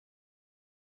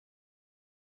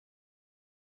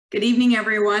Good evening,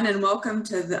 everyone, and welcome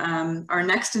to our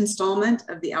next installment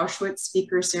of the Auschwitz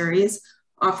Speaker Series,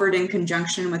 offered in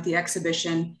conjunction with the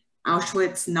exhibition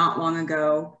Auschwitz Not Long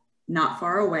Ago, Not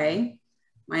Far Away.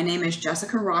 My name is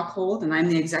Jessica Rockhold, and I'm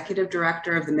the Executive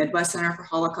Director of the Midwest Center for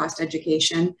Holocaust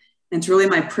Education. And it's really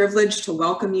my privilege to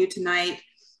welcome you tonight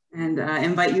and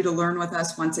invite you to learn with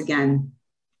us once again.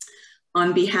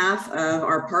 On behalf of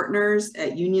our partners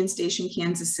at Union Station,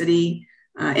 Kansas City,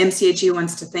 MCHE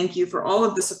wants to thank you for all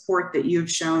of the support that you've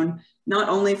shown, not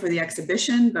only for the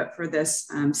exhibition, but for this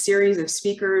series of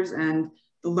speakers and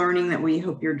the learning that we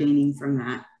hope you're gaining from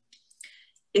that.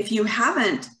 If you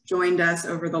haven't joined us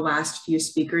over the last few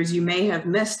speakers, you may have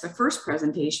missed the first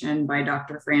presentation by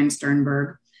Dr. Fran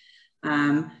Sternberg.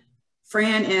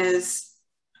 Fran is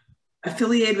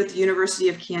affiliated with the University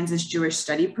of Kansas Jewish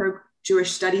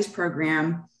Studies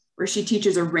program, where she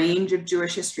teaches a range of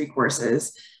Jewish history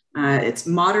courses. It's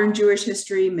modern Jewish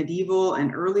history, medieval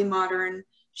and early modern.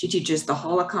 She teaches the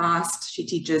Holocaust. She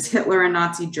teaches Hitler and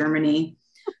Nazi Germany.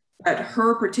 But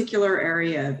her particular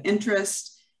area of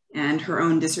interest and her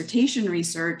own dissertation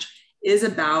research is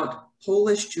about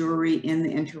Polish Jewry in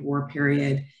the interwar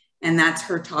period. And that's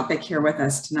her topic here with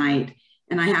us tonight.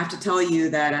 And I have to tell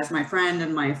you that as my friend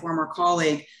and my former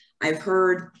colleague, I've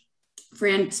heard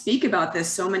Fran speak about this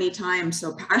so many times,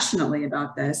 so passionately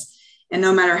about this. And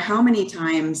no matter how many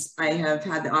times I have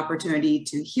had the opportunity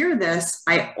to hear this,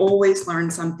 I always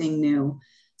learn something new.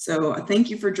 So thank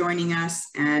you for joining us.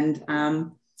 And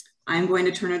I'm going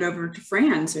to turn it over to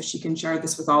Fran so she can share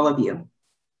this with all of you.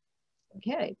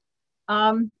 Okay.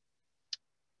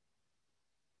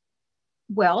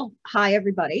 Well, hi,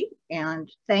 everybody. And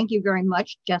thank you very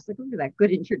much, Jessica, for that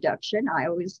good introduction. I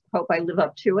always hope I live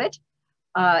up to it.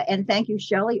 And thank you,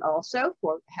 Shelley, also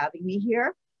for having me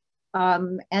here.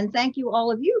 And thank you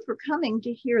all of you for coming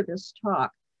to hear this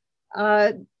talk.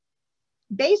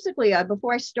 Basically,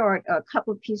 before I start, a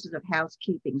couple of pieces of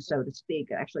housekeeping, so to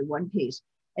speak, actually one piece.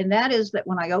 And that is that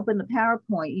when I open the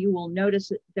PowerPoint, you will notice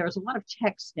that there's a lot of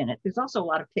text in it. There's also a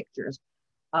lot of pictures.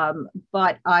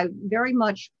 But I very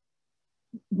much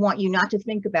want you not to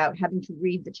think about having to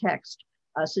read the text.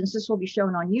 Since this will be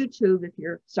shown on YouTube, if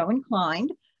you're so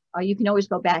inclined, you can always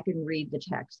go back and read the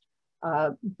text.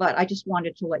 But I just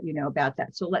wanted to let you know about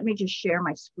that. So let me just share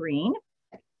my screen.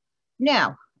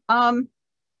 Now,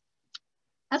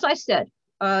 as I said,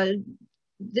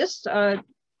 this,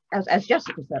 as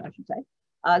Jessica said, I should say,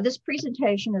 this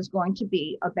presentation is going to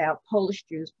be about Polish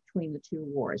Jews between the two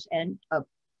wars. And a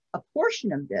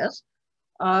portion of this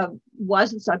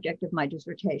was the subject of my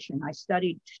dissertation. I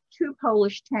studied two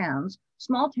Polish towns,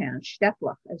 small towns,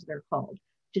 Szteplach, as they're called,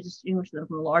 to distinguish them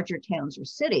from larger towns or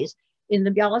cities in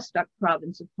the Białystok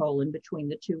province of Poland between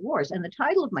the two wars. And the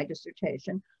title of my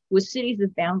dissertation was Cities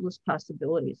of Boundless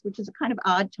Possibilities, which is a kind of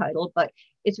odd title, but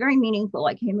it's very meaningful.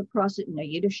 I came across it in a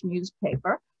Yiddish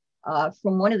newspaper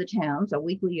from one of the towns, a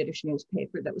weekly Yiddish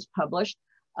newspaper that was published.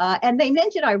 And they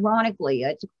meant it ironically.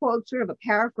 It's a quote, sort of a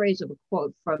paraphrase of a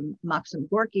quote from Maxim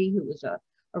Gorky, who was a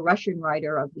Russian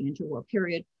writer of the interwar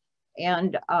period.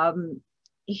 And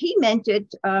he meant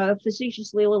it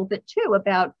facetiously a little bit too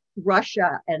about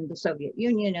Russia and the Soviet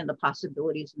Union and the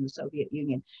possibilities in the Soviet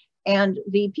Union. And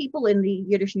the people in the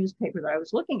Yiddish newspaper that I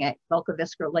was looking at,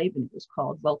 Volkowisker Leben, it was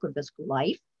called Volkowisker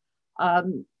Life,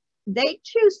 they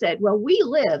too said, well, we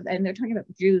live, and they're talking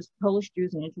about Jews, Polish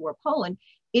Jews in interwar Poland,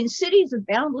 in cities of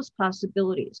boundless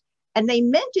possibilities. And they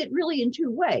meant it really in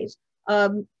two ways,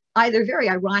 either very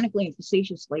ironically and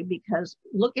facetiously, because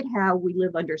look at how we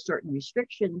live under certain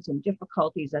restrictions and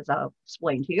difficulties, as I'll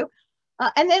explain to you.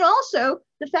 And then also,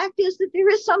 the fact is that there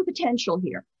is some potential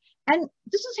here. And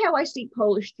this is how I see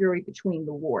Polish Jewry between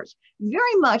the wars.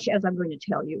 Very much, as I'm going to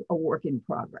tell you, a work in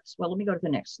progress. Well, let me go to the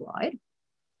next slide.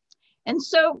 And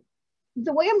so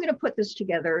the way I'm going to put this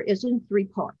together is in three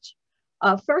parts.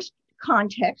 First,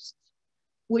 context,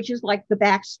 which is like the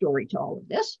backstory to all of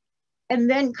this. And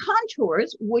then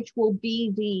contours, which will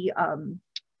be the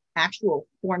actual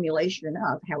formulation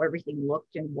of how everything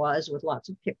looked and was, with lots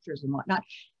of pictures and whatnot.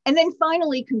 And then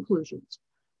finally, conclusions.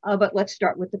 But let's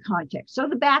start with the context. So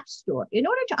the backstory. In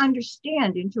order to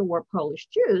understand interwar Polish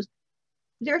Jews,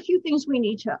 there are a few things we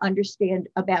need to understand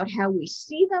about how we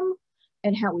see them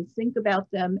and how we think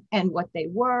about them and what they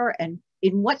were and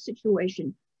in what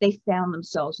situation they found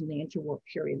themselves in the interwar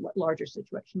period, what larger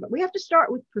situation. But we have to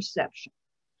start with perception.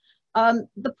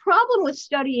 The problem with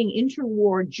studying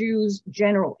interwar Jews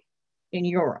generally in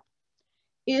Europe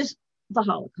is the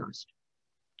Holocaust.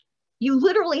 You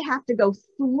literally have to go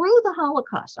through the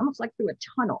Holocaust, almost like through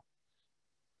a tunnel,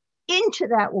 into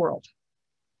that world.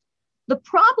 The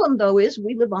problem, though, is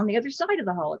we live on the other side of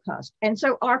the Holocaust. And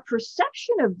so our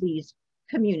perception of these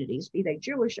communities, be they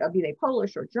Jewish, be they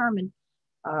Polish or German,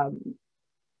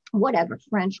 whatever,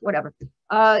 French, whatever,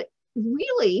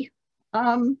 really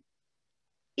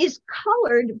is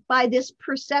colored by this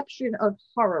perception of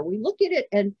horror. We look at it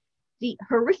and the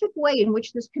horrific way in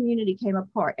which this community came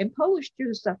apart. And Polish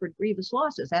Jews suffered grievous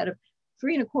losses. Out of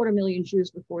 3.25 million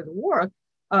Jews before the war,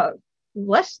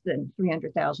 less than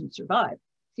 300,000 survived,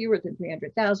 fewer than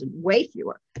 300,000, way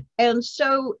fewer. And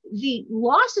so the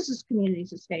losses this community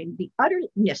sustained, the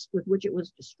utterness with which it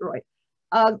was destroyed,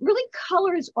 really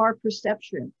colors our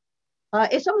perception.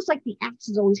 It's almost like the axe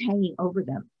is always hanging over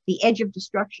them, the edge of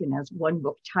destruction, as one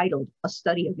book titled A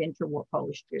Study of Interwar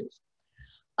Polish Jews.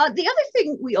 The other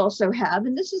thing we also have,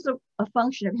 and this is a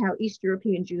function of how East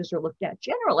European Jews are looked at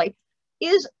generally,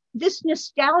 is this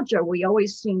nostalgia we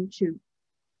always seem to,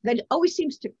 that always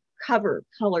seems to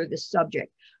color this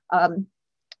subject.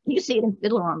 You see it in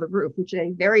Fiddler on the Roof, which is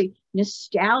a very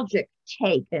nostalgic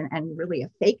take, and really a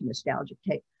fake nostalgic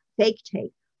take,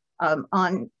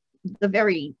 on the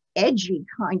very edgy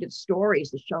kind of stories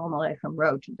that Shalom Aleichem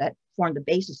wrote that formed the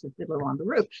basis of Fiddler on the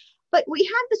Roof. But we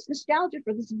have this nostalgia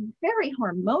for this very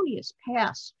harmonious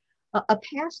past, a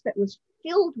past that was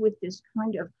filled with this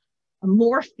kind of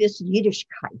amorphous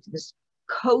Yiddishkeit, this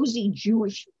cozy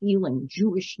Jewish feeling,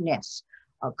 Jewishness,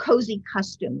 cozy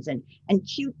customs, and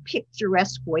cute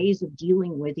picturesque ways of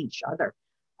dealing with each other.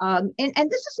 And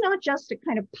this is not just a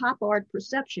kind of pop art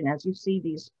perception, as you see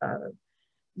these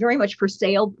very much for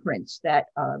sale prints that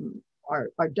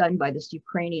are done by this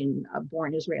Ukrainian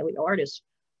born Israeli artist.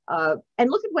 And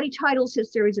look at what he titles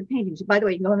his series of paintings. By the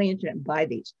way, you can go on the internet and buy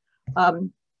these.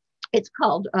 It's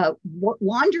called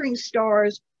Wandering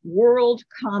Stars, World,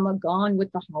 Gone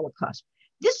with the Holocaust.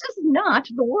 This is not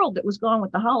the world that was gone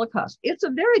with the Holocaust. It's a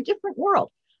very different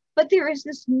world. But there is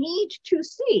this need to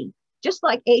see, just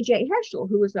like A.J. Heschel,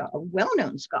 who is a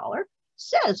well-known scholar,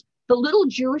 says, the little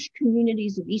Jewish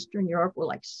communities of Eastern Europe were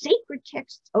like sacred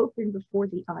texts opened before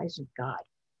the eyes of God.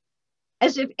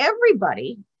 As if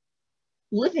everybody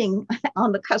living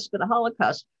on the cusp of the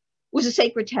Holocaust was a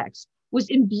sacred text, was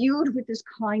imbued with this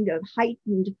kind of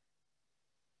heightened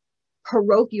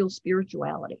parochial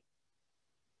spirituality,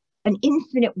 an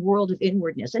infinite world of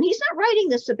inwardness. And he's not writing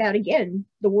this about, again,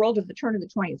 the world of the turn of the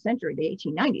 20th century, the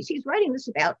 1890s. He's writing this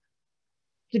about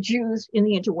the Jews in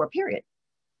the interwar period.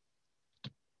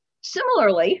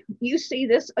 Similarly, you see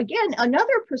this, again,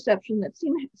 another perception that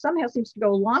somehow seems to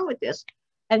go along with this.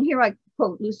 And here I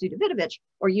quote Lucy Davidovich,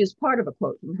 or use part of a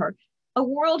quote from her, a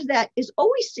world that is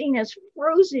always seen as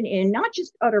frozen in not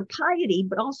just utter piety,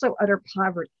 but also utter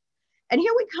poverty. And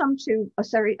here we come to a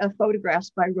series of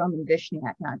photographs by Roman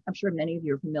Vishniak. I'm sure many of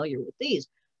you are familiar with these.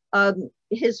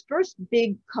 His first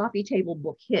big coffee table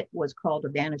book hit was called A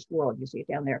Vanished World. You see it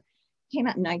down there. It came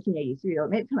out in 1983, or it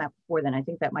may have come out before then. I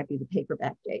think that might be the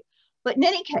paperback date. But in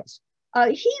any case,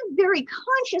 he very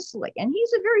consciously, and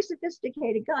he's a very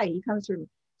sophisticated guy. He comes from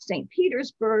St.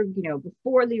 Petersburg,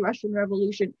 before the Russian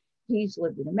Revolution. He's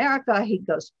lived in America. He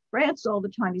goes to France all the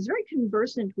time. He's very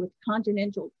conversant with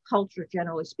continental culture,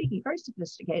 generally speaking, very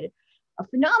sophisticated, a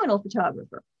phenomenal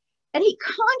photographer. And he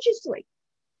consciously,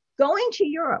 going to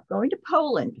Europe, going to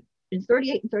Poland in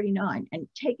 38 and 39, and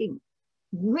taking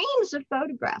reams of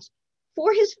photographs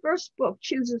for his first book,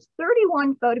 chooses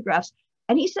 31 photographs.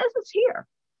 And he says it's here,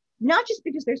 not just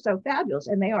because they're so fabulous,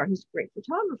 and they are, he's a great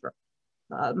photographer,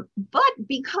 but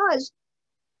because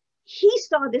he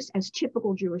saw this as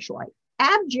typical Jewish life,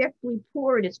 abjectly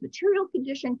poor in its material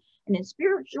condition and its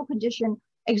spiritual condition,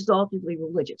 exaltedly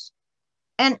religious.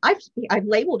 And I've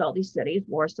labeled all these cities,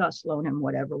 Warsaw, Slonim,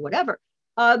 whatever.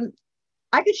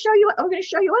 I could show you, I'm going to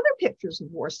show you other pictures of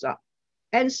Warsaw.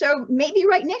 And so maybe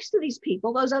right next to these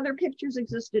people, those other pictures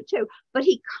existed too, but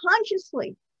he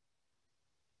consciously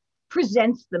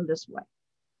presents them this way.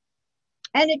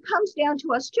 And it comes down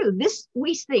to us too. This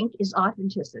we think is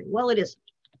authenticity. Well, it isn't.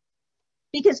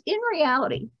 Because in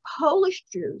reality, Polish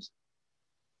Jews,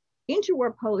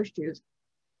 interwar Polish Jews,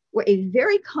 were a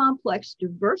very complex,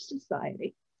 diverse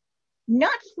society,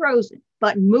 not frozen,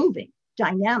 but moving,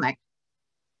 dynamic,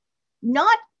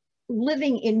 not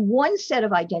living in one set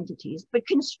of identities, but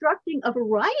constructing a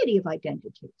variety of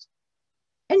identities,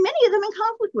 and many of them in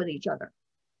conflict with each other.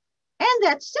 And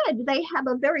that said, they have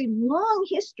a very long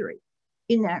history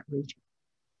in that region.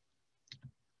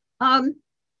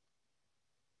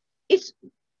 It's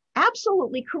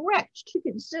absolutely correct to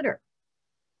consider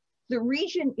the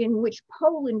region in which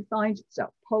Poland finds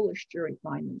itself, Polish Jewry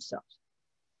find themselves.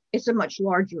 It's a much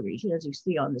larger region, as you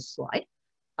see on this slide.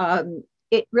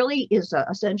 It really is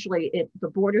essentially, the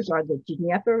borders are the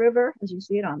Dnieper River, as you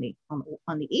see it on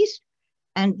the east,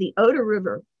 and the Oder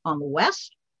River on the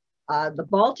west. the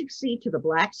Baltic Sea to the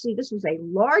Black Sea. This was a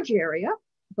large area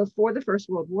before the First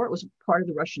World War. It was part of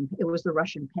the Russian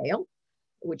Pale,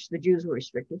 which the Jews were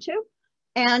restricted to.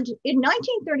 And in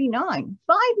 1939,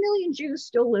 5 million Jews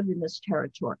still lived in this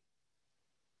territory.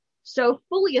 So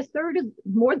fully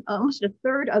almost a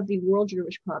third of the world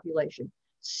Jewish population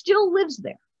still lives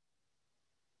there.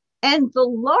 And the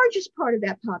largest part of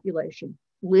that population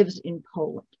lives in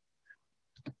Poland.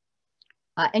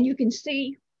 And you can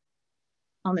see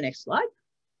on the next slide,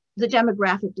 the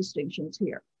demographic distinctions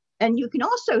here. And you can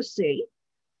also see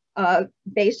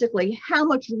basically how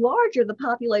much larger the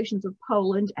populations of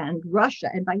Poland and Russia,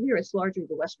 and by here it's largely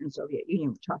the Western Soviet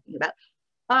Union we're talking about,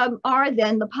 are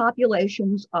than the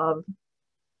populations of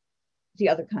the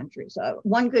other countries.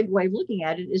 One good way of looking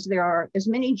at it is there are as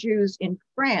many Jews in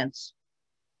France.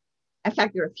 In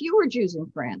fact, there are fewer Jews in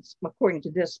France, according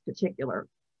to this particular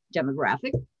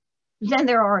demographic, than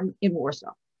there are in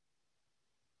Warsaw.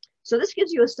 So this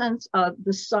gives you a sense of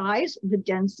the size, the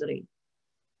density,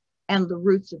 and the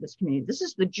roots of this community. This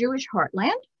is the Jewish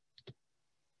heartland.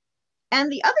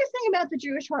 And the other thing about the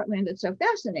Jewish heartland that's so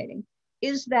fascinating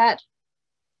is that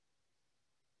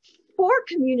for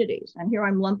communities, and here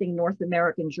I'm lumping North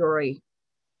American Jewry,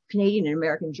 Canadian and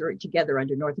American Jewry together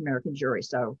under North American Jewry,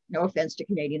 so no offense to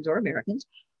Canadians or Americans,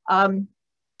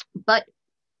 but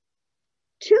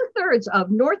 2/3 of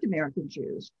North American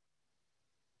Jews,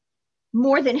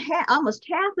 more than almost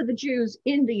half of the Jews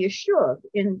in the Yishuv,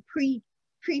 in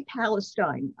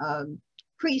pre-Palestine,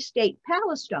 pre-state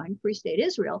Palestine, pre-state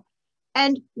Israel,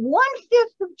 and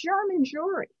 1/5 of German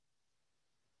Jewry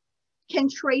can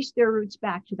trace their roots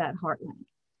back to that heartland.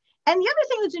 And the other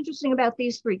thing that's interesting about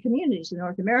these three communities, the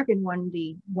North American one,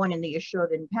 the one in the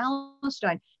Yishuv in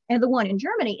Palestine, and the one in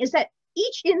Germany, is that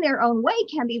each in their own way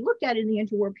can be looked at in the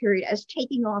interwar period as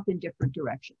taking off in different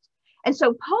directions. And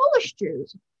so Polish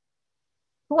Jews,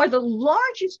 who are the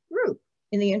largest group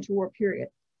in the interwar period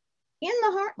in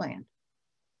the heartland,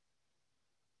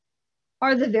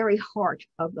 are the very heart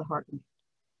of the heartland.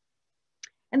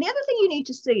 And the other thing you need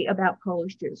to see about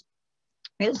Polish Jews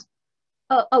is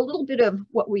a little bit of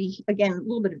a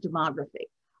little bit of demography,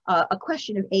 a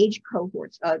question of age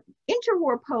cohorts.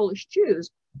 Interwar Polish Jews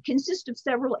consist of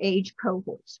several age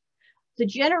cohorts. The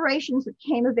generations that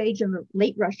came of age in the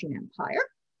late Russian Empire,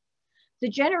 the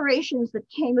generations that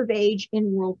came of age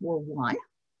in World War I,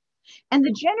 and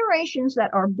the generations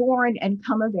that are born and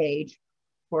come of age,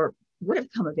 or would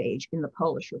have come of age, in the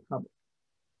Polish Republic.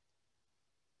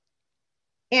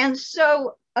 And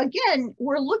so, again,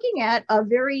 we're looking at a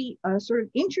very sort of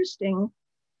interesting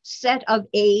set of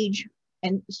age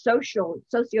and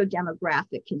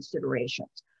socio-demographic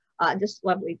considerations. This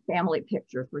lovely family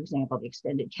picture, for example, the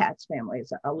extended Katz family,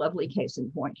 is a lovely case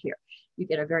in point here. You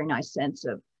get a very nice sense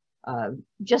of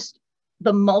just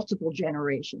the multiple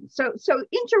generations. So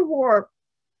interwar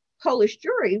Polish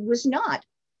Jewry was not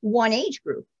one age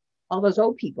group, all those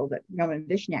old people that Roman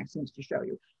Vishnak seems to show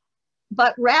you,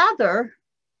 but rather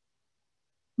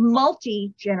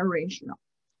multi-generational.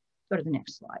 Go to the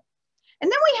next slide. And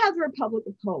then we have the Republic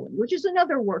of Poland, which is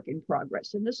another work in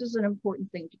progress. And this is an important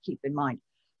thing to keep in mind.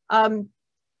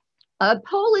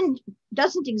 Poland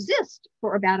doesn't exist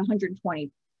for about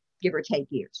 120, give or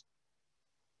take, years.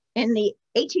 In the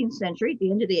 18th century, at the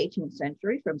end of the 18th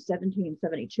century, from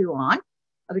 1772 on,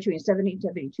 between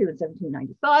 1772 and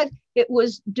 1795, it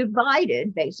was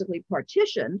divided, basically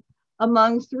partitioned,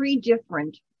 among three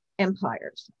different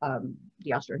empires,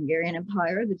 the Austro-Hungarian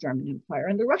Empire, the German Empire,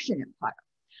 and the Russian Empire.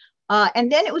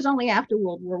 And then it was only after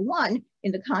World War I,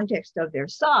 in the context of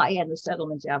Versailles and the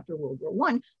settlements after World War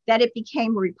I, that it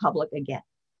became a republic again.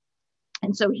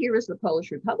 And so here is the Polish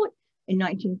Republic in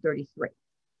 1933.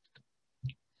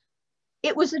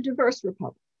 It was a diverse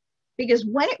republic because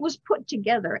when it was put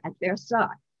together at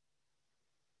Versailles,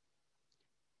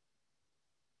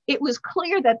 it was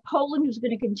clear that Poland was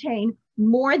going to contain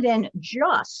more than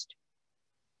just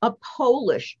a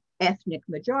Polish ethnic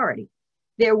majority.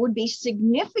 There would be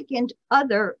significant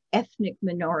other ethnic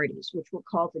minorities, which were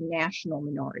called the national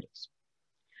minorities.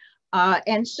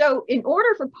 And so in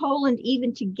order for Poland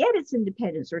even to get its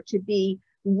independence or to be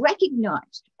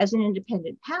recognized as an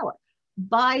independent power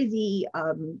by the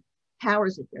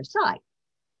powers at Versailles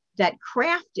that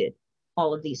crafted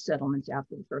all of these settlements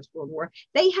after the First World War,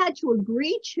 they had to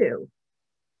agree to,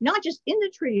 not just in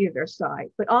the Treaty of Versailles,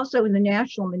 but also in the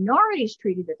National Minorities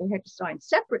Treaty that they had to sign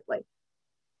separately,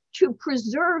 to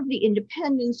preserve the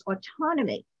independence,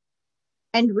 autonomy,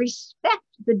 and respect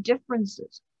the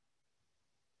differences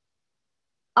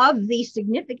of the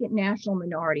significant national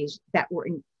minorities that were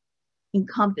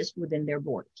encompassed within their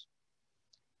borders.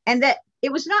 And that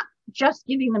it was not just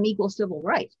giving them equal civil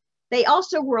rights, They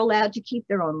also were allowed to keep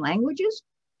their own languages,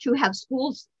 to have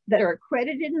schools that are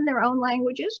accredited in their own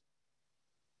languages,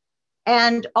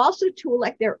 and also to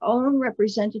elect their own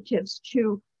representatives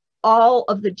to all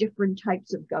of the different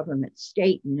types of government,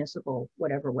 state, municipal,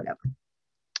 whatever.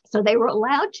 So they were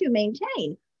allowed to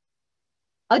maintain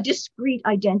a discrete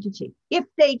identity. If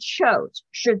they chose,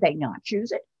 should they not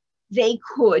choose it, they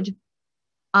could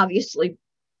obviously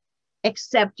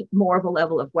accept more of a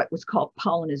level of what was called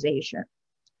Polonization.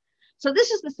 So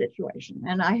this is the situation.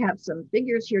 And I have some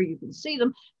figures here, you can see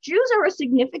them. Jews are a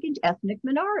significant ethnic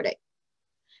minority.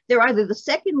 They're either the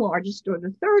second largest or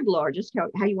the third largest,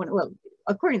 how you want to, well,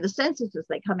 according to the censuses,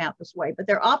 they come out this way, but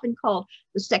they're often called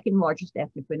the second largest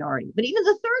ethnic minority. But even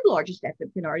the third largest ethnic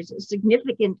minority is a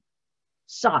significant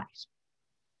size.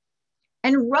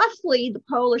 And roughly the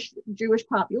Polish Jewish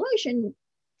population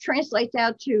translates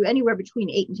out to anywhere between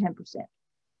 8 and 10%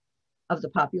 of the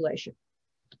population.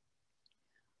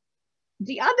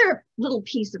 The other little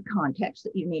piece of context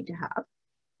that you need to have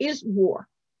is war.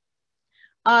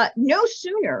 No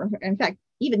sooner, in fact,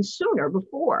 even sooner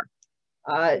before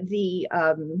the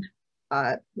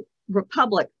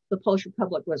Republic, the Polish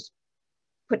Republic was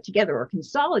put together or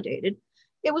consolidated,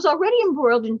 it was already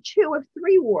embroiled in 2 of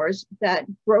 3 wars that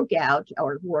broke out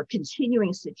or were a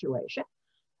continuing situation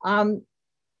on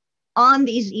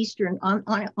these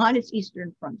on its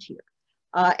eastern frontier.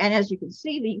 And as you can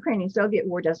see, the Ukrainian-Soviet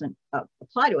War doesn't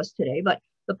apply to us today, but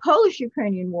the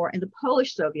Polish-Ukrainian War and the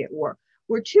Polish-Soviet War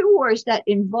were 2 wars that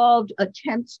involved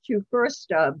attempts to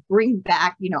first bring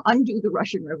back, undo the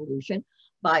Russian Revolution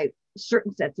by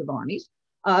certain sets of armies.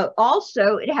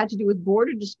 Also, it had to do with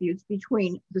border disputes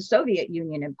between the Soviet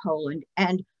Union and Poland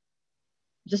and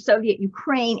the Soviet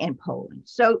Ukraine and Poland.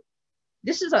 So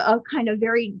this is a kind of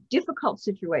very difficult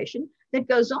situation that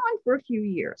goes on for a few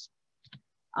years.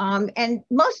 And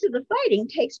most of the fighting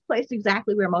takes place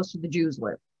exactly where most of the Jews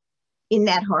live, in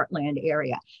that heartland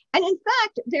area. And in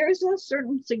fact, there's a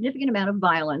certain significant amount of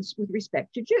violence with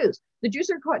respect to Jews. The Jews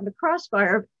are caught in the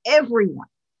crossfire of everyone,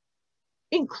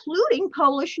 including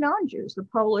Polish non-Jews, the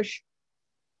Polish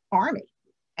army,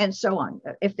 and so on.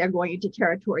 If they're going into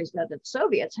territories that the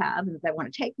Soviets have, and if they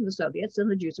want to take from the Soviets, then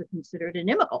the Jews are considered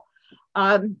inimical.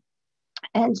 And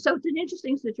so it's an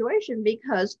interesting situation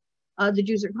because the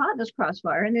Jews are caught in this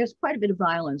crossfire, and there's quite a bit of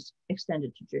violence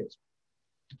extended to Jews.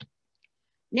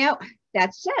 Now,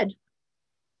 that said,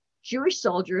 Jewish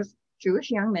soldiers, Jewish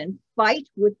young men, fight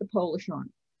with the Polish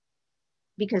army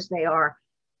because they are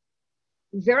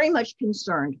very much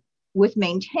concerned with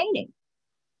maintaining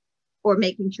or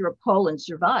making sure Poland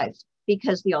survives,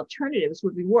 because the alternatives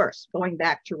would be worse, going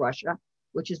back to Russia,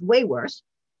 which is way worse.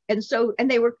 And so, and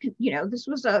they were, this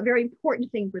was a very important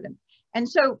thing for them. And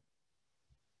so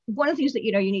one of the things that,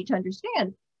 you need to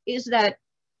understand is that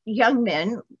young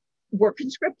men were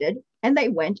conscripted and they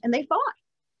went and they fought.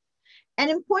 And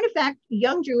in point of fact,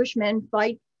 young Jewish men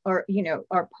fight or,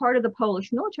 are part of the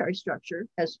Polish military structure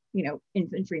as,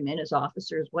 infantrymen, as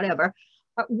officers, whatever,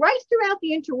 right throughout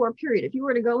the interwar period. If you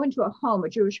were to go into a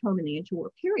Jewish home in the interwar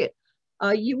period,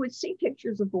 you would see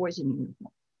pictures of boys in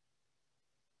uniform.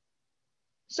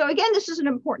 So again, this is an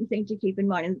important thing to keep in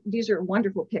mind. And these are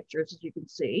wonderful pictures, as you can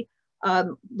see.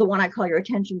 The one I call your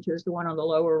attention to is the one on the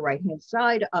lower right-hand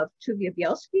side of Tuvia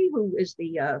Bielski, who is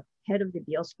the head of the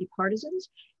Bielski partisans.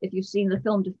 If you've seen the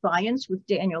film Defiance with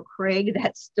Daniel Craig,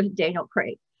 that's Daniel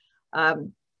Craig.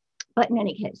 But in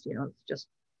any case, it's just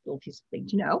a little piece of thing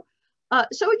to know.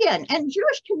 So again, and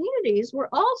Jewish communities were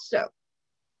also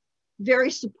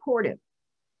very supportive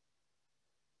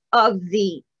of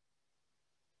the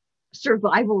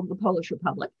survival of the Polish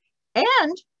Republic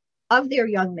and of their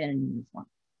young men in uniform.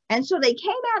 And so they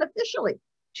came out officially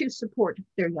to support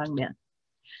their young men.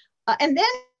 And then,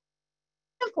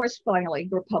 of course, finally,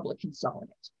 the Republic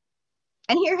consolidates.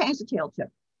 And here hangs the tale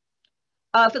too.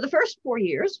 For the first 4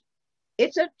 years,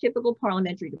 it's a typical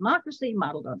parliamentary democracy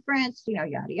modeled on France,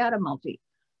 yada, yada,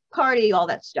 multi-party, all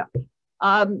that stuff.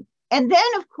 And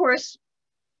then, of course,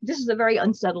 this is a very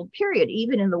unsettled period,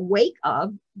 even in the wake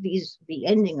of the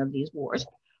ending of these wars.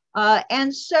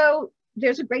 And so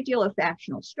there's a great deal of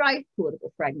factional strife,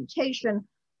 political fragmentation.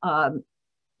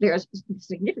 There's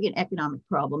significant economic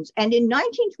problems. And in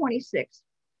 1926,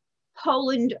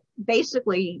 Poland,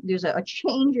 basically, there's a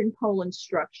change in Poland's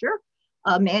structure.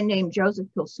 A man named Joseph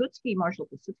Pilsudski, Marshal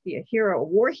Pilsudski, a hero, a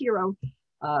war hero,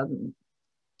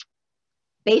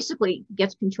 basically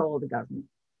gets control of the government.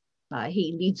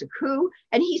 He leads a coup,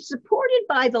 and he's supported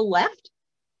by the left,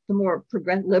 the more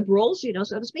progressive liberals,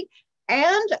 so to speak,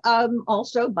 and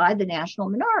also by the national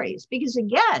minorities, because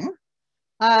again,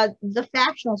 the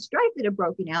factional strife that had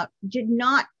broken out did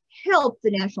not help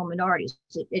the national minorities.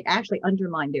 It actually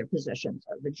undermined their positions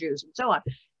of the Jews and so on.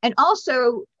 And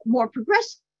also more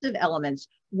progressive elements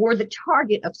were the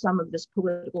target of some of this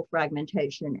political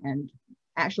fragmentation and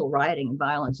actual rioting and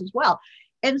violence as well.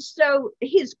 And so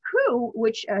his coup,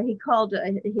 which he called,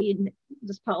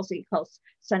 this policy he calls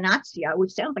sanatia,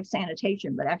 which sounds like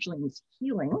sanitation, but actually means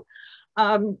healing.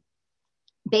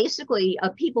 Basically,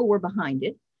 people were behind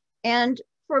it. And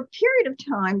for a period of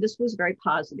time, this was very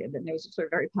positive, and there was a sort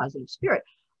of very positive spirit.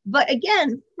 But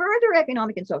again, further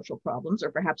economic and social problems,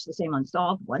 or perhaps the same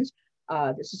unsolved ones,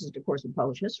 this is of course in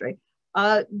Polish history,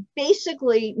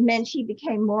 basically meant he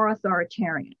became more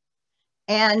authoritarian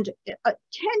and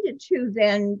tended to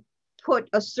then put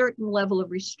a certain level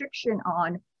of restriction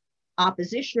on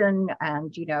opposition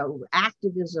and, you know,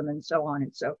 activism and so on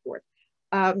and so forth.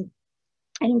 And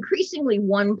increasingly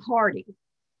one party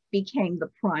became the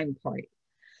prime party.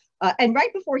 And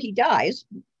right before he dies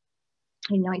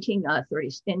in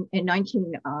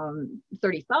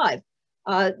 1935,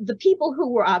 the people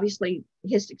who were obviously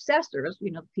his successors,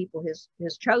 you know, the people his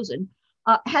chosen,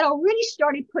 had already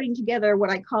started putting together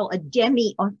what I call a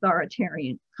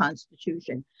demi-authoritarian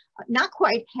constitution. Not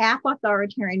quite half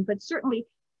authoritarian, but certainly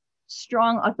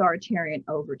strong authoritarian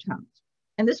overtones.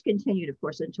 And this continued, of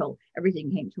course, until everything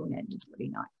came to an end in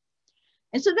 1939.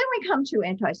 And so then we come to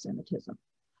anti-Semitism,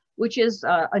 which is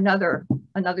another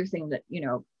thing that, you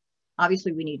know,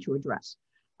 obviously we need to address.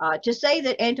 To say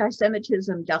that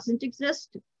anti-Semitism doesn't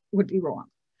exist would be wrong.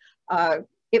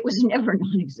 It was never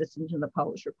non-existent in the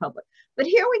Polish Republic. But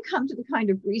here we come to the kind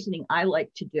of reasoning I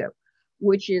like to do,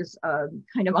 which is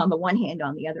kind of on the one hand,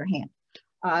 on the other hand.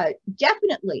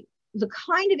 Definitely the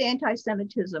kind of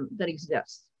anti-Semitism that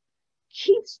exists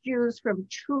keeps Jews from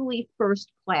truly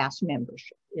first-class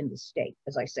membership in the state,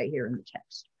 as I say here in the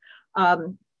text.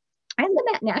 And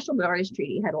the National Minorities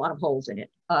Treaty had a lot of holes in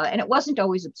it, and it wasn't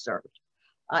always observed.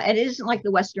 And it isn't like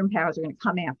the Western powers are going to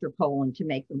come after Poland to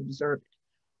make them observe it.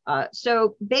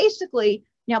 So basically,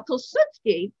 now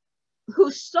Pilsudski,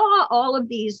 who saw all of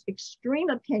these extreme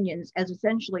opinions as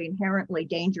essentially inherently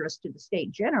dangerous to the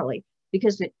state generally,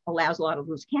 because it allows a lot of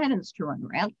loose cannons to run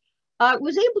around,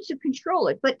 was able to control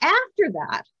it. But after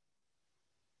that,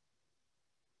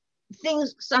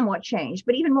 things somewhat changed.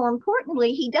 But even more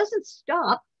importantly, he doesn't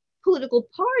stop political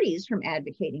parties from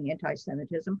advocating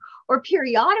anti-Semitism, or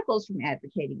periodicals from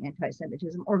advocating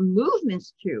anti-Semitism, or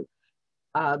movements to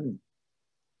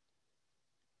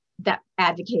that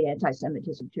advocate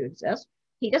anti-Semitism to exist.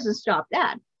 He doesn't stop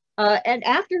that. And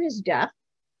after his death,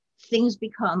 things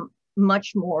become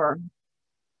much more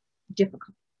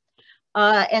difficult.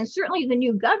 And certainly the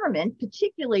new government,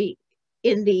 particularly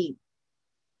in the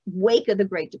wake of the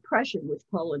Great Depression, which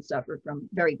Poland suffered from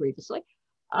very grievously,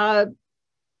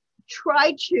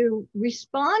 tried to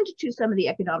respond to some of the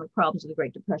economic problems of the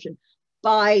Great Depression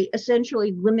by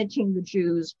essentially limiting the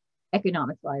Jews'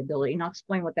 economic viability. And I'll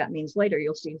explain what that means later.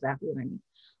 You'll see exactly what I mean.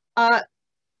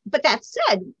 But that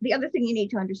said, the other thing you need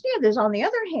to understand is, on the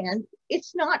other hand,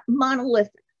 it's not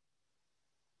monolithic.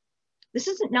 This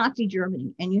isn't Nazi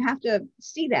Germany, and you have to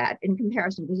see that in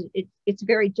comparison, because it's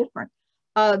very different.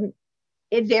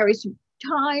 It varies from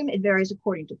time, it varies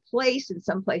according to place. In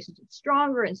some places it's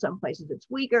stronger, in some places it's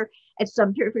weaker. At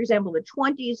some period, for example, the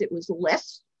 1920s, it was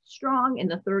less strong. In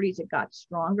the 1930s, it got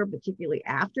stronger, particularly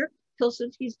after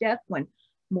Pilsudski's death, when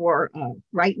more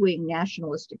right-wing,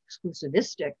 nationalistic,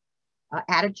 exclusivistic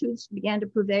attitudes began to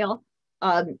prevail.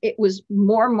 It was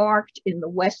more marked in the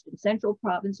West and Central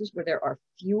provinces, where there are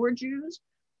fewer Jews,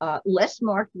 less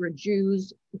marked where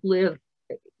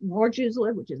more Jews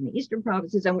live, which is in the Eastern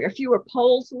provinces, and where fewer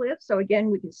Poles live. So again,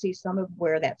 we can see some of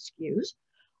where that skews.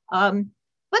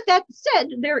 But that said,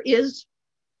 there is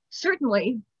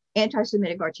certainly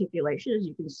anti-Semitic articulation, as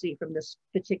you can see from this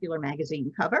particular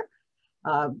magazine cover.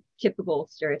 Typical,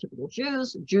 stereotypical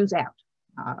Jews out,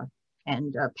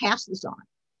 and pass this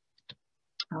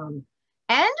on.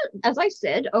 And as I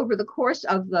said, over the course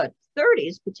of the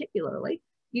 1930s particularly,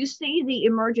 you see the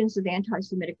emergence of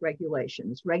anti-Semitic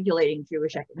regulations, regulating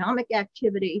Jewish economic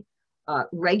activity,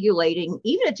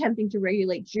 even attempting to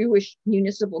regulate Jewish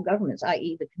municipal governments,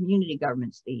 i.e. the community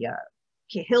governments, the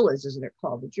kahillas, as they're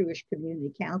called, the Jewish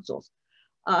community councils.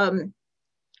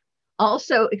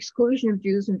 Also, exclusion of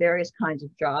Jews in various kinds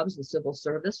of jobs, the civil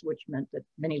service, which meant that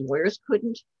many lawyers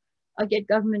couldn't get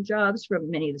government jobs from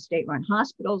many of the state-run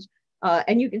hospitals.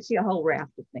 And you can see a whole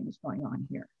raft of things going on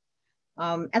here.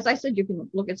 As I said, you can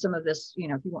look at some of this, you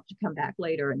know, if you want to come back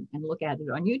later and look at it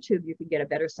on YouTube, you can get a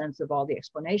better sense of all the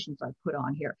explanations I've put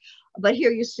on here. But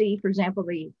here you see, for example,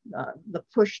 the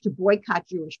push to boycott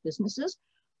Jewish businesses.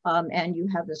 And you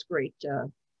have this great,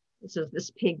 it says, "This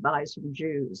pig buys from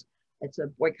Jews." It's a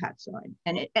boycott sign.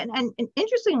 And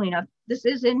interestingly enough, this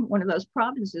is in one of those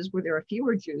provinces where there are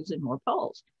fewer Jews and more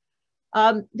Poles.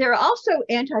 There are also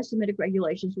anti-Semitic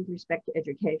regulations with respect to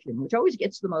education, which always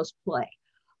gets the most play.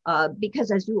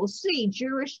 Because as you will see,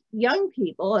 Jewish young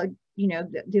people,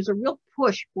 there's a real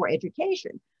push for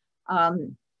education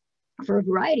for a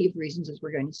variety of reasons, as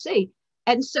we're going to see.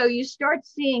 And so you start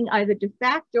seeing either de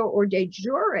facto or de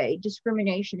jure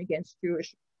discrimination against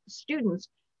Jewish students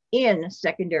in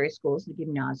secondary schools, the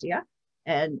gymnasia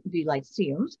and the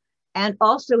lyceums, and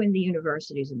also in the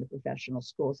universities and the professional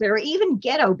schools. There are even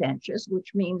ghetto benches,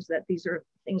 which means that these are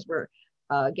things where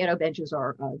ghetto benches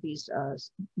are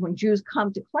when Jews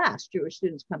come to class, Jewish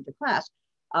students come to class,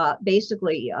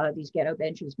 basically these ghetto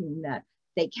benches mean that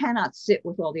they cannot sit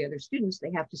with all the other students.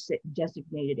 They have to sit in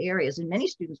designated areas. And many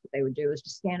students, what they would do is to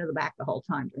stand in the back the whole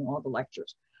time during all the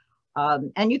lectures.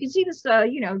 And you can see this,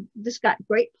 this got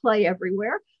great play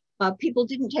everywhere. People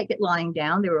didn't take it lying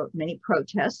down. There were many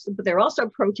protests, but there are also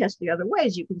protests the other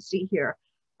ways. You can see here,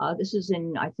 this is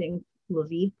in, I think,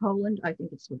 Lviv, Poland. I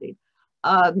think it's Lviv.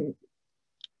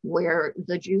 Where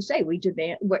the Jews say, we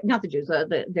demand, not the Jews,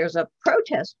 there's a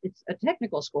protest, it's a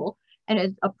technical school, and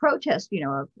it's a protest,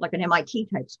 like an MIT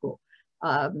type school.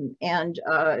 They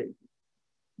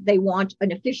want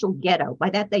an official ghetto.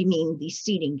 By that, they mean the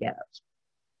seating ghettos.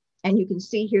 And you can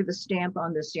see here the stamp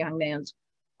on this young man's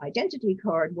identity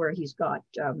card where he's got,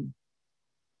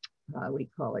 what do you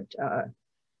call it?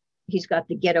 He's got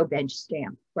the ghetto bench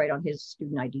stamp right on his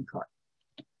student ID card.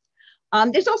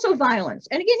 There's also violence.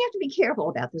 And again, you have to be careful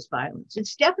about this violence.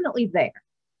 It's definitely there.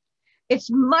 It's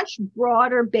much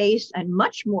broader based and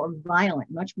much more violent,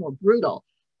 much more brutal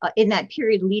in that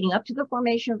period leading up to the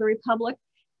formation of the Republic.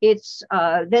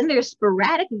 Then there's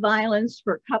sporadic violence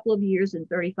for a couple of years in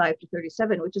 35 to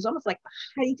 37, which is almost like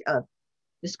the height of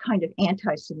this kind of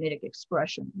anti-Semitic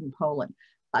expression in Poland.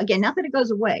 Again, not that it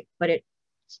goes away, but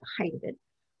it's the height of it.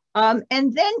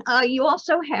 And then you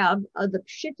also have the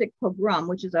Pshitik pogrom,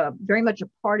 which is very much a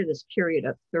part of this period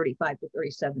of 35 to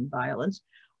 37 violence.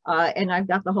 And I've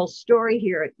got the whole story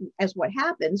here as what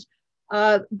happens.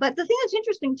 But the thing that's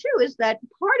interesting too is that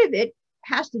part of it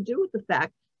has to do with the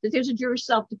fact that there's a Jewish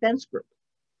self-defense group.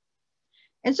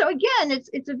 And so again,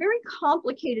 it's a very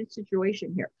complicated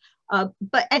situation here.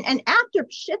 But after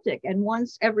Pshitik, and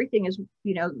once everything is,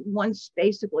 once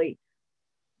basically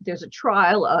there's a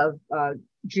trial of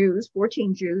Jews,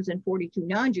 14 Jews and 42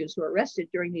 non-Jews who are arrested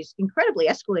during these incredibly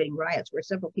escalating riots where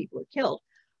several people are killed.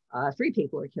 3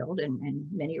 people are killed and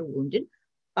many are wounded.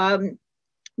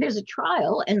 There's a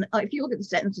trial, and if you look at the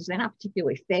sentences, they're not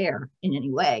particularly fair in any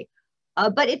way.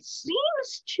 But it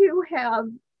seems to have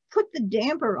put the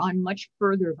damper on much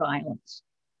further violence.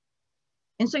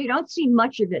 And so you don't see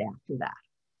much of it after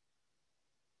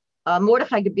that.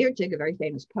 Mordechai Gebirtig, a very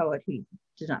famous poet, he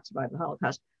did not survive the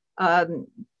Holocaust,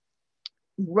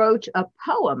 wrote a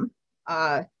poem,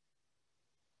 Our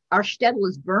Shtetl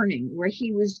is Burning, where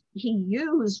he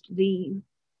used the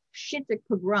Pshitik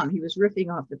pogrom. He was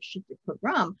riffing off the Pshitik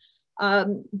pogrom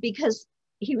because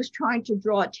he was trying to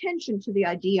draw attention to the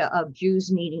idea of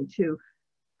Jews needing to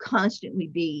constantly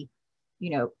be,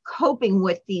 coping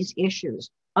with these issues.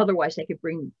 Otherwise, they could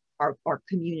bring our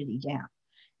community down.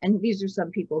 And these are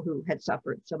some people who had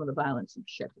suffered some of the violence in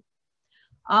Pshitik.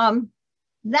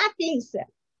 That being said,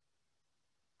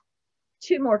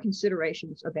 2 more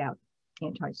considerations about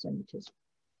anti-Semitism.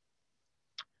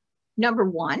 Number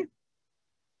 1,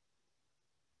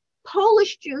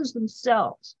 Polish Jews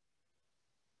themselves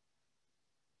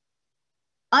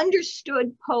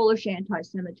understood Polish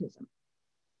anti-Semitism,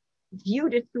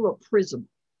 viewed it through a prism.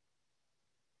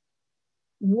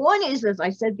 One is, as I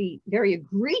said, the very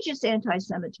egregious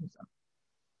anti-Semitism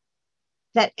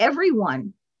that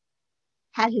everyone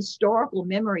had historical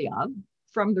memory of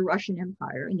from the Russian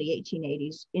Empire in the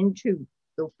 1880s into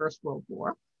the First World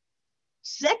War.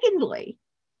 Secondly,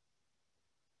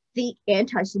 the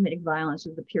anti-Semitic violence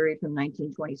of the period from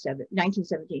 1917 to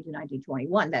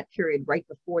 1921, that period right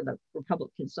before the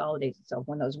Republic consolidates itself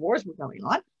when those wars were going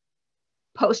on,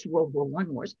 post-World War I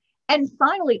wars. And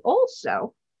finally,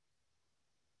 also,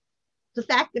 the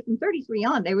fact that from 33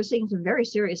 on, they were seeing some very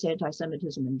serious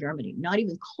anti-Semitism in Germany, not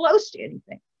even close to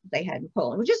anything they had in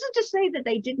Poland, which isn't to say that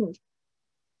they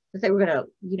were going to,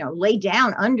 lay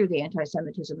down under the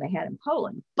anti-Semitism they had in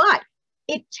Poland, but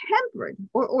it tempered,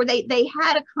 or they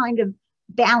had a kind of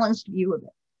balanced view of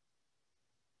it.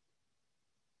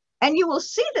 And you will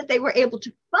see that they were able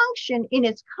to function in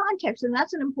its context, and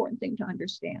that's an important thing to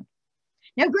understand.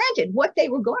 Now, granted, what they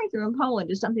were going through in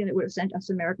Poland is something that would have sent us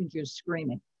American Jews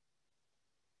screaming.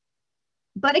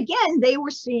 But again, they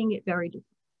were seeing it very differently.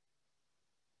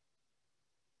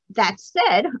 That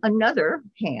said, another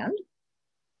hand,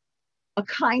 a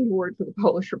kind word for the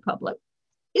Polish Republic,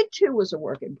 it too was a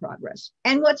work in progress.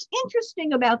 And what's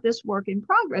interesting about this work in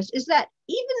progress is that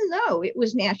even though it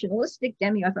was nationalistic,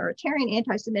 demi-authoritarian,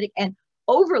 anti-Semitic, and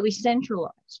overly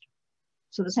centralized,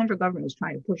 so the central government was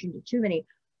trying to push into too many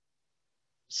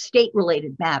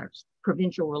state-related matters,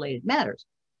 provincial-related matters,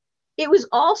 it was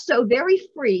also very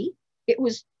free.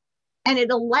 And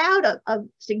it allowed a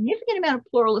significant amount of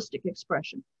pluralistic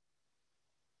expression.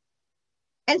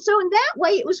 And so in that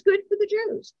way, it was good for the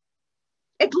Jews,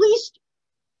 at least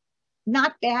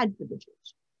not bad for the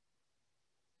Jews.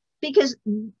 Because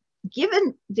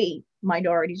given the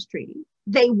Minorities Treaty,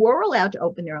 they were allowed to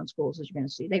open their own schools, as you're going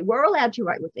to see. They were allowed to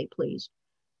write what they pleased.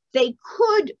 They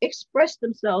could express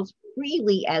themselves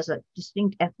freely as a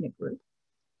distinct ethnic group.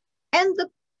 And the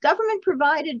government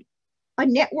provided a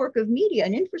network of media,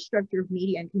 an infrastructure of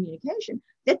media and communication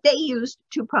that they used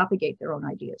to propagate their own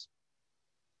ideas.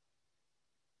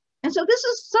 And so this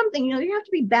is something, you have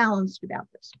to be balanced about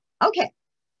this. Okay,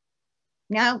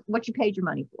 now what you paid your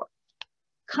money for.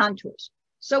 Contours.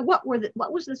 So what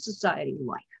was the society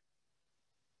like?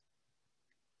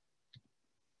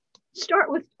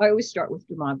 I always start with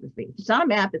demography. If it's on a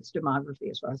map, it's demography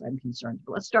as far as I'm concerned.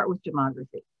 But let's start with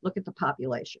demography. Look at the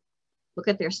population. Look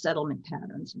at their settlement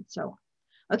patterns and so on.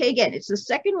 Okay, again, it's the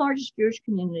second largest Jewish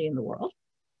community in the world,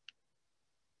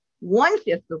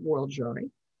 1/5 of world Jewry.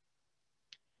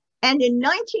 And in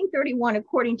 1931,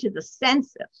 according to the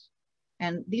census,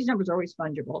 and these numbers are always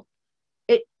fungible,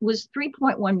 it was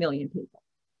 3.1 million people.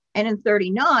 And in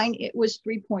 39, it was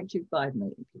 3.25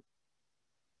 million people.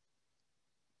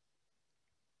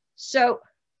 So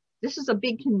this is a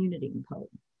big community in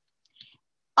Poland.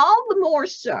 All the more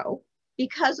so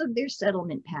because of their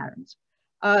settlement patterns.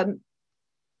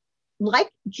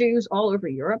 Like Jews all over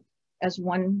Europe, as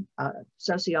one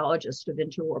sociologist of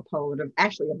interwar Poland, of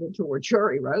interwar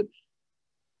Jewry wrote,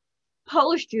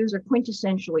 Polish Jews are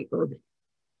quintessentially urban.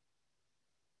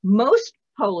 Most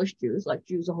Polish Jews, like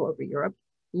Jews all over Europe,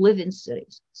 live in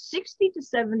cities. 60 to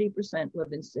 70%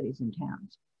 live in cities and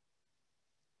towns,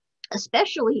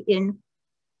 especially in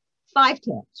 5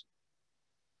 towns.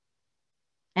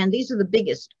 And these are the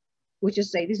biggest, which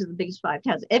is say these are the biggest 5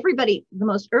 towns. Everybody, the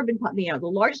most urban, the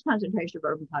largest concentration of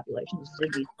urban population is in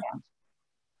these towns.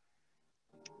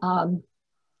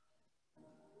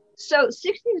 So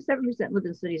 60 to 70% live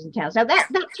in cities and towns. Now that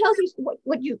tells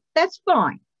you that's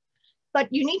fine,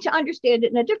 but you need to understand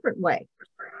it in a different way.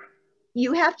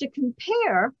 You have to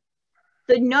compare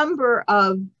the number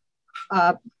of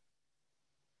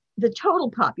the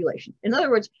total population. In other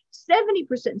words, 60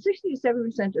 to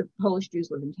 70% of Polish Jews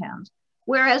live in towns,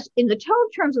 whereas in the total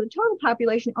terms of the total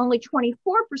population, only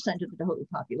 24% of the total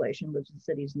population lives in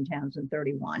cities and towns in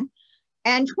 31,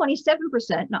 and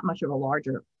 27%, not much of a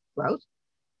larger growth,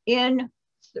 in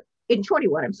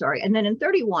 21, I'm sorry, and then in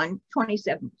 31,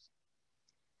 27%.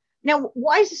 Now,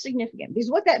 why is this significant?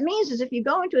 Because what that means is if you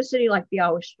go into a city like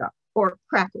Białystok or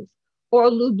Kraków or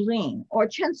Lublin or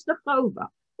Częstochowa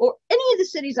or any of the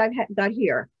cities I've got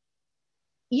here,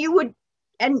 you would,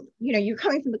 and you're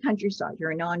coming from the countryside,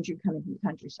 you're a non-Jew coming from the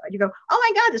countryside, you go, oh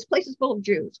my God, this place is full of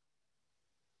Jews.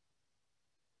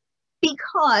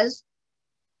 Because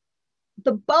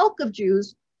the bulk of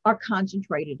Jews are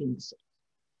concentrated in the city.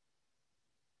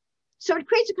 So it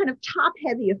creates a kind of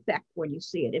top-heavy effect when you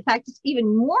see it. In fact, it's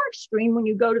even more extreme when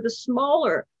you go to the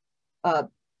smaller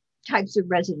types of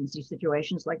residency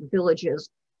situations like villages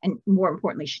and, more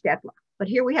importantly, shtetl. But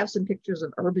here we have some pictures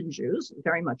of urban Jews,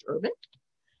 very much urban.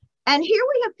 And here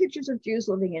we have pictures of Jews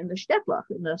living in the shtetl,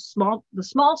 in the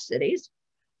small cities.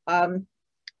 30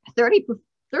 to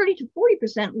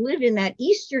 40% live in that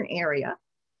eastern area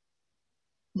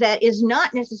that is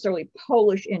not necessarily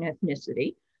Polish in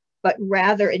ethnicity, but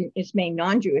rather in its main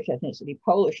non-Jewish ethnicity,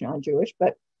 Polish non-Jewish,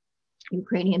 but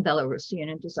Ukrainian,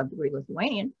 Belarusian, and to some degree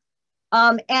Lithuanian.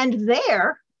 And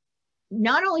there,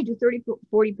 not only do 30 to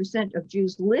 40% of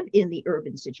Jews live in the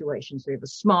urban situations, they have the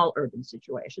small urban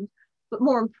situations, but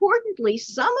more importantly,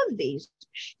 some of these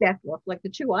shtetl, like the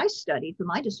 2 I studied for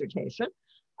my dissertation,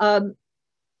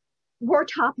 were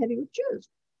top-heavy with Jews.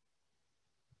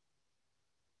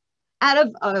 Out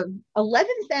of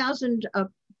 11,000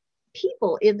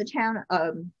 people in the town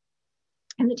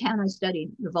I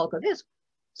studied, the Volkovisk,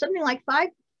 something like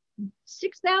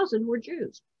 6,000 were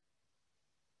Jews.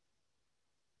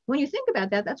 When you think about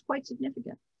that, that's quite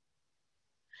significant.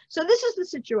 So this is the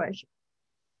situation.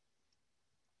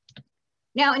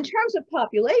 Now, in terms of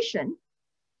population,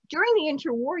 during the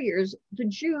interwar years, the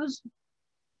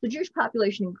Jewish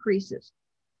population increases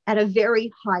at a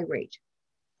very high rate,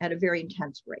 at a very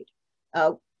intense rate.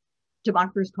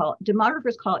 demographers call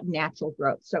it natural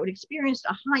growth. So it experienced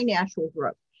a high natural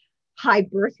growth, high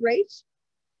birth rates,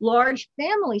 large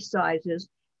family sizes,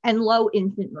 and low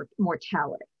infant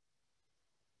mortality.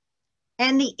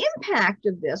 And the impact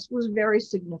of this was very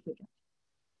significant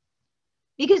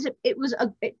because it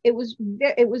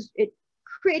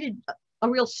created a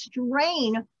real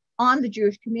strain on the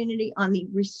Jewish community, on the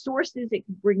resources it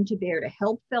could bring to bear to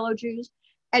help fellow Jews,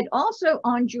 and also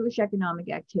on Jewish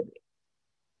economic activity.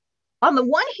 On the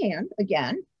one hand,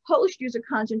 again, Polish Jews are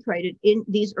concentrated in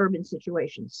these urban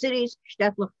situations, cities,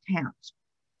 shtetl towns.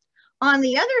 On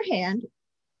the other hand,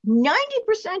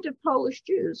 90% of Polish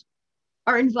Jews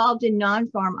are involved in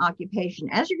non-farm occupation.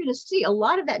 As you're going to see, a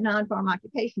lot of that non-farm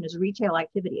occupation is retail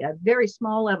activity at a very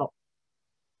small level.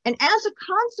 And as a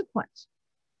consequence,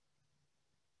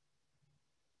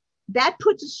 that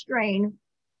puts a strain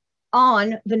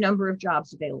on the number of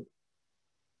jobs available.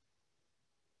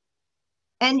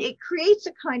 And it creates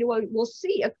a kind of, we'll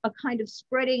see, a kind of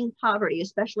spreading poverty,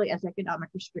 especially as economic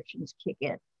restrictions kick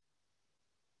in.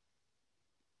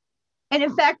 And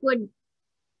in fact, when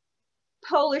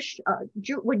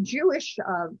Jewish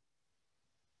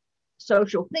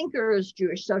social thinkers,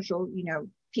 Jewish social,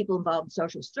 people involved in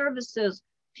social services,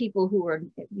 people who are,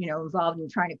 involved in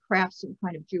trying to craft some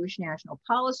kind of Jewish national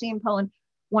policy in Poland,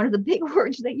 one of the big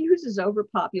words they use is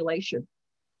overpopulation.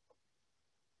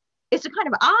 It's a kind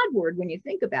of odd word when you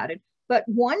think about it, but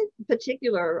one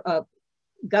particular not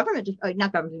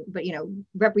government, but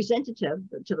representative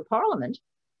to the parliament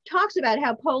talks about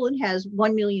how Poland has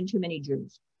 1 million too many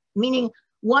Jews, meaning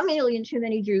 1 million too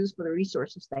many Jews for the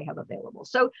resources they have available.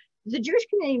 So the Jewish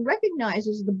community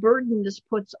recognizes the burden this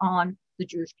puts on the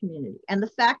Jewish community, and the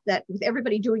fact that with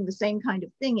everybody doing the same kind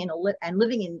of thing and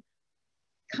living in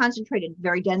concentrated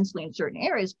very densely in certain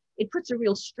areas, it puts a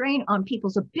real strain on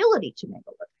people's ability to make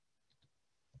a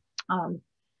living.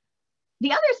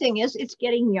 The other thing is it's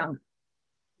getting younger.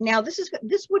 Now, this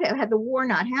would have, had the war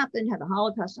not happened, had the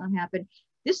Holocaust not happened,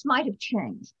 this might have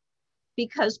changed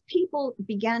because people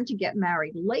began to get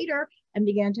married later and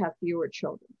began to have fewer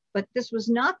children. But this was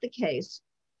not the case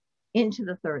into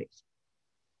the 30s.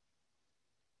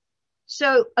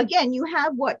 So again, you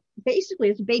have what basically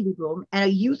is a baby boom and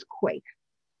a youth quake,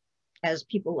 as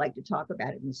people like to talk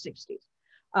about it in the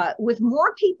 60s. With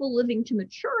more people living to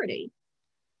maturity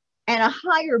and a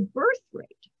higher birth rate,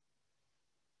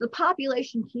 the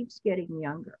population keeps getting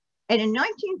younger. And in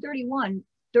 1931,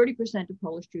 30% of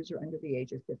Polish Jews are under the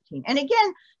age of 15. And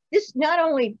again, this not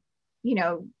only,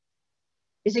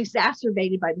 is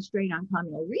exacerbated by the strain on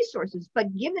communal resources,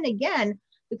 but given again,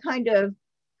 the kind of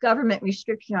government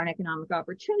restriction on economic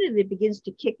opportunity that begins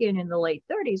to kick in the late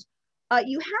 30s,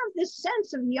 you have this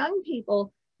sense of young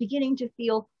people beginning to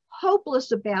feel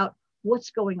hopeless about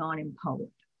what's going on in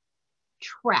Poland,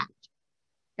 trapped.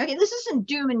 Okay, this isn't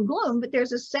doom and gloom, but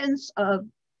there's a sense of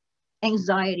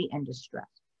anxiety and distress.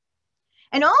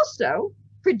 And also,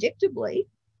 predictably,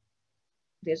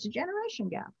 there's a generation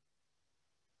gap.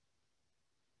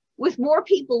 With more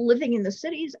people living in the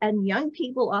cities and young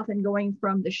people often going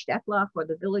from the shtetl or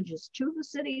the villages to the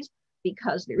cities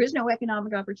because there is no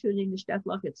economic opportunity in the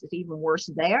shtetl, it's even worse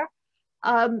there.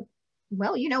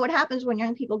 Well, you know what happens when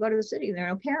young people go to the city, there are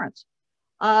no parents.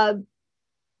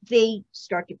 They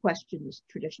start to question the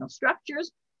traditional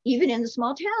structures. Even in the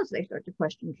small towns, they start to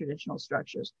question traditional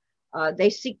structures. They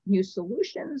seek new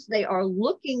solutions. They are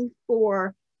looking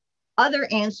for other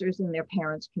answers than their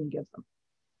parents can give them.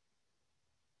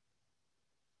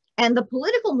 And the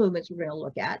political movements we're going to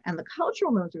look at and the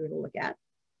cultural movements we're going to look at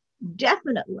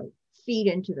definitely feed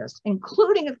into this,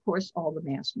 including, of course, all the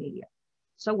mass media.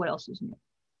 So what else is new?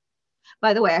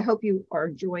 By the way, I hope you are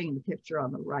enjoying the picture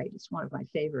on the right. It's one of my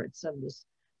favorites of this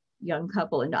young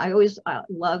couple. And I always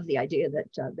love the idea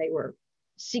that they were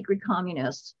secret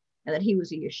communists and that he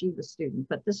was a yeshiva student.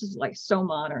 But this is like so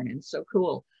modern and so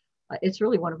cool. It's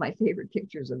really one of my favorite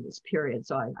pictures of this period.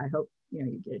 So I hope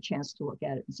you get a chance to look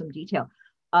at it in some detail.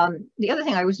 The other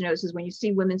thing I always notice is when you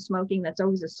see women smoking, that's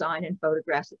always a sign in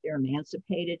photographs that they're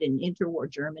emancipated. In interwar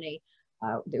Germany,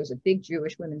 there was a big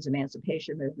Jewish women's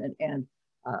emancipation movement and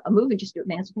a movement just to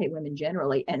emancipate women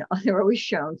generally. And they're always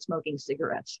shown smoking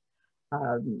cigarettes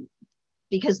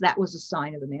because that was a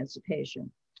sign of emancipation.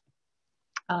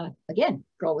 Again,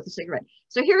 girl with a cigarette.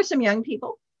 So here are some young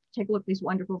people. Take a look at these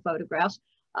wonderful photographs.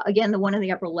 Again, the one in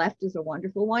the upper left is a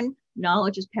wonderful one.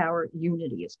 Knowledge is power,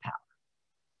 unity is power.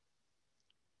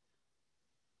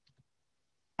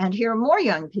 And here are more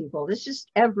young people. This is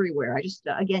just everywhere. I just,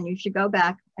 again, you should go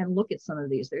back and look at some of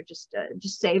these. They're just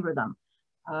savor them.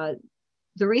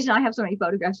 The reason I have so many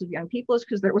photographs of young people is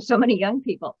because there were so many young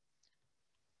people.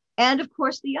 And of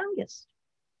course, the youngest.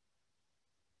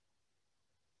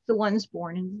 the ones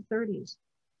born in the 30s,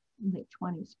 late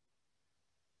 20s.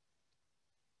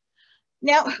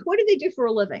 Now, what did they do for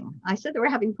a living? I said they were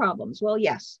having problems. Well,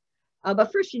 yes,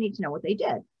 but first you need to know what they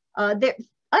did.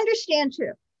 Understand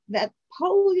too that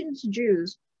Poland's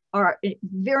Jews are a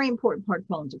very important part of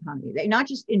Poland's economy. They're not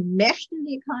just enmeshed in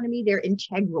the economy, they're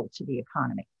integral to the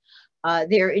economy.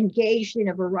 They're engaged in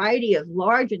a variety of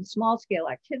large and small scale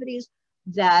activities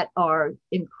that are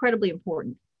incredibly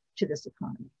important to this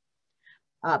economy.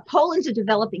 Poland's a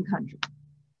developing country,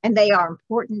 and they are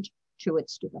important to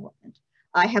its development.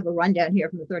 I have a rundown here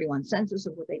from the 31 census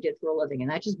of what they did for a living,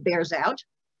 and that just bears out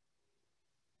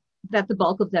that the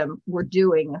bulk of them were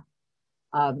doing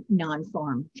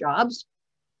non-farm jobs,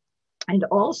 and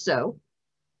also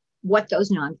what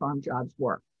those non-farm jobs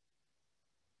were.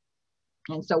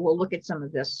 And so we'll look at some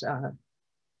of this.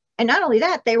 And not only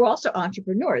that, they were also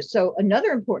entrepreneurs. So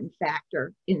another important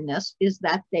factor in this is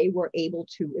that they were able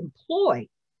to employ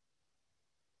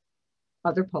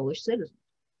other Polish citizens.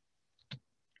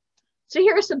 So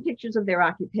here are some pictures of their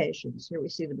occupations. Here we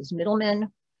see them as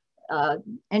middlemen.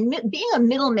 And being a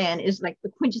middleman is like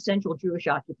the quintessential Jewish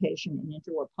occupation in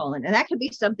interwar Poland. And that could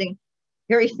be something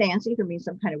very fancy, could mean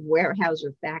some kind of warehouse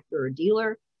or factor or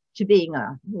dealer, to being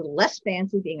a little less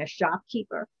fancy, being a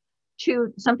shopkeeper,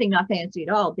 to something not fancy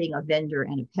at all, being a vendor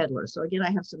and a peddler. So again, I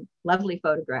have some lovely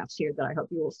photographs here that I hope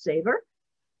you will savor,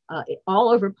 all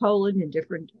over Poland in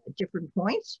different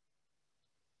points.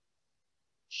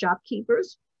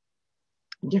 Shopkeepers,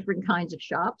 different kinds of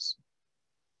shops,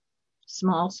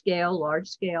 small scale, large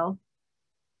scale.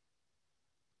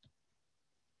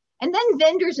 And then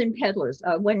vendors and peddlers.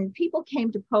 When people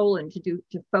came to Poland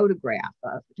to photograph,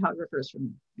 photographers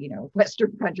from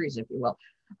Western countries, if you will,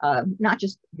 not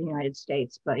just the United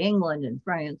States, but England and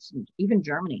France and even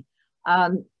Germany,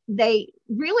 they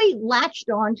really latched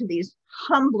on to these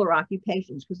humbler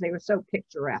occupations because they were so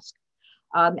picturesque.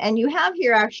 And you have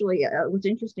here actually, what's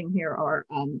interesting here are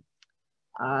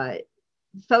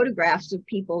photographs of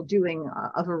people doing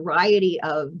a variety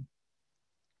of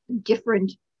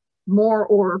different, more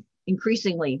or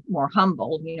increasingly more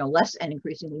humble, less and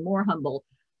increasingly more humble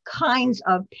kinds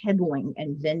of peddling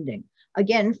and vending.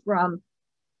 Again, from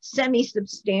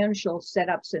semi-substantial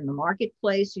setups in the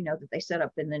marketplace, that they set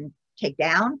up and then take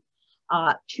down,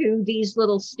 to these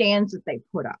little stands that they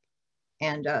put up,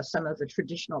 and some of the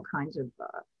traditional kinds of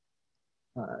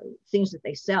things that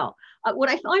they sell. What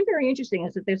I find very interesting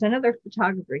is that there's another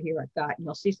photographer here I've got, and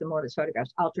you'll see some more of his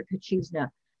photographs, Alter Kachizna.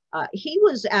 He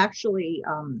was actually,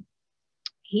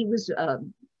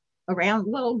 around, a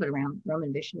little bit around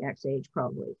Roman Vishniak's age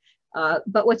probably.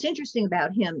 But what's interesting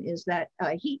about him is that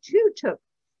he too took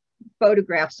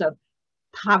photographs of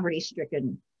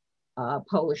poverty-stricken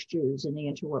Polish Jews in the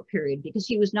interwar period, because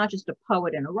he was not just a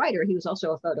poet and a writer, he was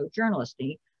also a photojournalist.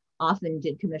 He often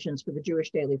did commissions for the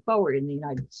Jewish Daily Forward in the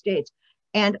United States.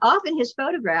 And often his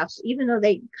photographs, even though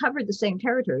they covered the same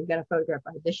territory, we've got a photograph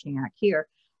by Vishniak here,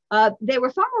 they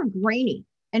were far more grainy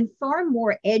and far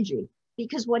more edgy,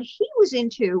 because what he was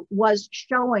into was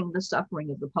showing the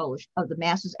suffering of the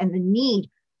masses, and the need,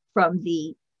 from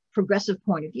the progressive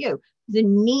point of view, the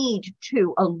need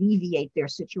to alleviate their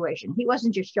situation. He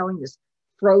wasn't just showing this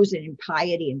frozen in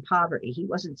piety and poverty. He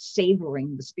wasn't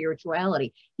savoring the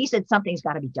spirituality. He said something's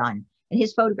got to be done. And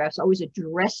his photographs always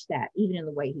address that, even in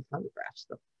the way he photographs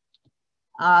them.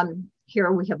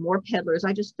 Here we have more peddlers.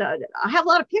 I have a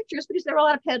lot of pictures because there are a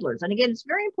lot of peddlers. And again, it's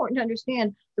very important to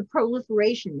understand the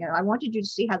proliferation. I wanted you to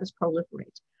see how this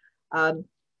proliferates,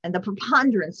 and the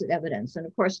preponderance of evidence. And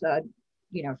of course,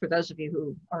 for those of you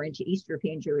who are into East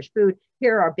European Jewish food,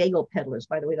 here are bagel peddlers.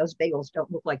 By the way, those bagels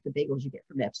don't look like the bagels you get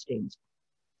from Epstein's.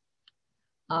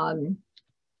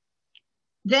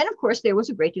 Then, of course, there was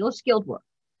a great deal of skilled work.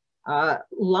 A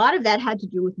lot of that had to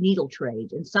do with needle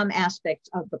trade and some aspects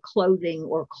of the clothing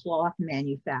or cloth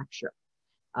manufacture,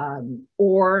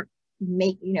 or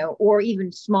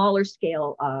even smaller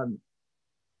scale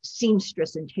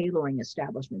seamstress and tailoring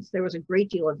establishments. There was a great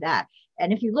deal of that.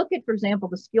 And if you look at, for example,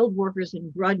 the skilled workers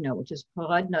in Grodno, which is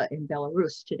Porodna in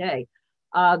Belarus today,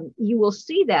 you will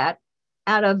see that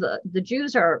out of the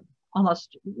Jews are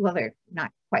almost, well, they're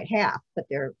not quite half, but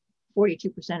they're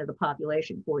 42% of the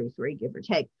population, 43, give or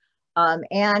take.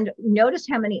 And notice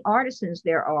how many artisans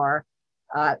there are,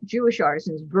 Jewish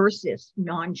artisans versus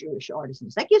non-Jewish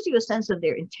artisans. That gives you a sense of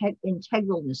their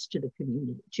integralness to the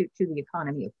community, to the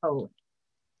economy of Poland.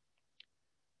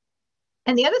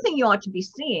 And the other thing you ought to be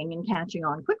seeing and catching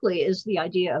on quickly is the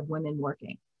idea of women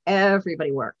working.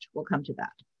 Everybody worked. We'll come to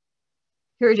that.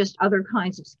 Here are just other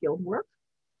kinds of skilled work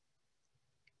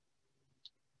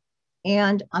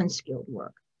and unskilled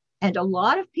work. And a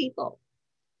lot of people,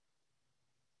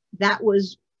 that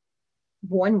was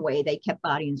one way they kept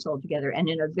body and soul together, and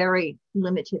in a very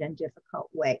limited and difficult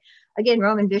way. Again,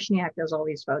 Roman Vishniac does all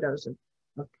these photos of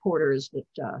porters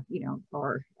that, you know,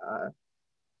 are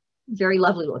very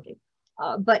lovely looking.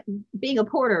 But being a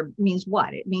porter means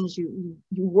what? It means you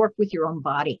work with your own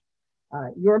body.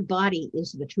 Your body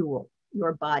is the tool.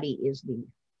 Your body is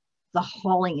the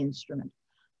hauling instrument.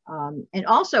 And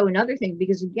also another thing,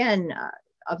 because again,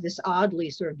 of this oddly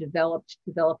sort of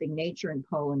developing nature in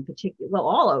Poland, particularly, well,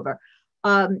 all over,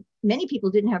 many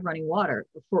people didn't have running water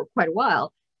for quite a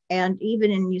while. And even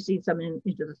in, you see some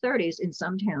into the 30s, in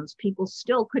some towns, people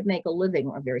still could make a living,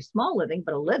 or a very small living,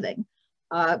 but a living,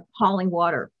 hauling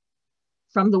water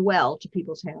from the well to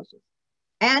people's houses.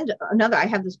 And another, I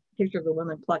have this picture of a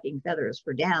woman plucking feathers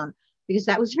for down, because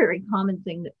that was a very common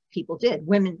thing that people did,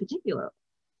 women in particular.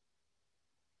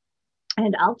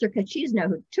 And Alter Kachizna,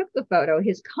 who took the photo,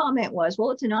 his comment was,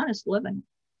 well, it's an honest living.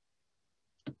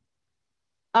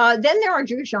 Then there are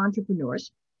Jewish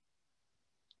entrepreneurs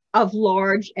of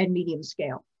large and medium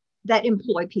scale that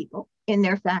employ people in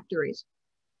their factories,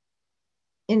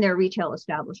 in their retail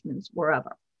establishments,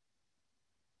 wherever.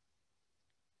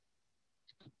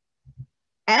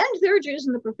 And there are Jews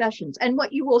in the professions. And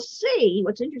what you will see,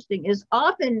 what's interesting, is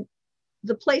often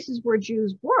the places where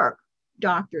Jews work,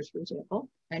 doctors, for example,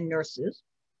 and nurses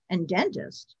and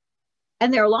dentists,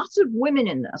 and there are lots of women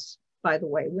in this, by the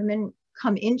way. Women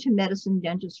come into medicine,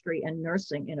 dentistry, and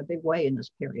nursing in a big way in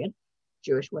this period,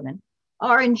 Jewish women,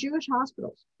 are in Jewish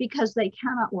hospitals because they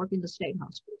cannot work in the state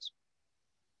hospitals,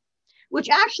 which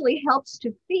actually helps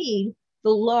to feed the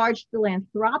large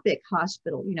philanthropic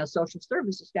hospital, you know, social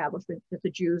service establishment that the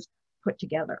Jews put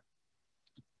together.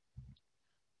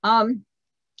 And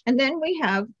then we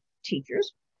have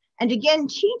teachers. And again,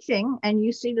 teaching, and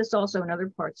you see this also in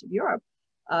other parts of Europe,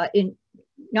 in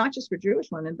not just for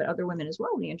Jewish women, but other women as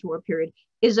well in the interwar period,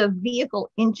 is a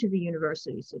vehicle into the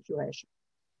university situation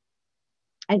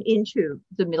and into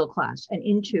the middle class and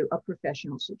into a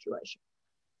professional situation.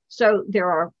 So there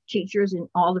are teachers in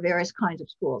all the various kinds of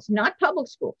schools, not public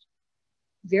schools.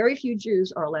 Very few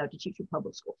Jews are allowed to teach in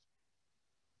public schools,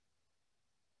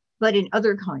 but in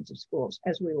other kinds of schools,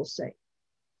 as we will see.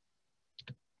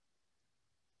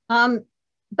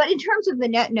 But in terms of the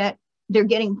net, they're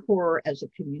getting poorer as a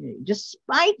community,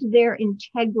 despite their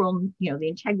integral, you know, the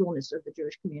integralness of the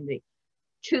Jewish community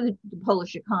to the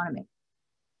Polish economy.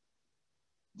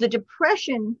 The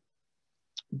depression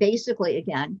basically,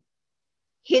 again,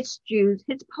 hits Jews,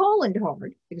 hits Poland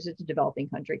hard because it's a developing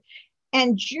country.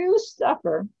 And Jews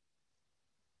suffer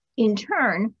in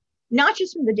turn, not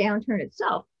just from the downturn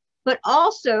itself, but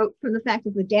also from the fact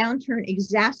that the downturn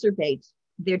exacerbates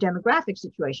their demographic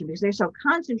situation because they're so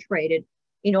concentrated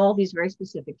in all these very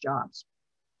specific jobs.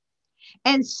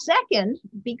 And second,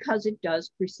 because it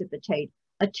does precipitate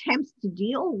attempts to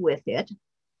deal with it,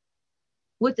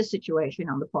 with the situation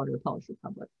on the part of the Polish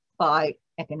Republic by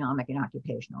economic and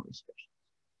occupational restrictions.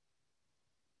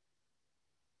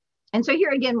 And so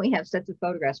here again, we have sets of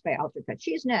photographs by Alter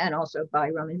Kachizna and also by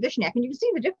Roman Vishniac, and you can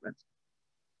see the difference.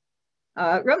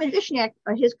 Roman Vishniac,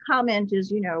 his comment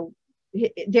is, you know,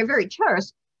 they're very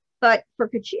terse, but for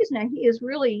Kachizna, he is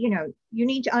really, you know, you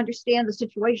need to understand the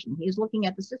situation. He's looking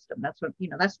at the system. That's what, you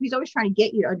know, he's always trying to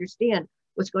get you to understand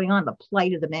what's going on, the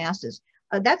plight of the masses.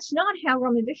 That's not how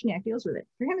Roman Vishniac deals with it.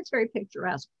 For him, it's very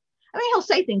picturesque. I mean, he'll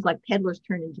say things like peddlers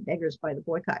turned into beggars by the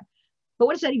boycott, but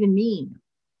what does that even mean?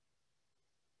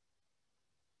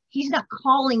 He's not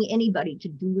calling anybody to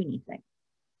do anything.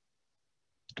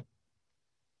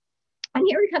 And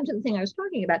here we come to the thing I was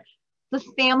talking about, the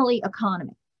family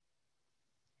economy.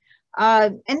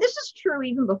 And this is true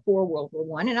even before World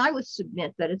War I, and I would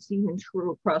submit that it's even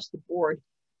true across the board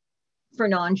for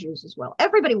non-Jews as well.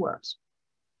 Everybody works.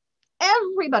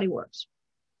 Everybody works.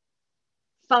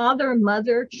 Father,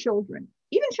 mother, children,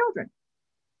 even children.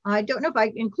 I don't know if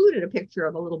I included a picture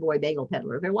of a little boy bagel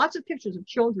peddler. There are lots of pictures of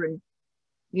children,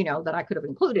 you know, that I could have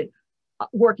included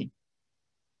working.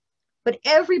 But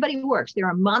everybody works. There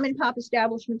are mom and pop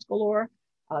establishments galore.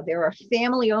 There are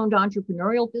family-owned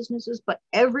entrepreneurial businesses, but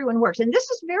everyone works. And this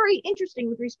is very interesting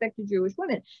with respect to Jewish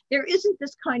women. There isn't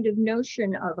this kind of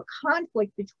notion of a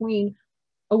conflict between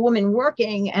a woman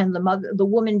working and the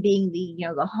woman being the, you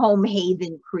know, the home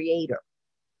haven creator.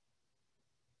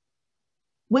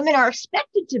 Women are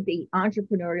expected to be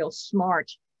entrepreneurial,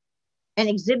 smart, and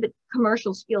exhibit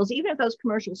commercial skills, even if those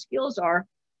commercial skills are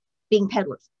being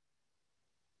peddlers.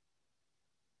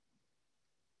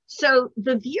 So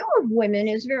the view of women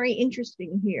is very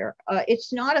interesting here.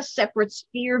 It's not a separate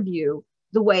sphere view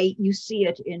the way you see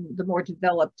it in the more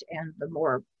developed and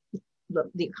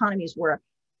the economies where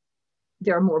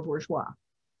there are more bourgeois,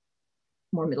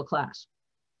 more middle class.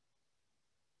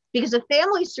 because a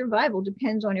family's survival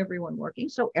depends on everyone working,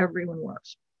 so everyone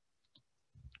works.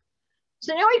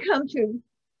 So now we come to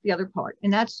the other part,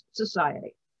 and that's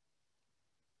society.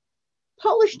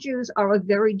 Polish Jews are a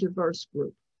very diverse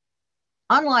group.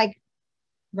 Unlike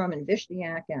Roman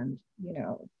Vishniak and,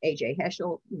 A.J.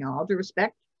 Heschel, all due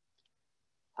respect,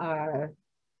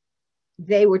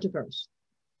 they were diverse.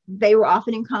 They were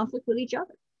often in conflict with each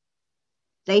other.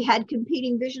 They had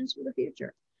competing visions for the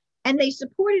future. And they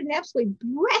supported an absolutely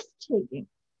breathtaking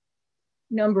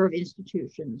number of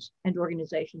institutions and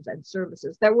organizations and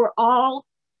services that were all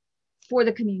for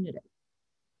the community.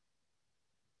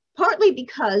 Partly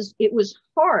because it was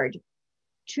hard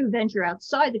to venture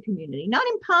outside the community, not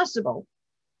impossible,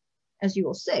 as you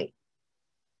will see,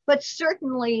 but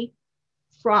certainly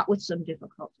fraught with some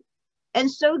difficulty. And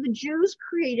so the Jews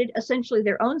created essentially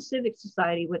their own civic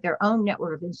society with their own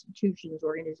network of institutions,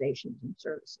 organizations, and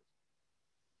services.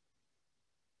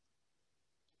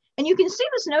 And you can see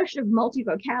this notion of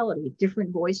multivocality,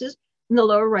 different voices, in the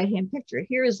lower right-hand picture.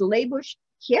 Here is Lebush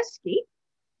Kieski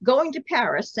going to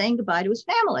Paris, saying goodbye to his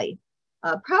family.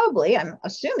 Probably, I'm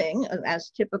assuming,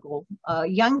 as typical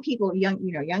young people,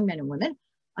 young men and women.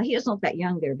 He doesn't look that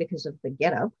young there because of the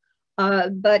ghetto,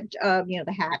 but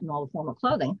the hat and all the formal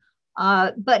clothing.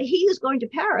 But he is going to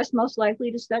Paris, most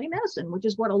likely to study medicine, which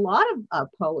is what a lot of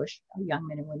Polish young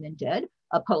men and women did,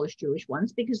 Polish Jewish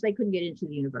ones, because they couldn't get into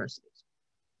the universities.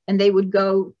 And they would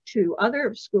go to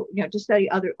other schools, to study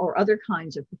other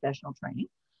kinds of professional training.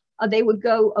 They would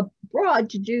go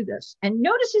abroad to do this. And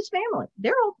notice his family.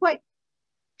 They're all quite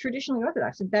traditionally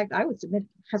Orthodox. In fact, I would submit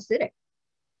Hasidic.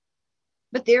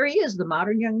 But there he is, the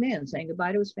modern young man saying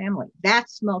goodbye to his family.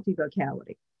 That's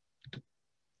multivocality.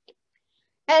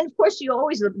 And of course,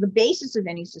 the basis of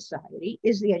any society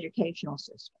is the educational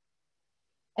system.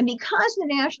 And because the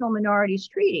National Minorities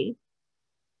Treaty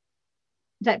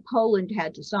that Poland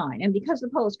had to sign, and because the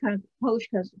Polish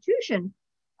Constitution,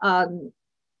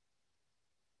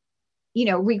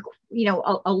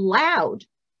 allowed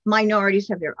minorities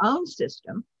to have their own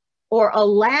system, or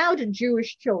allowed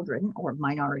Jewish children or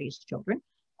minorities' children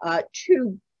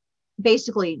to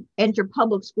basically enter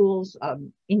public schools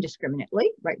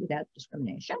indiscriminately, right, without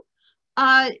discrimination.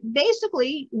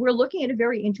 Basically, we're looking at a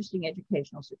very interesting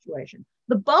educational situation.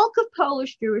 The bulk of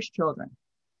Polish Jewish children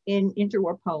in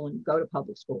interwar Poland go to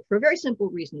public school for a very simple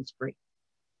reason: it's free.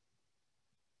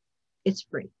 It's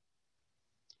free.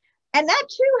 And that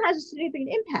too has a significant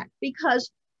impact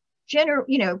because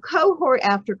cohort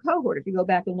after cohort, if you go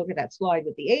back and look at that slide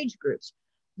with the age groups,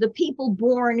 the people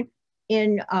born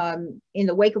in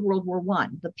the wake of World War I,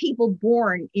 the people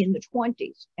born in the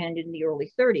 20s and in the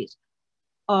early 30s,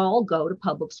 all go to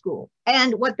public school.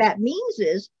 And what that means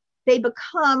is they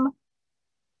become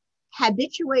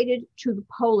habituated to the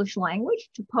Polish language,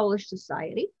 to Polish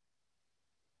society.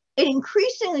 And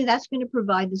increasingly, that's going to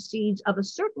provide the seeds of a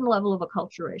certain level of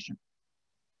acculturation.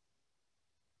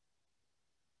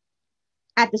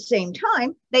 At the same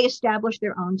time, they establish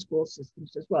their own school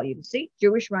systems as well. You can see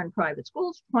Jewish-run private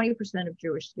schools, 20% of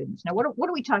Jewish students. Now, what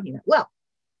are we talking about? Well,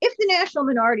 if the National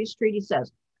Minorities Treaty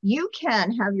says you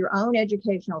can have your own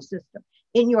educational system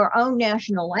in your own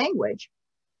national language,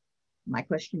 my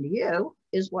question to you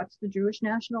is, what's the Jewish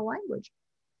national language?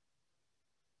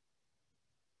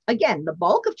 Again, the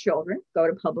bulk of children go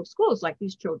to public schools like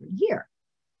these children here.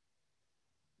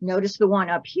 Notice the one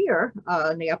up here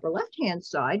on the upper left-hand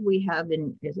side, we have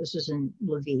this is in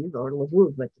Lviv or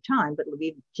Lviv at the time, but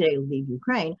Lviv, today Lviv,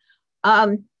 Ukraine.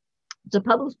 It's a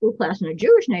public school class in a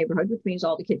Jewish neighborhood, which means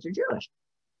all the kids are Jewish,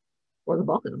 or the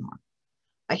bulk of them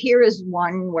are. Here is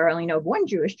one where I only know of one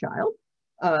Jewish child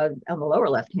on the lower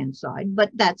left-hand side.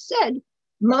 But that said,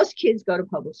 most kids go to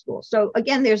public school. So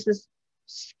again, there's this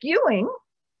skewing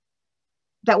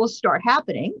that will start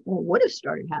happening, or would have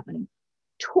started happening,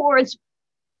 towards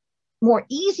more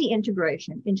easy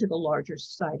integration into the larger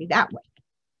society that way.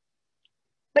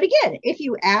 But again, if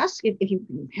you ask, if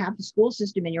you have the school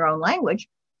system in your own language,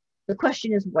 the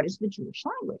question is, what is the Jewish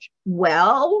language?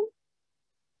 Well,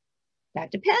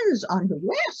 that depends on who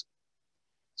you ask.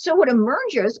 So what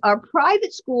emerges are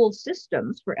private school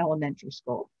systems for elementary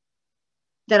school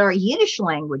that are Yiddish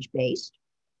language based,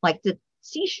 like the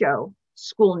CSHO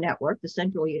school network, the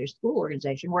Central Yiddish School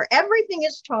Organization, where everything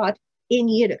is taught in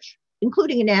Yiddish,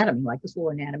 including anatomy, like this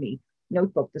little anatomy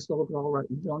notebook this little girl wrote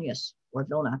in Vilnius or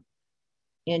Vilna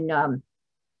in the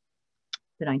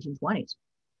 1920s.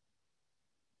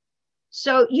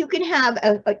 So you can have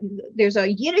there's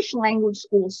a Yiddish language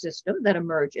school system that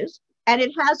emerges, and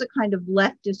it has a kind of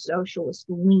leftist socialist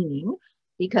leaning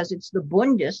because it's the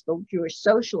Bundists, the Jewish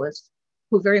socialists,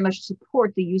 who very much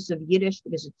support the use of Yiddish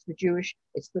because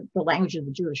it's the language of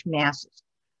the Jewish masses.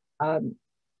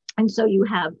 And so you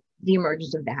have the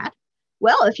emergence of that.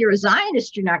 Well, if you're a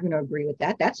Zionist, you're not going to agree with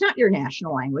that. That's not your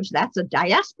national language. That's a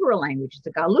diaspora language. It's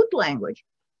a Galut language.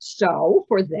 So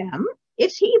for them,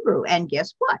 it's Hebrew. And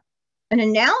guess what? An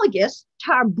analogous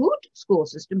Tarbut school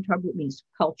system, Tarbut means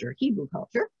culture, Hebrew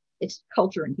culture. It's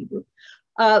culture in Hebrew.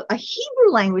 A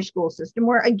Hebrew language school system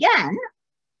where, again,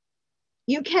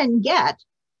 you can get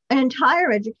an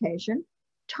entire education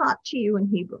taught to you in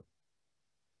Hebrew.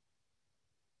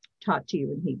 Taught to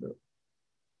you in Hebrew.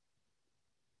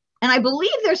 And I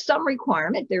believe there's some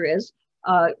requirement, there is,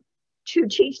 to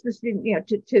teach the student,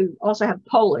 to also have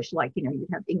Polish, like, you'd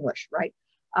have English, right?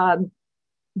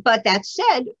 But that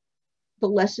said, the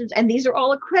lessons, and these are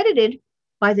all accredited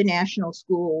by the national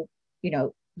school,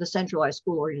 the centralized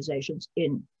school organizations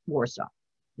in Warsaw.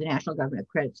 The national government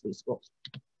accredits these schools.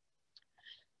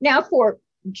 Now, for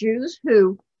Jews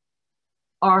who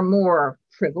are more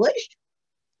privileged,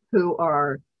 who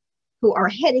are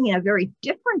heading in a very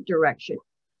different direction,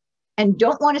 and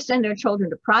don't want to send their children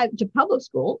to public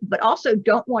school, but also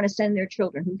don't want to send their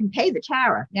children who can pay the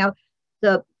tariff. Now,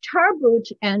 the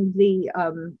Tarbut and the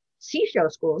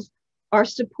CSHO schools are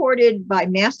supported by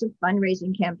massive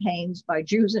fundraising campaigns by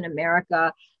Jews in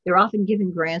America. They're often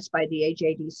given grants by the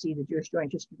AJDC, the Jewish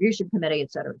Joint Distribution Committee,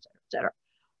 et cetera, et cetera, et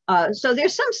cetera. So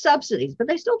there's some subsidies, but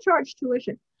they still charge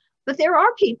tuition. But there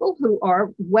are people who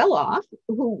are well off,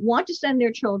 who want to send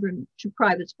their children to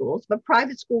private schools, but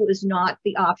private school is not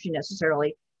the option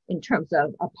necessarily in terms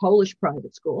of a Polish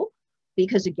private school,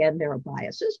 because again, there are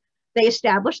biases. They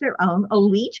establish their own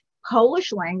elite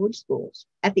Polish language schools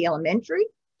at the elementary,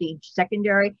 the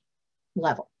secondary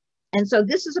level. And so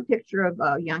this is a picture of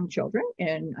young children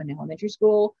in an elementary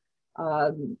school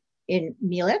in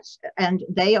Mielec, and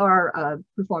they are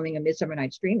performing a Midsummer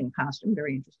Night's Dream in costume,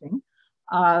 very interesting.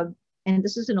 And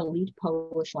this is an elite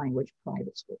Polish language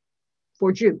private school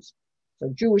for Jews.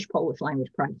 So Jewish Polish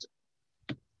language private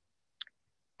school.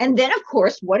 And then, of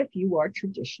course, what if you are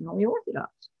traditionally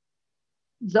Orthodox?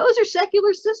 Those are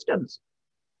secular systems.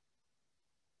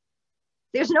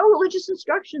 There's no religious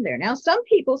instruction there. Now, some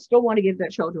people still want to give their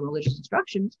children religious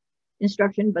instruction,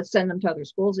 but send them to other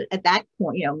schools. At that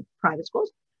point, private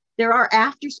schools. There are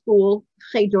after-school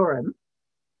chedorim,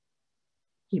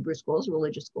 Hebrew schools,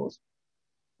 religious schools,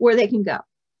 where they can go.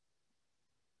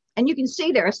 And you can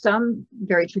see there are some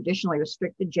very traditionally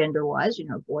restricted gender-wise,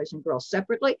 boys and girls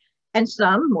separately, and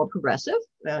some more progressive.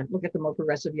 Look at the more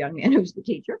progressive young man who's the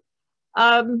teacher.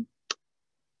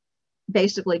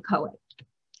 Basically co-ed.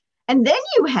 And then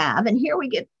you have, and here we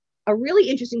get a really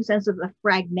interesting sense of the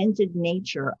fragmented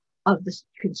nature of the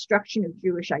construction of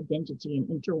Jewish identity in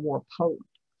interwar Poland.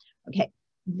 Okay,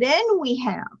 then we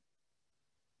have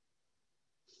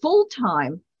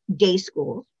full-time day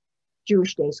schools,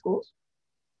 Jewish day schools,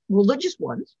 religious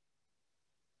ones,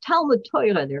 Talmud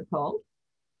Torah they're called,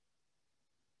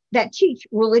 that teach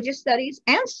religious studies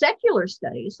and secular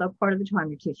studies. So part of the time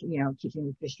you're teaching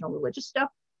the traditional religious stuff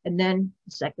and then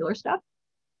the secular stuff.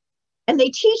 And they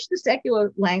teach the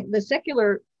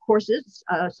secular courses,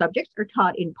 subjects are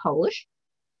taught in Polish,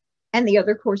 and the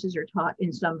other courses are taught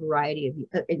in some variety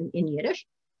of in Yiddish.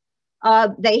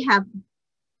 They have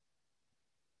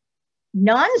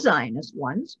non-Zionist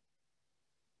ones,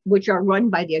 which are run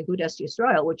by the Agudas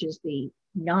Yisrael, which is the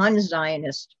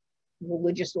non-Zionist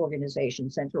religious organization,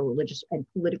 central religious and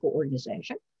political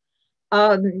organization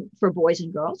for boys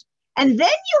and girls. And then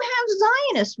you have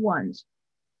Zionist ones.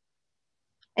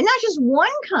 And not just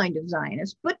one kind of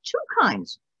Zionist, but two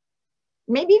kinds,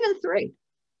 maybe even three.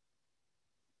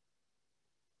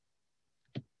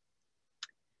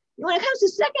 When it comes to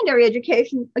secondary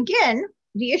education, again,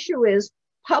 the issue is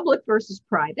public versus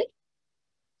private.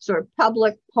 Sort of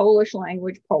public Polish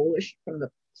language, Polish from the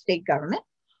state government,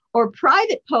 or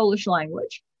private Polish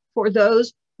language for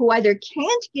those who either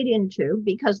can't get into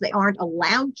because they aren't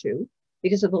allowed to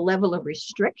because of the level of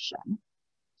restriction.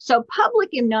 So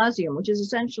public gymnasium, which is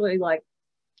essentially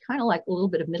kind of like a little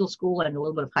bit of middle school and a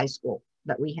little bit of high school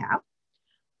that we have.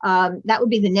 That would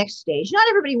be the next stage. Not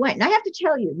everybody went. And I have to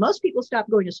tell you, most people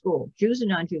stopped going to school, Jews and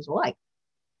non-Jews alike,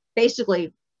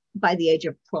 basically by the age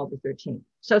of 12 or 13.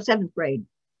 So 7th grade,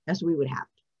 as we would have.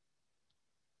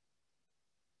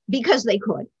 Because they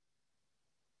could.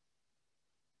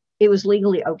 It was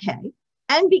legally okay.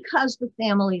 And because the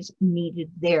families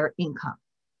needed their income.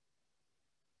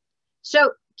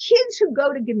 So kids who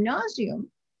go to gymnasium,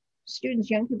 students,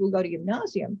 young people who go to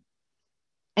gymnasium,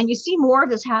 and you see more of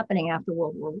this happening after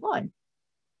World War I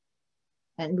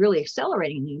and really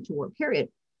accelerating the interwar period.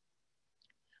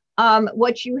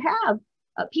 What you have,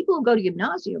 people who go to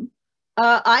gymnasium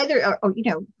either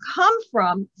come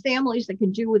from families that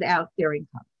can do without their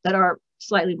income, that are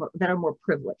slightly more, that are more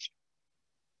privileged,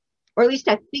 or at least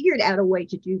have figured out a way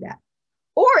to do that.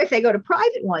 Or if they go to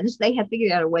private ones, they have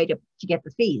figured out a way to get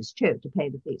the fees too, to pay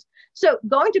the fees. So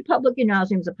going to public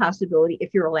gymnasium is a possibility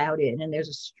if you're allowed in, and there's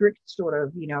a strict sort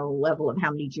of, level of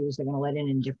how many Jews they're going to let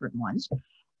in different ones.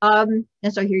 And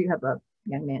so here you have a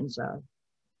young man's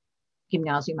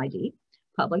gymnasium ID,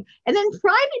 public. And then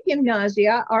private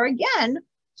gymnasia are again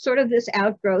sort of this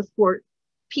outgrowth for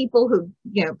people who,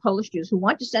 Polish Jews who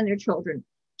want to send their children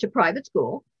to private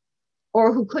school,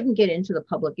 or who couldn't get into the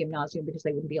public gymnasium because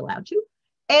they wouldn't be allowed to.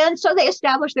 And so they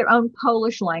established their own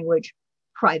Polish language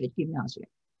private gymnasium.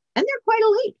 And they're quite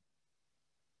elite.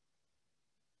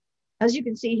 As you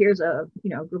can see, here's a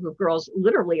group of girls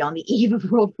literally on the eve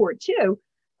of World War II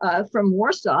from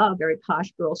Warsaw, a very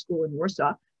posh girls' school in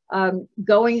Warsaw,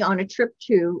 going on a trip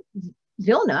to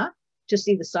Vilna to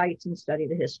see the sites and study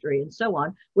the history and so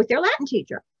on with their Latin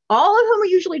teacher, all of whom are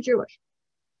usually Jewish.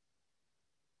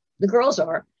 The girls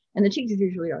are, and the teachers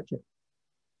usually are too.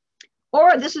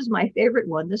 Or this is my favorite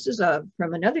one. This is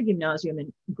from another gymnasium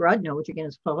in Grodno, which again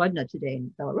is Porodna today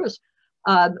in Belarus,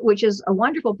 which is a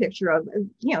wonderful picture of,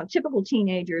 typical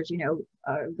teenagers,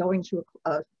 going to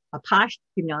a posh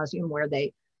gymnasium where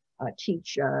they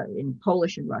teach in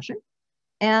Polish and Russian.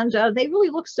 And they really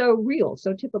look so real,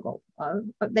 so typical.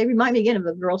 They remind me again of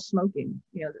the girls smoking.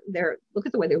 Look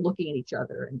at the way they're looking at each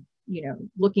other and,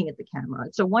 looking at the camera.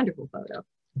 It's a wonderful photo.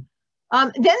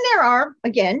 Then there are,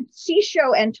 again,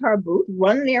 Sisho and Tarbut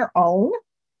run their own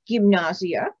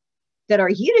gymnasia that are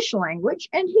Yiddish language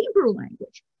and Hebrew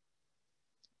language.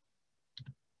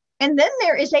 And then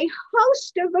there is a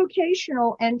host of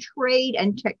vocational and trade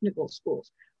and technical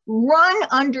schools run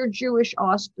under Jewish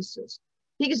auspices,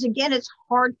 because again, it's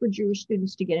hard for Jewish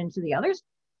students to get into the others.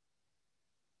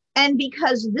 And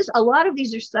because a lot of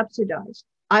these are subsidized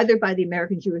either by the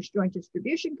American Jewish Joint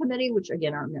Distribution Committee, which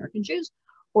again are American Jews,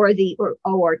 or the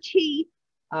ORT,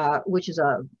 which is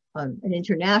an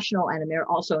international and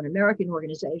also an American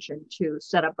organization to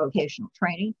set up vocational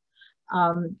training.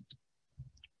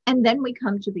 And then we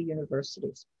come to the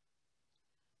universities.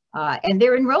 And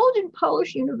they're enrolled in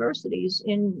Polish universities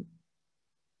in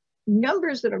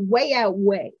numbers that are way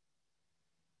outweigh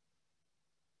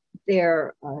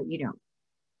their,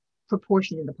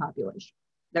 proportion in the population.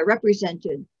 They're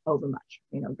represented overmuch,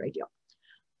 a great deal.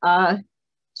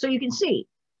 So you can see,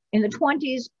 in the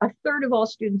 20s, a third of all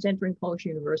students entering Polish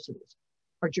universities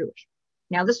are Jewish.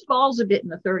 Now, this falls a bit in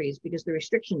the 30s because the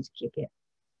restrictions kick in.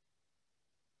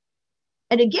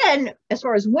 And again, as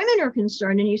far as women are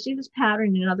concerned, and you see this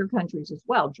pattern in other countries as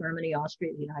well, Germany,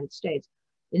 Austria, the United States,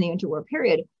 in the interwar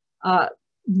period,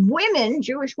 women,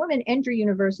 Jewish women, enter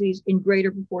universities in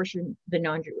greater proportion than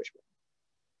non-Jewish women.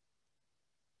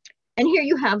 And here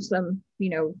you have some,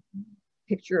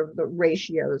 picture of the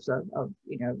ratios of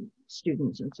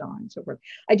students and so on and so forth.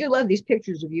 I do love these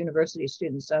pictures of university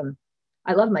students.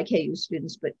 I love my KU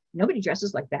students, but nobody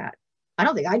dresses like that. I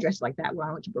don't think I dressed like that when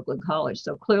I went to Brooklyn College.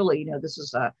 So clearly, this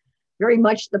is very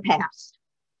much the past.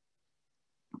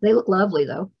 They look lovely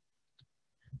though.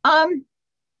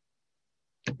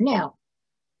 Now,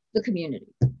 the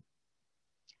community.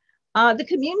 The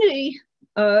community,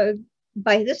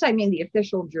 by this I mean the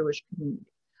official Jewish community.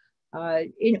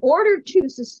 In order to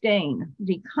sustain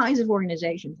the kinds of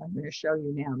organizations I'm going to show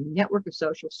you now, the network of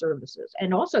social services,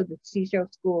 and also the CSO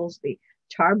schools, the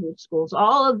Tarbut schools,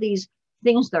 all of these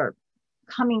things that are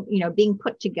coming, being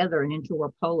put together in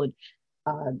interwar Poland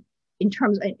in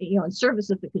terms of, in service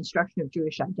of the construction of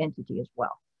Jewish identity as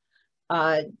well.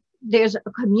 There's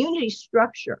a community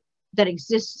structure that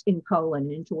exists in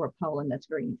Poland, in interwar Poland, that's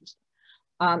very interesting.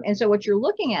 And so what you're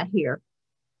looking at here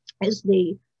is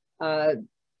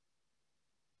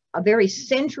a very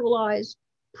centralized,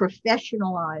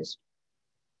 professionalized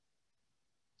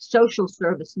social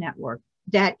service network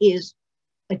that is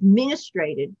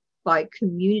administrated by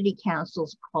community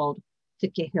councils called the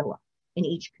Kehilla in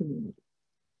each community.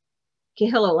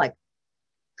 Kehilla, like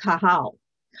Kahal,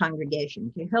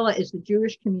 congregation. Kehilla is the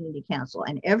Jewish Community Council,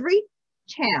 and every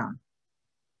town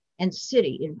and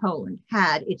city in Poland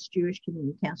had its Jewish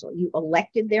Community Council. You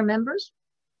elected their members.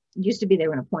 It used to be they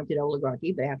were an appointed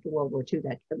oligarchy, but after World War II,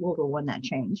 World War I, that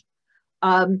changed.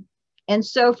 And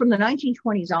so from the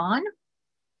 1920s on,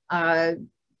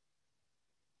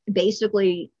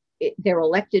 basically they're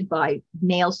elected by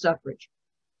male suffrage.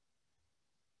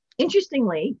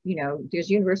 Interestingly, there's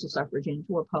universal suffrage in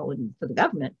interwar Poland for the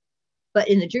government, but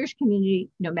in the Jewish community,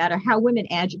 no matter how women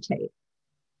agitate,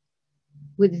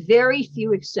 with very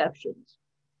few exceptions,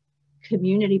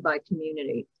 community by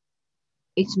community,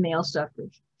 it's male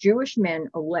suffrage. Jewish men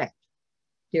elect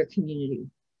their community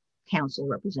council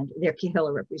representatives, their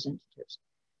Kehilla representatives.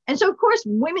 And so, of course,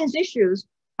 women's issues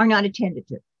are not attended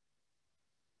to.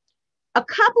 A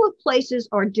couple of places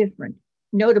are different,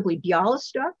 notably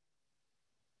Białystok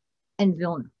and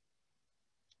Vilna.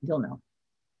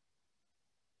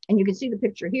 And you can see the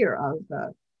picture here of,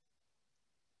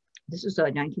 this is the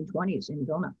 1920s in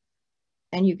Vilna.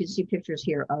 And you can see pictures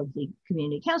here of the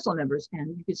community council members,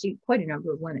 and you can see quite a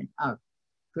number of women,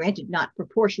 granted not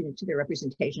proportionate to their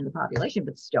representation of the population,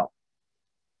 but still.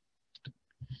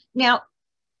 Now,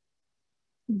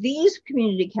 these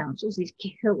community councils, these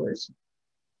killers,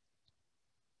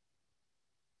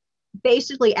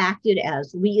 basically acted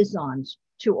as liaisons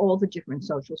to all the different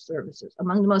social services.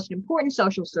 Among the most important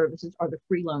social services are the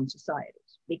free loan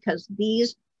societies, because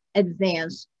these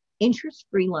advance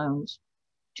interest-free loans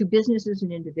to businesses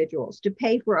and individuals to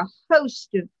pay for a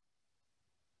host of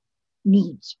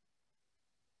needs.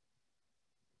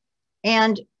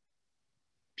 And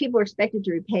people are expected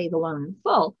to repay the loan in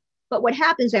full. But what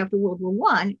happens after World War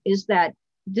I is that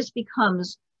this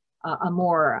becomes a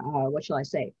more, what shall I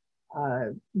say,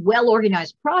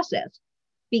 well-organized process,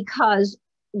 because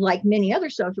like many other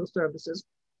social services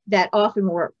that often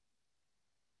were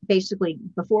basically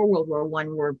before World War I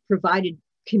were provided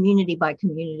community by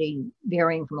community,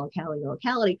 varying from locality to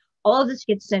locality, all of this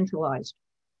gets centralized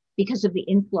because of the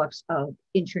influx of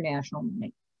international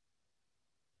money.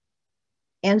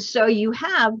 And so you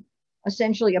have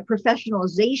essentially a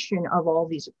professionalization of all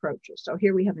these approaches. So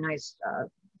here we have a nice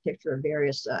picture of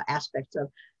various aspects of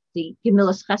the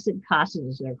Gemilas Chesed Kasas,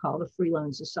 as they're called, the free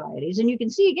loan societies. And you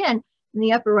can see again in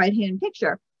the upper right-hand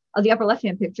picture, the upper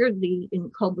left-hand picture,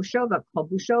 in Kolbushova,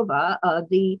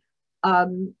 the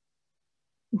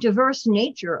diverse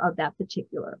nature of that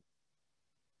particular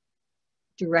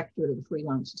directorate of the free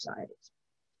loan societies.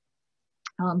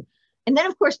 And then,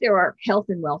 of course, there are health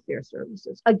and welfare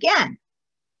services. Again,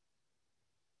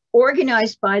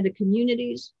 organized by the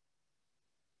communities,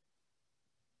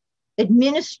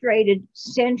 administrated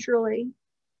centrally,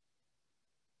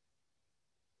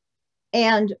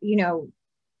 and,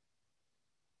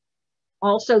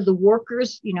 also the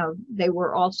workers, they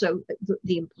were also,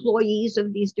 the employees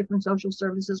of these different social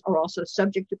services are also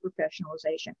subject to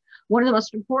professionalization. One of the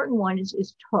most important ones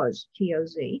is TOZ,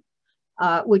 T-O-Z,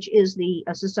 which is the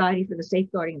Society for the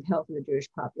Safeguarding of Health of the Jewish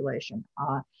Population.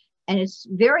 And it's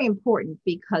very important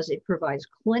because it provides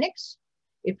clinics,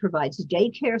 it provides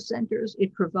daycare centers,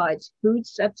 it provides food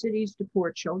subsidies to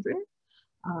poor children,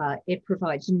 it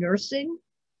provides nursing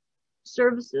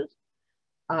services,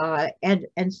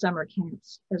 and summer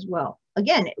camps as well.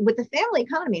 Again, with the family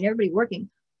economy and everybody working,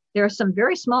 there are some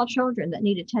very small children that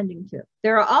need attending to.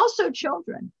 There are also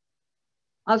children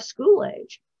of school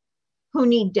age who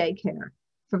need daycare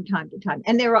from time to time.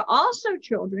 And there are also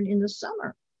children in the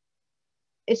summer.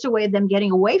 It's a way of them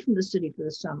getting away from the city for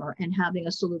the summer and having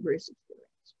a salubrious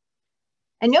experience.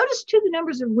 And notice too the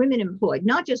numbers of women employed,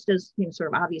 not just as,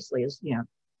 sort of obviously as,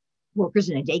 workers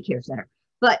in a daycare center,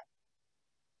 but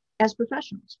as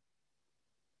professionals.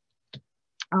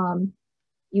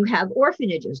 You have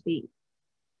orphanages. The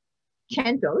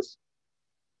Chentos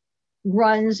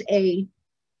runs a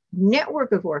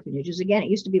network of orphanages. Again,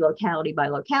 it used to be locality by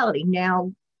locality.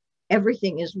 Now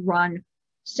everything is run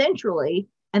centrally,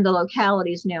 and the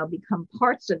localities now become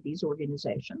parts of these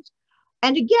organizations.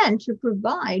 And again, to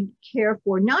provide care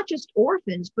for not just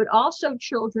orphans, but also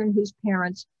children whose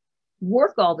parents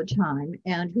work all the time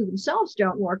and who themselves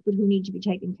don't work, but who need to be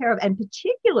taken care of, and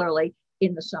particularly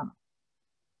in the summer.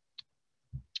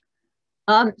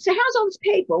 So how's all this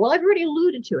paid for? Well, I've already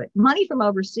alluded to it. Money from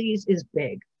overseas is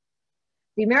big.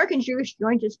 The American Jewish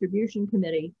Joint Distribution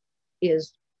Committee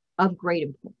is of great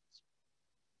importance.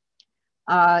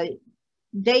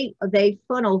 They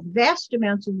funnel vast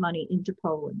amounts of money into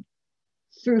Poland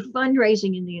through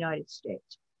fundraising in the United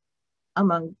States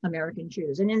among American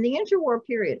Jews. And in the interwar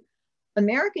period,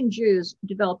 American Jews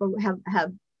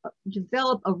have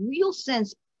developed a real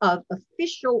sense of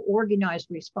official organized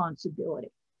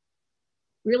responsibility,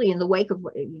 really in the wake of,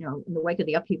 in the wake of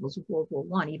the upheavals of World War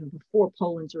I, even before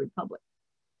Poland's a republic.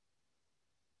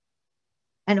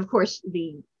 And of course,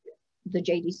 the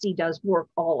JDC does work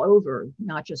all over,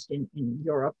 not just in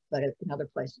Europe, but in other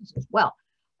places as well.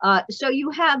 So you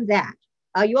have that.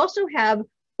 You also have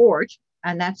ORT,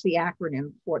 and that's the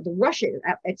acronym for the Russian,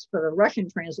 it's for the Russian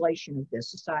translation of this,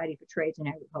 Society for Trades and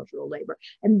Agricultural Labor.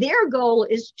 And their goal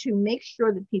is to make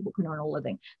sure that people can earn a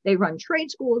living. They run trade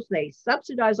schools, they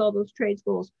subsidize all those trade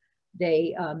schools,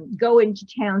 they go into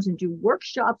towns and do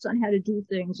workshops on how to do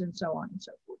things, and so on and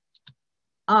so forth.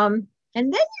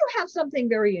 And then you have something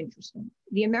very interesting,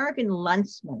 the American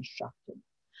Landsmannschaften.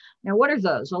 Now, what are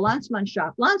those? A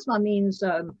Landsmannschaft, Landsmann means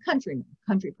countryman,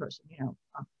 country person,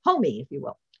 homie, if you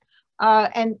will.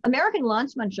 And American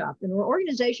Landsmannschaften were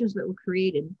organizations that were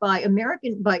created by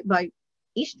by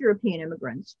East European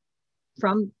immigrants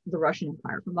from the Russian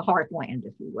Empire, from the heartland,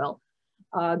 if you will,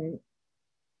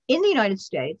 in the United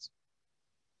States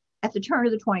at the turn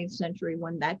of the 20th century,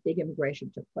 when that big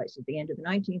immigration took place, at the end of the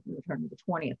 19th and the turn of the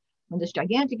 20th, when this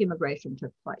gigantic immigration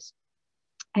took place.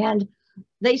 And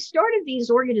they started these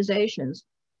organizations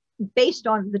based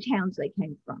on the towns they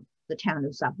came from, the town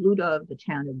of Zabludov, the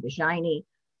town of Vizhiny,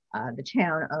 the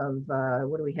town of,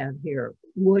 what do we have here?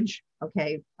 Łódź,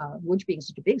 okay, Łódź being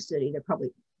such a big city, there are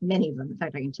probably many of them. In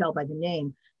fact, I can tell by the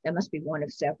name, there must be one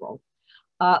of several.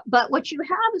 But what you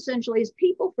have essentially is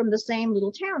people from the same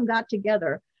little town got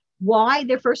together. Why?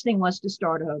 Their first thing was to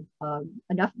start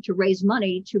enough to raise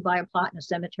money to buy a plot in a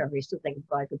cemetery so they could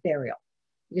buy the burial.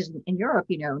 Because in Europe,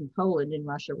 you know, in Poland, in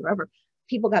Russia, wherever,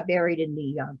 people got buried in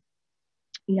the,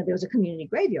 you know, there was a community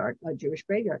graveyard, a Jewish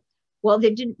graveyard. Well,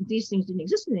 these things didn't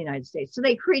exist in the United States. So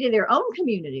they created their own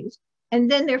communities. And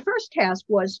then their first task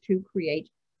was to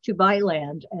buy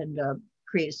land and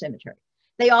create a cemetery.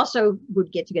 They also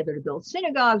would get together to build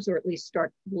synagogues or at least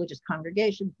start religious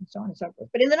congregations and so on and so forth.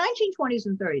 But in the 1920s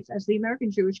and 30s, as the American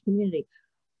Jewish community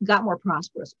got more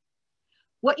prosperous,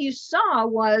 what you saw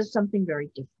was something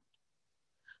very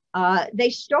different.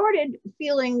 They started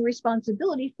feeling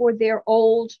responsibility for the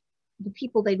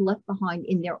people they'd left behind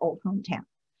in their old hometown.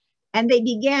 And they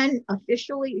began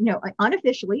officially,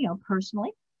 unofficially,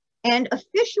 personally, and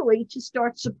officially to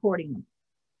start supporting them.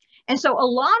 And so a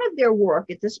lot of their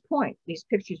work at this point, these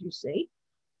pictures you see,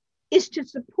 is to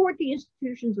support the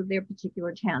institutions of their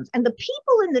particular towns. And the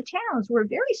people in the towns were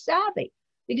very savvy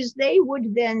because they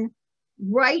would then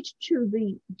write to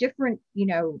the different,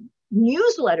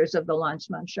 newsletters of the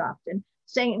Landsmannschaften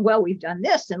saying, well, we've done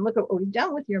this and look at what we've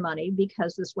done with your money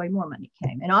because this way more money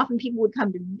came. And often people would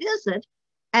come to visit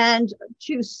and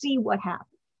to see what happened.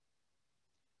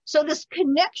 So this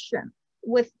connection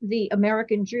with the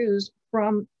American Jews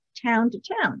from town to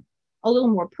town, a little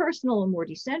more personal and more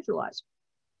decentralized,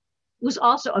 was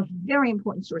also a very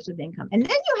important source of income. And then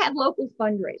you had local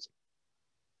fundraising.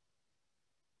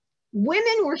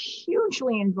 Women were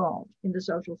hugely involved in the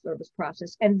social service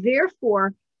process and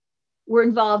therefore were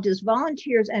involved as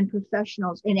volunteers and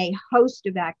professionals in a host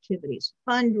of activities,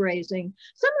 fundraising,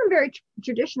 some of them very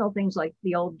traditional things like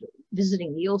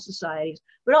visiting the old societies,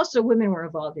 but also women were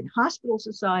involved in hospital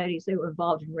societies. They were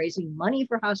involved in raising money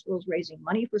for hospitals, raising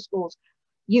money for schools,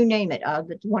 you name it.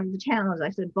 One of the towns, I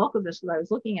said, Volkovich, that I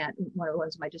was looking at, one of the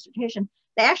ones in my dissertation,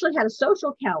 they actually had a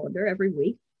social calendar every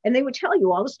week, and they would tell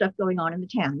you all the stuff going on in the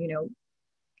town,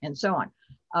 and so on.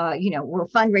 We're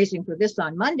fundraising for this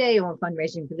on Monday, and we're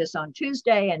fundraising for this on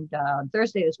Tuesday, and on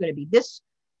Thursday there's going to be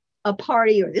a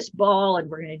party or this ball, and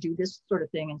we're going to do this sort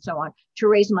of thing, and so on, to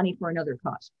raise money for another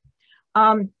cause.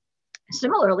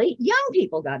 Similarly, young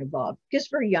people got involved, because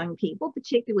for young people,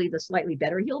 particularly the slightly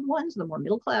better heeled ones, the more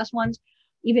middle class ones,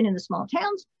 even in the small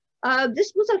towns,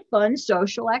 this was a fun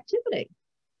social activity,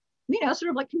 sort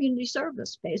of like community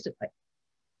service, basically.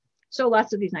 So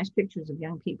lots of these nice pictures of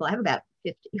young people. I have about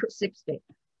 50 or 60.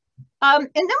 And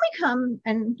then we come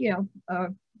and,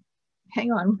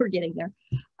 hang on, we're getting there.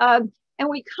 And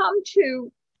we come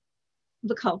to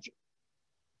the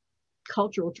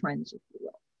cultural trends, if you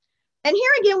will. And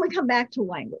here again, we come back to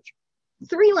language.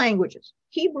 3 languages,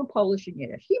 Hebrew, Polish, and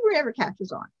Yiddish. Hebrew never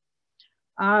catches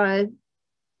on.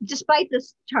 Despite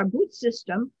this tarbut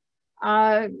system,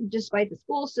 despite the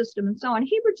school system and so on,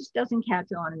 Hebrew just doesn't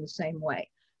catch on in the same way.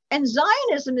 And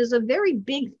Zionism is a very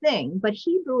big thing, but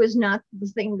Hebrew is not the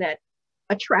thing that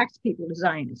attracts people to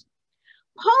Zionism.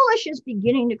 Polish is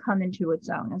beginning to come into its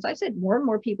own. As I said, more and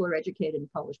more people are educated in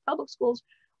Polish public schools,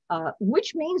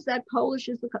 which means that Polish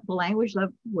is the language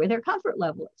where their comfort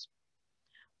level is.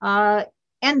 And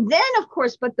then, of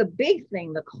course, but the big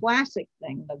thing, the classic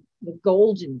thing, the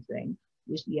golden thing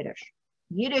was Yiddish.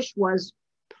 Yiddish was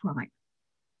prime.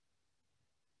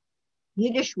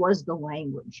 Yiddish was the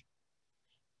language.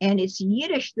 And it's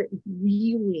Yiddish that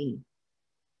really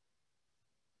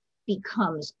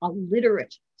becomes a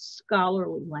literate,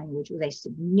 scholarly language with a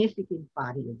significant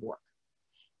body of work.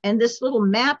 And this little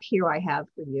map here I have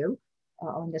for you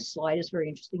on this slide is very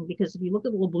interesting because if you look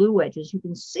at the little blue wedges, you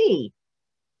can see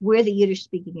where the Yiddish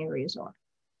speaking areas are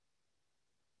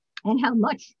and how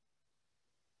much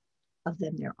of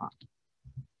them there are.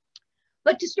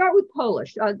 But to start with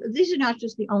Polish, these are not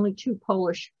just the only 2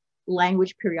 Polish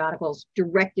language periodicals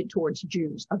directed towards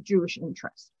Jews of Jewish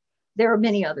interest. There are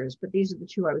many others, but these are the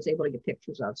 2 I was able to get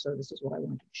pictures of. So this is what I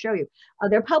wanted to show you.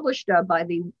 They're published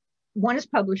one is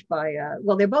published by,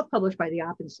 they're both published by the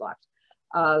Oppenslavs.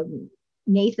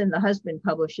 Nathan, the husband,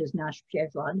 publishes Nasz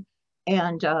Przykład,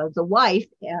 And the wife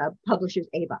publishes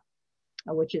Ava,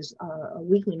 which is a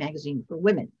weekly magazine for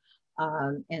women.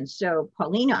 And so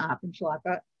Paulina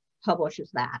Appenschlacker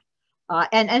publishes that.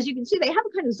 And as you can see, they have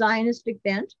a kind of Zionistic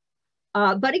bent.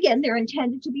 But again, they're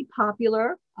intended to be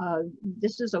popular.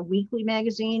 This is a weekly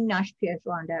magazine. Nash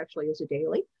Pietland actually is a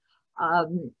daily.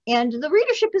 And the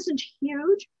readership isn't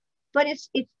huge, but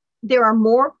there are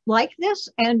more like this,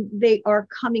 and they are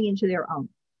coming into their own,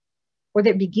 or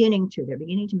they're beginning to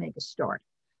make a start.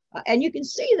 And you can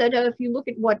see that if you look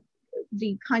at what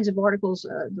the kinds of articles,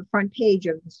 the front page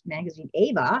of this magazine,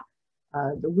 Ava,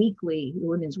 the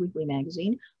women's weekly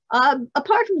magazine,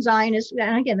 apart from Zionists,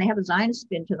 and again, they have a Zionist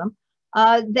spin to them,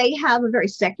 they have a very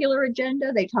secular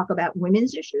agenda. They talk about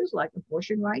women's issues like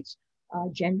abortion rights,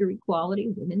 gender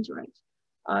equality, women's rights.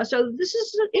 So this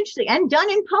is interesting, and done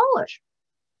in Polish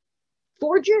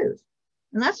for Jews.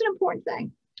 And that's an important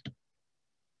thing.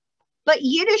 But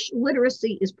Yiddish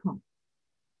literacy is prime.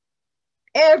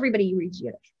 Everybody reads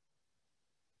Yiddish,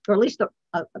 or at least,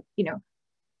 and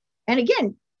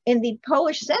again, in the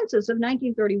Polish census of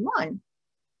 1931,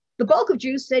 the bulk of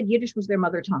Jews said Yiddish was their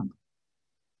mother tongue.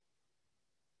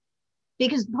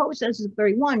 Because the Polish census of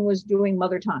 31 was doing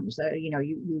mother tongues.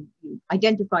 You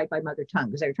identified by mother tongue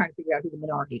because they were trying to figure out who the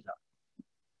minorities are.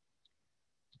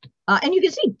 And you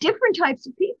can see different types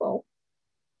of people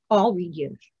all read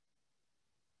Yiddish.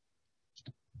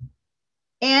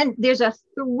 And there's a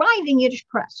thriving Yiddish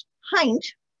press. Heint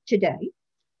today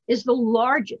is the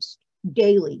largest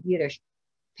daily Yiddish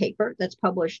paper that's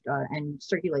published and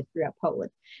circulates throughout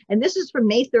Poland. And this is from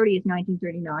May 30th,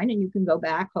 1939. And you can go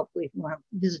back, hopefully, if you want to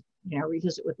visit,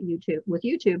 revisit with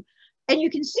YouTube. And you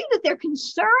can see that they're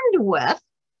concerned with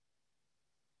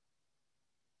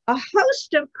a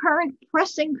host of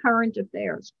pressing current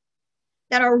affairs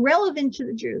that are relevant to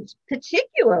the Jews,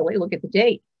 particularly, look at the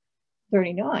date,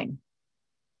 39.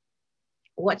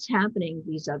 What's happening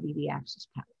vis-a-vis the Axis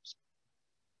powers.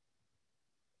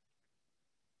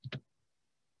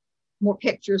 More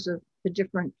pictures of the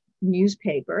different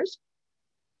newspapers.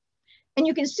 And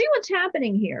you can see what's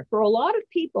happening here. For a lot of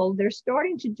people, they're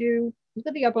starting to do, look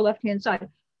at the upper left-hand side.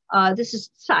 This is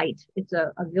Zeit. It's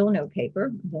a Vilno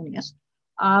paper, Vilnius.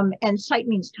 And Zeit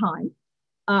means time.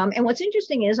 And what's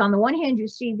interesting is, on the one hand, you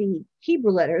see the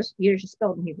Hebrew letters, Yiddish is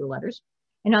spelled in Hebrew letters.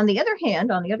 And on the other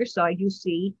hand, on the other side, you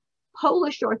see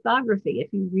Polish orthography.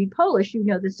 If you read Polish, you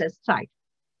know this says Zeit,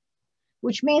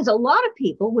 which means a lot of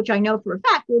people, which I know for a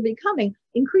fact, will be becoming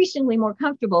increasingly more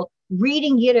comfortable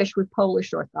reading Yiddish with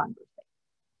Polish orthography.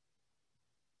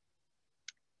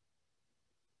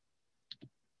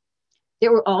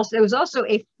 There was also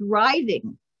a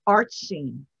thriving art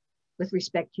scene with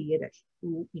respect to Yiddish,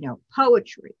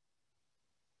 poetry,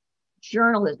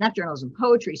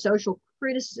 poetry, social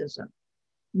criticism,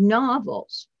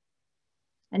 novels.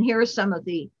 And here are some of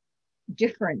the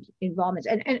different involvements.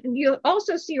 And you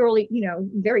also see early,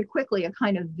 very quickly, a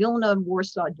kind of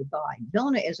Vilna-Warsaw divide.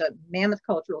 Vilna is a mammoth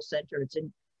cultural center. It's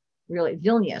in really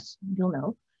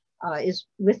Vilno is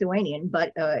Lithuanian,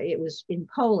 but it was in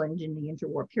Poland in the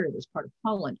interwar period. It was part of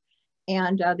Poland.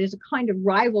 And there's a kind of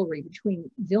rivalry between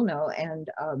Vilno and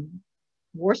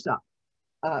Warsaw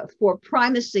for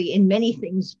primacy in many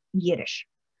things Yiddish,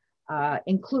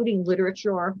 including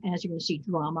literature, and as you can see,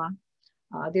 drama.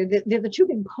 They're the two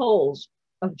big poles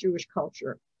of Jewish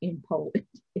culture in Poland,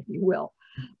 if you will,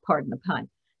 pardon the pun.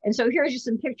 And so here's just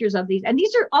some pictures of these. And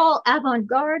these are all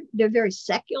avant-garde. They're very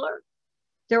secular.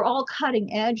 They're all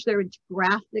cutting edge. They're into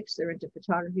graphics. They're into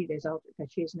photography. There's Alter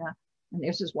Kachizna, and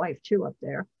there's his wife too up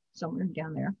there, somewhere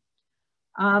down there.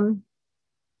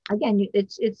 Again,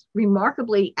 it's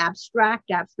remarkably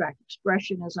abstract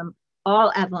expressionism, all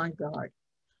avant-garde.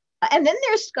 And then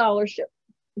there's scholarship.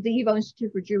 The YIVO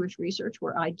Institute for Jewish Research,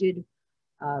 where I did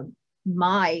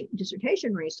my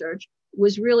dissertation research,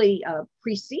 was really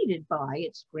preceded by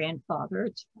its grandfather,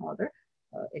 its father,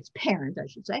 its parent, I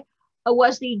should say,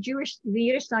 was the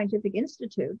Yiddish Scientific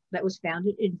Institute that was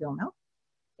founded in Vilno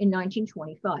in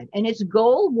 1925. And its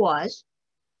goal was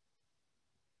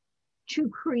to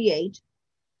create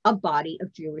a body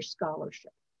of Jewish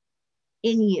scholarship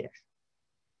in Yiddish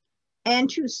and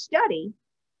to study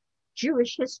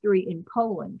Jewish history in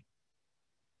Poland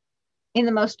in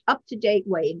the most up-to-date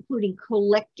way, including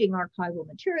collecting archival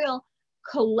material,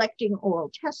 collecting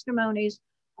oral testimonies,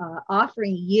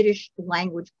 offering Yiddish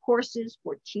language courses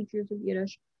for teachers of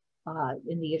Yiddish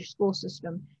in the Yiddish school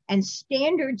system, and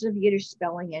standards of Yiddish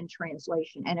spelling and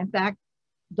translation. And in fact,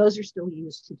 those are still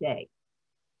used today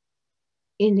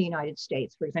in the United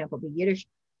States. For example, the Yiddish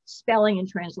spelling and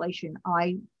translation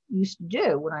I used to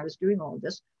do when I was doing all of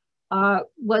this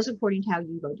was according to how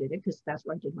YIVO did it, because that's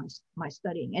where I did my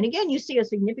studying. And again, you see a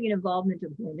significant involvement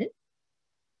of women.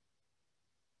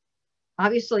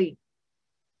 Obviously,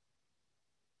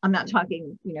 I'm not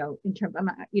talking, in terms, I'm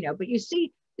not, but you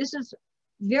see, this is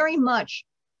very much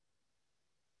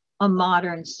a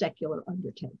modern secular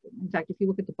undertaking. In fact, if you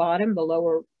look at the bottom, the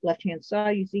lower left-hand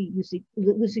side, you see Lucy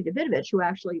Davidovich, who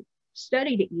actually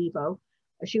studied at YIVO.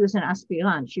 She was an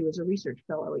aspirant. She was a research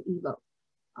fellow at YIVO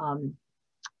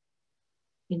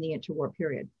in the interwar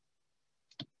period.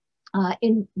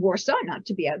 In Warsaw, not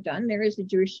to be outdone, there is the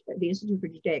Institute for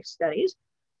Judaic Studies,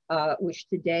 which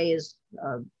today is,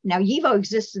 now YIVO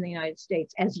exists in the United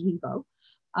States as YIVO.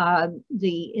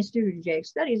 The Institute of Judaic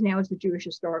Studies now is the Jewish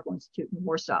Historical Institute in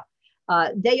Warsaw.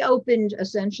 They opened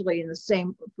essentially in the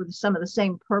same, for some of the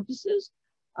same purposes.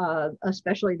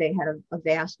 Especially they had a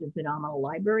vast and phenomenal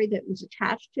library that was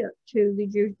attached to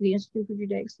the Institute for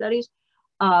Judaic Studies.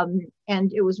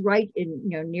 And it was right in,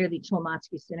 near the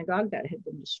Tolmatsky Synagogue that had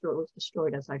been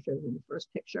destroyed, as I showed in the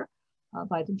first picture,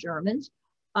 by the Germans.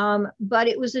 But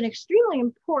it was an extremely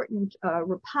important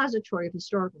repository of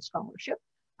historical scholarship.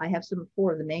 I have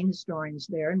four of the main historians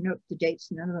there. Note the dates,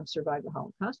 none of them survived the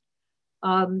Holocaust.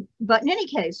 But in any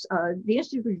case, the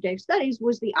Institute for Judaic Studies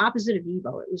was the opposite of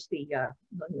YIVO. It was the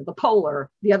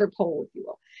other pole, if you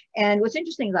will. And what's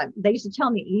interesting is that they used to tell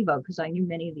me YIVO, because I knew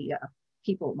many of the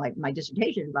people, my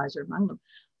dissertation advisor among them,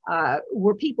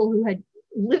 were people who had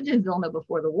lived in Vilna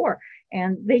before the war.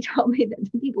 And they told me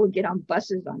that the people would get on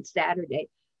buses on Saturday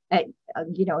at,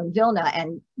 in Vilna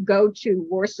and go to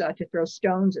Warsaw to throw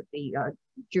stones at the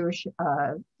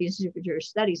the Institute for Jewish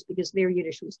Studies, because their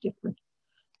Yiddish was different.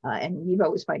 And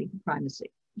YIVO was fighting for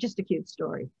primacy. Just a cute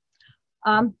story.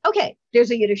 Okay,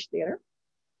 there's a Yiddish theater.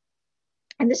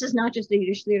 And this is not just a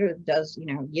Yiddish theater that does,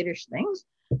 Yiddish things.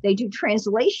 They do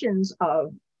translations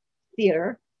of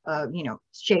theater,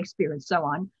 Shakespeare and so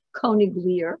on, König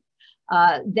Lear.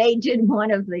 They did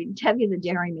one of the Tevye the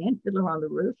Dairyman, Fiddler on the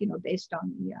Roof, based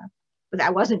on the, but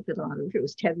that wasn't Fiddler on the Roof, it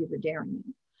was Tevye the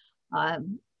Dairyman.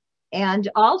 And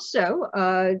also,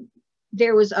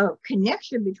 there was a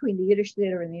connection between the Yiddish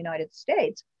theater and the United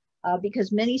States,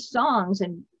 because many songs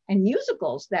and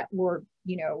musicals that were,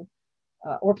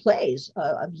 or plays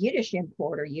of Yiddish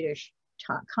import or Yiddish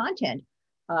content,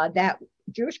 that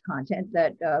Jewish content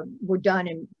that were done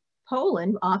in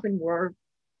Poland often were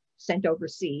sent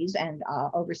overseas, and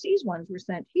overseas ones were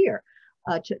sent here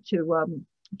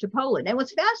to Poland. And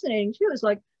what's fascinating too is,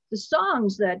 like, the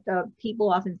songs that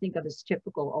people often think of as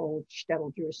typical old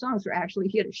shtetl Jewish songs are actually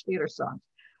Yiddish theater songs.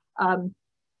 And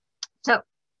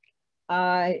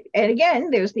again,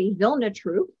 there's the Vilna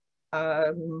troupe,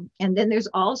 and then there's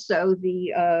also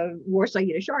the Warsaw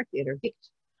Yiddish Art Theater,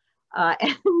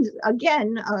 and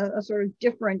again, a sort of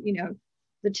different,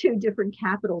 the two different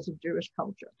capitals of Jewish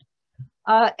culture.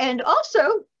 And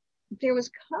also, there was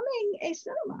coming a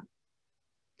cinema.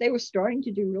 They were starting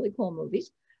to do really cool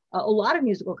movies. A lot of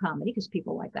musical comedy, because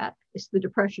people like that. It's the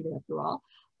Depression, after all.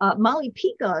 Molly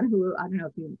Picon, who, I don't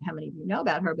know how many of you know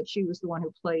about her, but she was the one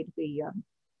who played the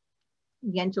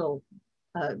Yentl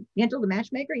the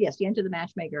Matchmaker. Yes, Yentl the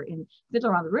Matchmaker in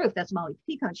Fiddler on the Roof. That's Molly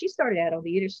Picon. She started out on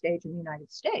the Yiddish stage in the United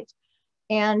States.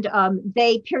 And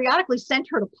they periodically sent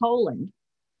her to Poland,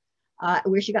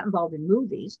 where she got involved in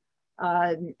movies,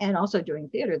 and also doing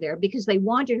theater there, because they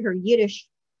wanted her Yiddish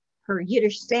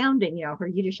sounding, her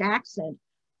Yiddish accent,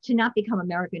 to not become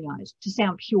Americanized, to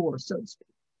sound pure, so to speak.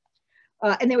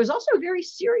 And there was also a very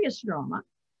serious drama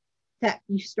that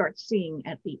you start seeing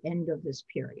at the end of this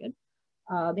period,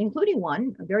 including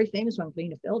one, a very famous one,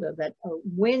 Lena Filda, that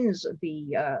wins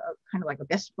the kind of like a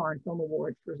Best Foreign Film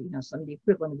Award for, some of the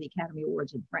equivalent of the Academy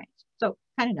Awards in France. So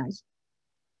kind of nice.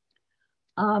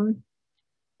 And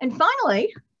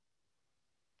finally,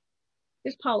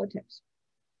 there's politics.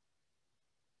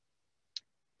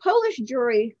 Polish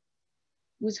Jewry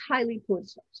was highly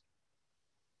politicized.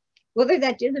 Whether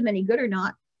that did them any good or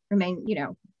not, who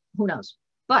knows?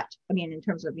 But, in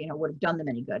terms of, would have done them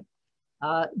any good.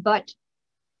 But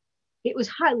it was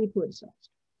highly politicized.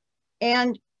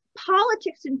 And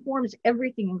politics informs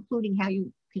everything, including how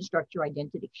you construct your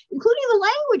identity, including the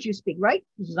language you speak, right?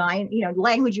 Zion,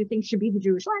 language you think should be the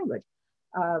Jewish language.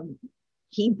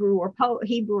 Hebrew or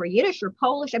Yiddish or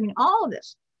Polish, all of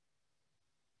this.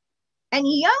 And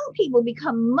young people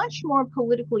become much more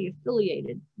politically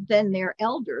affiliated than their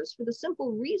elders, for the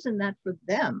simple reason that for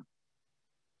them,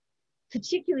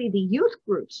 particularly the youth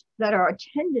groups that are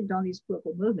attendant on these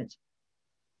political movements,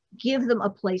 give them a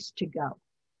place to go.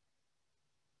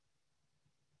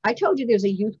 I told you there's a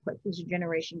youth cliff, there's a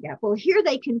generation gap. Well, here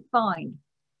they can find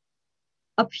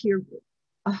a peer group,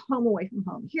 a home away from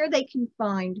home. Here they can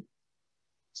find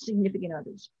significant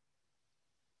others.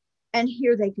 And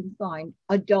here they can find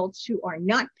adults who are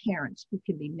not parents, who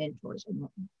can be mentors and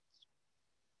role models.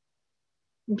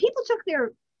 And people took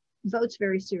their votes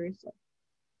very seriously.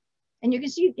 And you can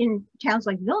see in towns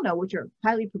like Vilna, which are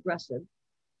highly progressive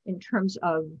in terms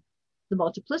of the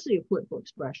multiplicity of political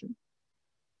expression,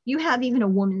 you have even a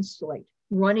woman's slate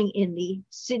running in the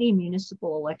city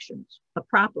municipal elections, the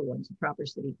proper ones, the proper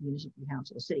city municipal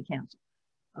council, city council,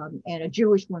 and a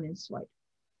Jewish women's slate.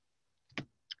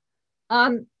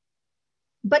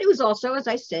 But it was also, as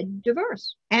I said,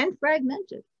 diverse and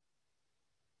fragmented.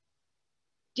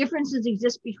 Differences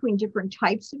exist between different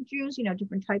types of Jews,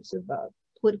 different types of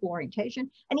political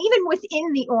orientation, and even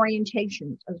within the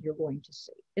orientations, as you're going to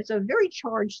see. It's a very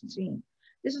charged scene.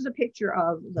 This is a picture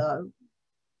of the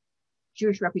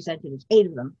Jewish representatives, 8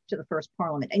 of them, to the first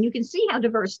parliament. And you can see how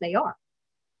diverse they are.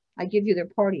 I give you their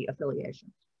party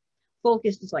affiliations.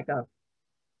 Folkist is like an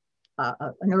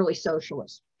early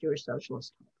socialist, Jewish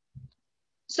socialist.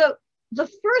 So the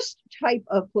first type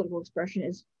of political expression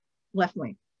is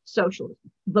left-wing socialism,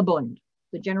 the Bund,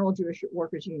 the General Jewish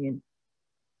Workers' Union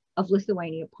of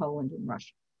Lithuania, Poland, and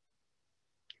Russia.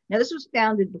 Now, this was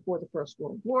founded before the First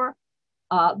World War,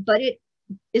 but it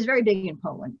is very big in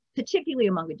Poland, particularly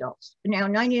among adults. Now,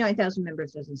 99,000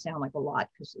 members doesn't sound like a lot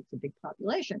because it's a big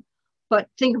population, but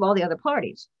think of all the other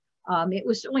parties. It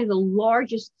was certainly the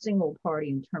largest single party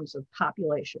in terms of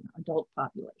population, adult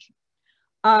population.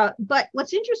 But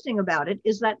what's interesting about it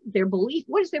is that their belief,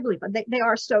 what is their belief? They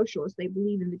are socialists. They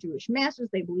believe in the Jewish masses.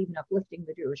 They believe in uplifting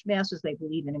the Jewish masses. They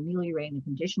believe in ameliorating the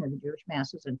condition of the Jewish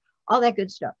masses and all that good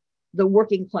stuff, the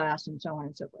working class and so on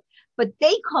and so forth. But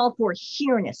they call for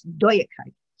here-ness,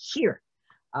 doyekheit, here.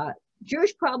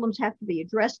 Jewish problems have to be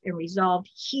addressed and resolved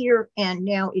here and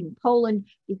now in Poland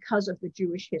because of the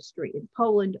Jewish history in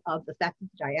Poland, of the fact that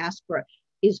the diaspora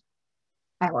is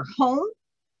our home,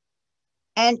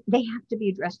 and they have to be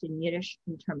addressed in Yiddish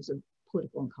in terms of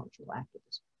political and cultural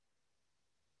activism.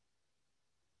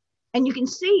 And you can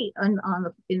see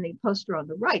in the poster on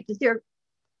the right that they're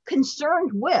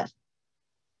concerned with,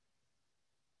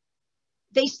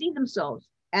 they see themselves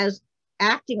as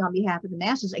acting on behalf of the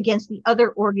masses against the other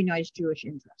organized Jewish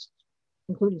interests,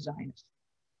 including Zionists.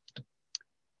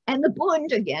 And the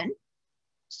Bund, again,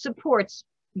 supports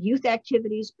youth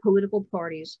activities, political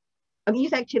parties,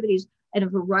 youth activities, and a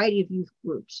variety of youth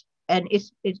groups. And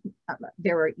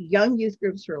there are young youth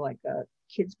groups for like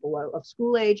kids of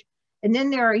school age. And then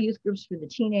there are youth groups for the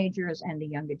teenagers and the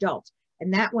young adults.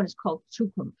 And that one is called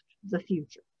Zukunft, the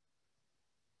future.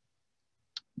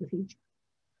 The future.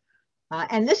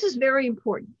 And this is very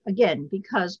important, again,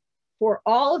 because for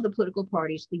all of the political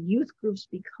parties, the youth groups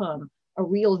become a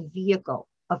real vehicle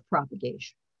of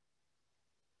propagation.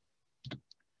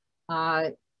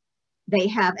 They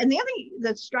have, and the other thing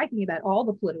that's striking about all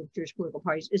the Jewish political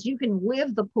parties is you can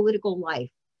live the political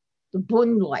life, the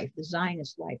Bund life, the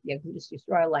Zionist life, the Agudas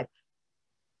Yisrael life,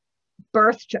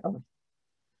 birth to earth.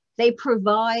 They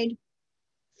provide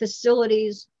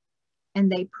facilities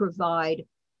and they provide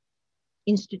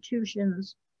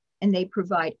institutions and they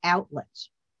provide outlets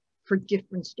for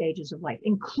different stages of life,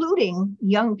 including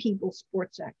young people's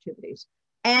sports activities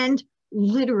and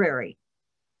literary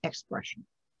expression.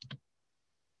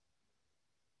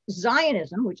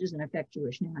 Zionism, which is in effect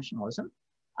Jewish nationalism,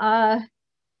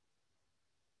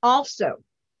 also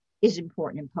is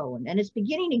important in Poland, and it's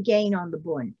beginning to gain on the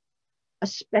Bund,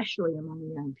 especially among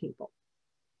young people.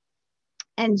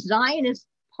 And Zionist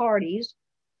parties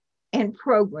and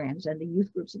programs and the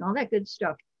youth groups and all that good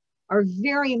stuff are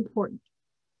very important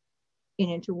in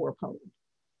interwar Poland.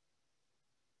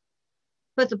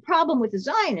 But the problem with the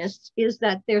Zionists is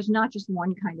that there's not just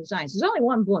one kind of Zionist. There's only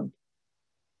one Bund.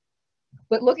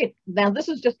 But look at, now this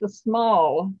is just a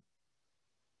small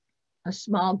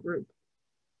group.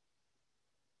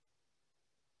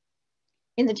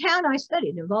 In the town I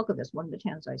studied, in Volkovitz, one of the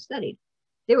towns I studied,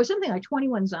 there was something like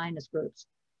 21 Zionist groups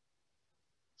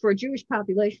for a Jewish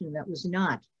population that was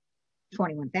not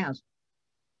 21,000.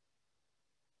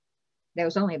 There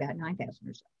was only about 9,000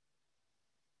 or so.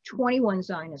 21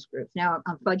 Zionist groups. Now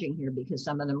I'm fudging here because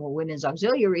some of them were women's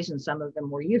auxiliaries and some of them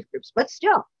were youth groups, but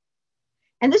still.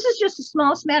 And this is just a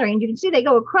small smattering. And you can see they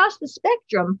go across the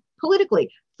spectrum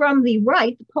politically from the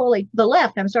right, the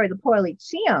left, the Poale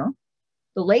Zion,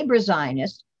 the labor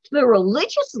Zionist, to the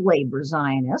religious labor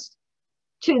Zionist,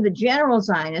 to the general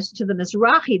Zionist, to the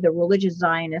Mizrahi, the religious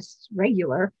Zionists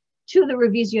regular, to the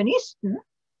Revisionisten,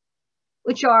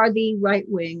 which are the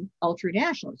right-wing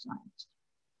ultranational Zionists.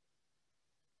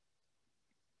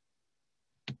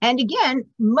 And again,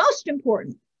 most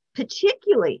important,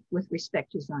 particularly with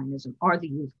respect to Zionism, are the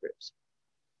youth groups.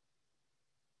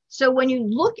 So when you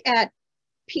look at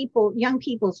people, young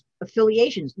people's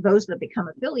affiliations, those that become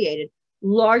affiliated,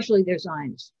 largely they're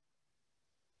Zionists.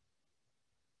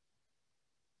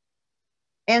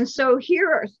 And so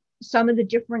here are some of the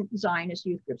different Zionist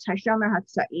youth groups. Hashomer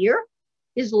HaTzair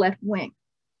is left wing.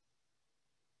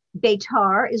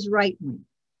 Beitar is right wing.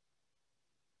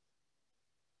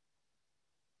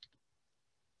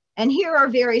 And here are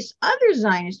various other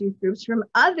Zionist youth groups from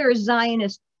other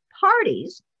Zionist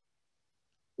parties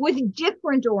with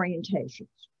different orientations,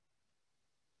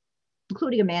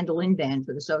 including a mandolin band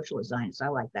for the Socialist Zionists. I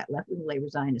like that, left-wing labor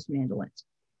Zionist mandolins.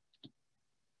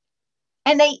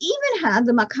 And they even have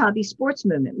the Maccabi sports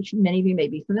movement, which many of you may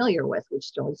be familiar with, which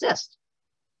still exists.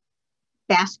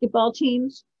 Basketball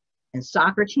teams and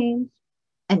soccer teams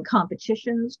and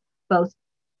competitions, both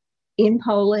in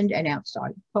Poland and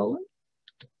outside of Poland.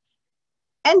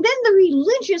 And then the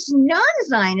religious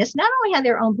non-Zionists not only had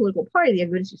their own political party, the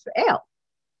Agudas Yisrael,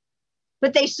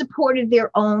 but they supported their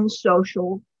own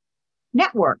social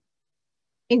network,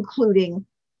 including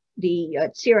the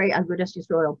Tzirei Agudas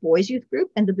Yisrael Boys Youth Group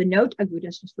and the Benot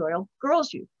Agudas Yisrael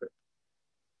Girls Youth Group.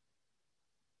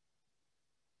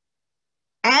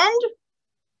 And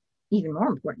even more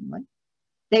importantly,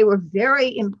 they were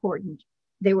very important.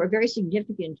 They were a very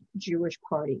significant Jewish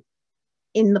party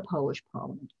in the Polish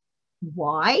Parliament.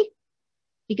 Why?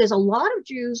 Because a lot of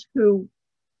Jews who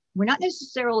were not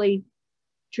necessarily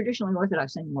traditionally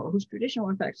Orthodox anymore, whose traditional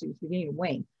Orthodoxy was beginning to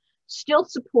wane, still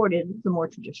supported the more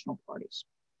traditional parties.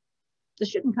 This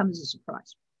shouldn't come as a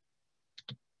surprise.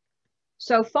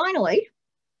 So finally,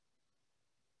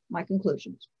 my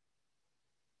conclusions.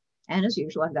 And as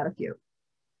usual, I've got a few.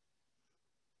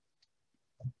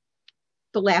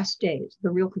 The last days, the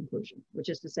real conclusion, which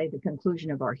is to say the conclusion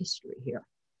of our history here.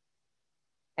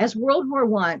 As World War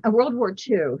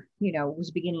II,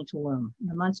 was beginning to loom,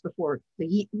 the months before,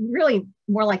 really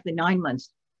more like the 9 months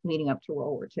leading up to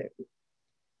World War II,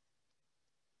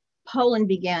 Poland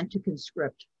began to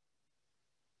conscript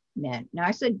men. Now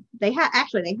I said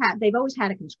they've always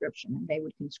had a conscription, and they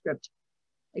would conscript.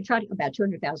 They tried about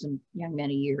 200,000 young men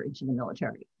a year into the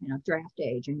military, draft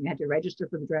age, and you had to register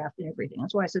for the draft and everything.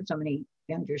 That's why I said so many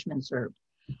young Jewish men served.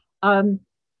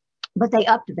 But they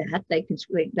upped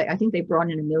that. I think they brought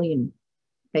in 1 million.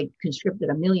 They conscripted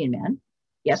 1 million men.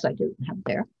 Yes, I do have it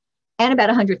there, and about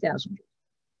 100,000.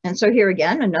 And so here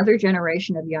again, another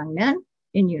generation of young men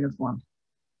in uniform.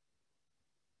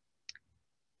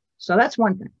 So that's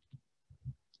one thing.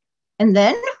 And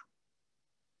then,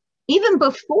 even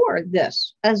before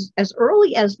this, as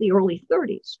early as the early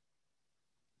 30s,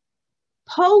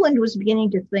 Poland was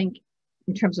beginning to think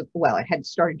in terms of, well, it had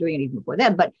started doing it even before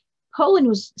then, but Poland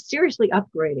was seriously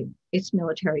upgrading its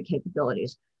military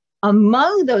capabilities.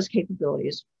 Among those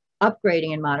capabilities,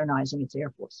 upgrading and modernizing its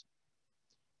Air Force.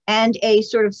 And a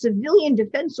sort of civilian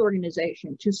defense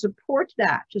organization to support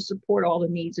that, to support all the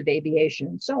needs of aviation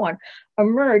and so on,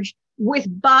 emerged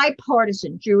with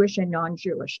bipartisan Jewish and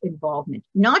non-Jewish involvement,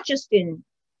 not just in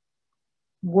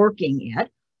working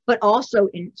it, but also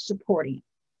in supporting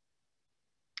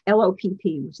it.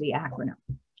 LOPP was the acronym.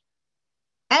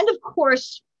 And of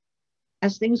course,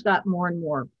 as things got more and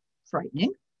more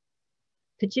frightening,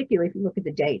 particularly if you look at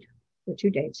the date, the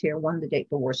two dates here, one the date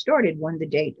the war started, one the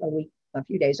date a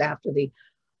few days after the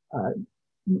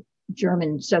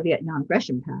German-Soviet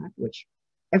non-aggression pact, which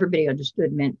everybody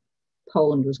understood meant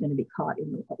Poland was going to be caught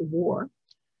in the war.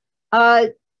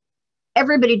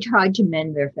 Everybody tried to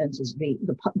mend their fences.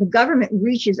 The government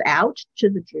reaches out to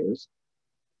the Jews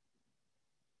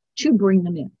to bring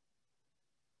them in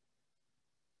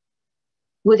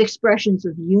with expressions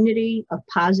of unity, of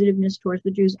positiveness towards the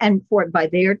Jews, and by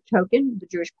their token, the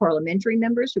Jewish parliamentary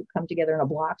members who come together in a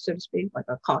block, so to speak, like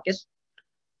a caucus,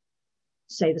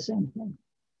 say the same thing.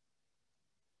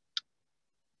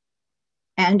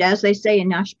 And as they say in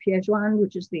Nasz Pieczwan,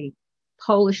 which is the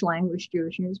Polish language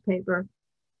Jewish newspaper,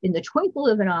 in the twinkle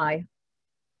of an eye,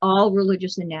 all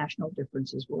religious and national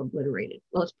differences were obliterated.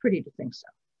 Well, it's pretty to think so.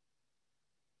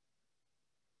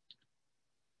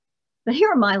 But here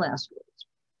are my last words.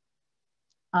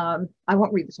 I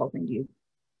won't read this whole thing to you.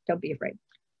 Don't be afraid.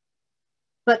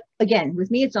 But again,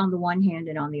 with me, it's on the one hand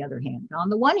and on the other hand. On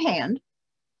the one hand,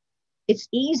 it's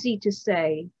easy to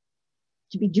say,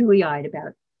 to be dewy-eyed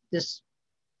about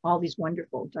all these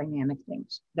wonderful dynamic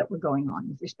things that were going on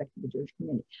with respect to the Jewish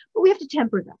community. But we have to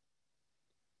temper that.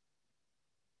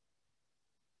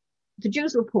 The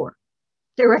Jews were poor.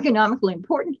 They were economically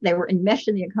important. They were enmeshed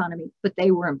in the economy, but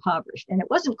they were impoverished. And it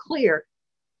wasn't clear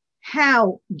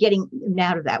how getting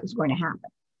out of that was going to happen.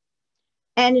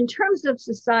 And in terms of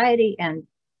society and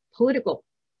political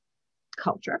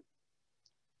culture,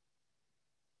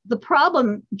 the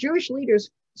problem Jewish leaders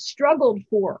struggled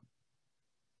for,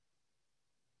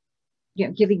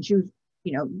 giving Jews,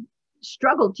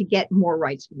 struggled to get more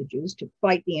rights for the Jews, to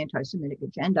fight the anti-Semitic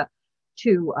agenda,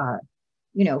 to,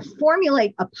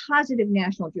 formulate a positive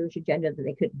national Jewish agenda that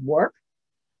they could work.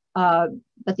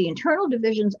 But the internal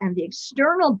divisions and the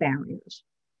external barriers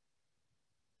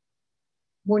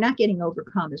were not getting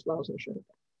overcome as well as they should have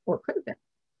been, or could have been.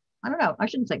 I don't know. I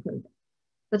shouldn't say could have been,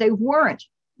 but they weren't.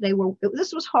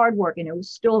 This was hard work, and it was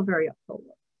still very uphill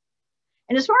work.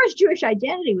 And as far as Jewish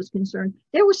identity was concerned,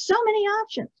 there were so many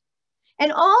options,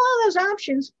 and all of those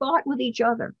options fought with each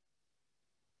other.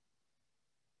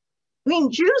 I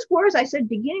mean, Jews were, as I said,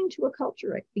 beginning to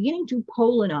acculturate, beginning to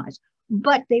Polonize,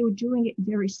 but they were doing it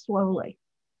very slowly,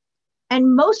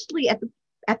 and mostly at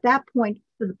that point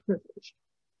for the privileged.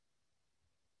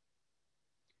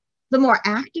 The more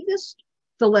activist,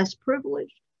 the less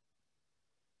privileged.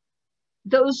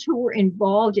 Those who were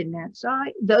involved in that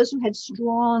side, those who had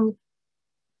strong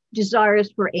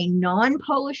desires for a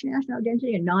non-Polish national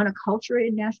identity, a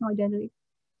non-acculturated national identity.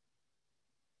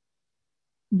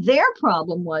 Their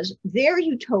problem was their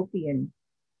utopian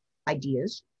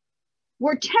ideas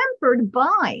were tempered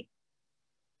by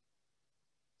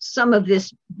some of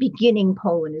this beginning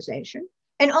Polonization,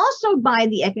 and also by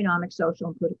the economic, social,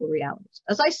 and political realities.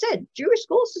 As I said, Jewish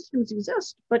school systems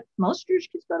exist, but most Jewish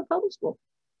kids go to public school.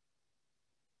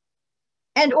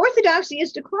 And Orthodoxy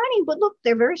is declining, but look,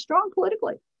 they're very strong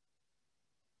politically.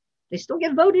 They still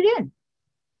get voted in.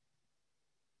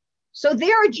 So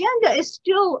their agenda is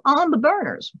still on the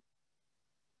burners.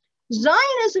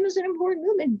 Zionism is an important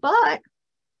movement, but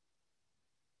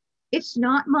it's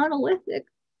not monolithic.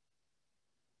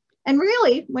 And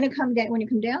really, when you come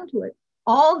down to it,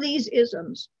 all these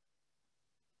isms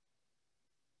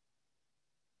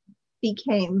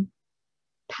became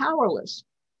powerless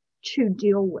to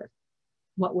deal with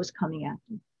what was coming at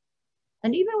them.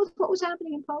 And even with what was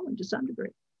happening in Poland to some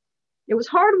degree. It was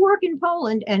hard work in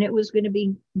Poland, and it was going to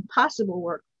be impossible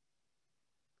work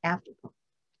after Poland.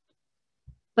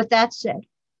 But that said,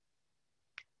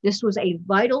 this was a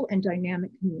vital and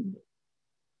dynamic community.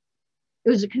 It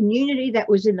was a community that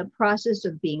was in the process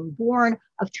of being born,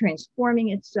 of transforming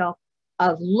itself,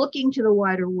 of looking to the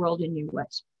wider world in new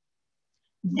ways.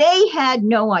 They had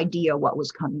no idea what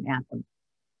was coming at them.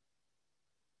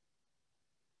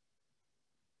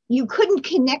 You couldn't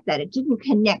connect that. It didn't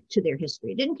connect to their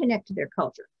history. It didn't connect to their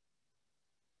culture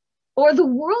or the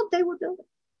world they were building.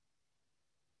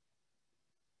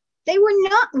 They were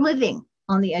not living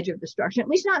on the edge of destruction, at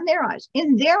least not in their eyes.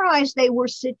 In their eyes, they were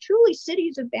truly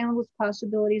cities of boundless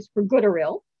possibilities for good or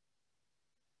ill,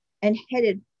 and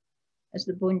headed, as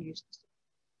the Bund used to say,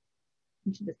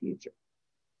 into the future.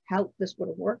 How this would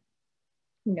have worked,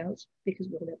 who knows, because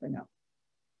we'll never know.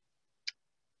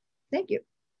 Thank you.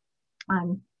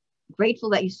 I'm grateful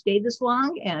that you stayed this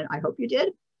long, and I hope you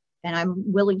did. And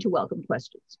I'm willing to welcome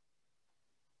questions.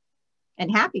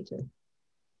 And happy to.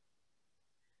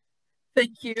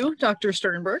 Thank you, Dr.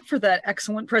 Sternberg, for that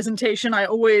excellent presentation. I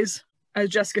always, as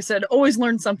Jessica said, always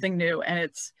learn something new, and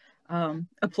it's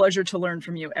a pleasure to learn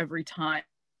from you every time.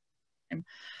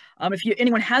 If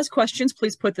anyone has questions,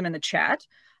 please put them in the chat.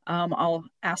 I'll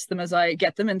ask them as I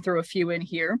get them and throw a few in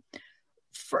here.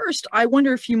 First, I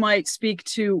wonder if you might speak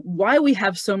to why we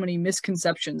have so many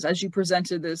misconceptions as you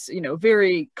presented this,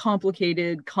 very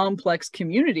complicated, complex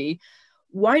community.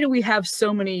 Why do we have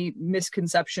so many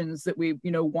misconceptions that we,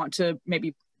 want to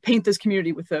maybe paint this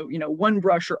community with a, one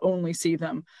brush or only see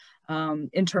them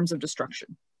in terms of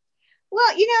destruction?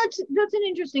 Well, that's an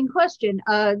interesting question.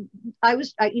 I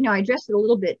addressed it a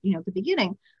little bit, at the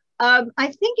beginning. I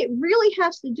think it really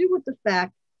has to do with the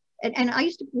fact, and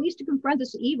we used to confront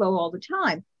this at Evo all the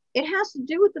time. It has to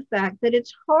do with the fact that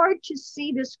it's hard to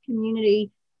see this community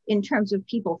in terms of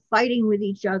people fighting with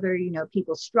each other,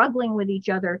 people struggling with each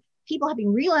other, people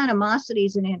having real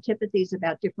animosities and antipathies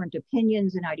about different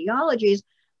opinions and ideologies,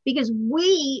 because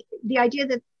the idea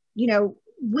that,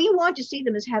 we want to see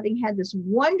them as having had this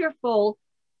wonderful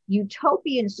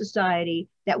utopian society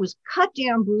that was cut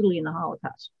down brutally in the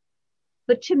Holocaust.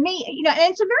 But to me, and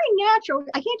it's a very natural,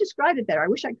 I can't describe it better, I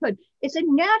wish I could. It's a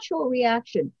natural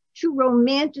reaction to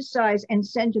romanticize and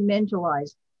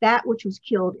sentimentalize that which was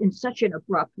killed in such an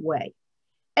abrupt way.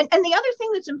 And the other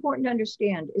thing that's important to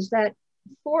understand is that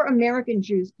for American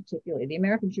Jews, particularly the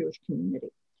American Jewish community,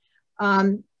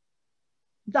 the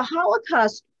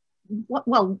Holocaust,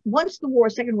 once the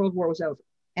Second World War was over,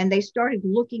 and they started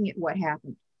looking at what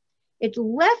happened, it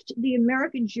left the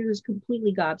American Jews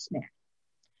completely gobsmacked.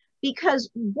 Because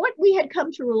what we had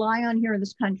come to rely on here in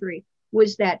this country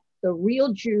was that the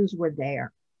real Jews were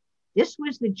there. This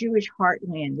was the Jewish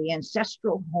heartland, the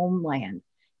ancestral homeland.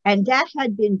 And that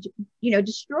had been,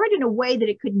 destroyed in a way that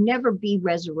it could never be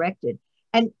resurrected.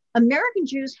 And American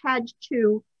Jews had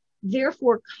to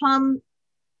therefore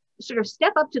sort of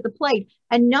step up to the plate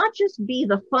and not just be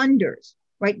the funders,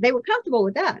 right? They were comfortable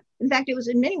with that. In fact, it was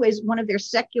in many ways one of their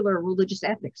secular religious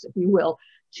ethics, if you will,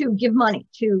 to give money,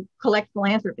 to collect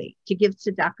philanthropy, to give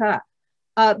tzedakah.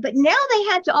 But now they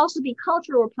had to also be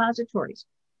cultural repositories.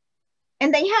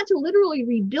 And they had to literally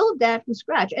rebuild that from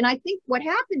scratch. And I think what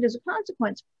happened as a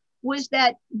consequence was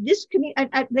that this community,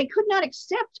 they could not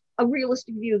accept a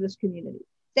realistic view of this community.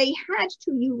 They had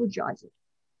to eulogize it.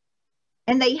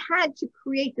 And they had to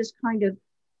create this kind of,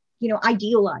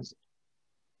 idealize it.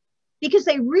 Because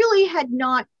they really had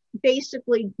not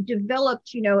basically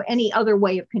developed, any other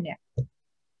way of connecting.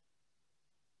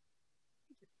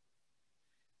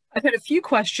 I've had a few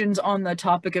questions on the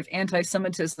topic of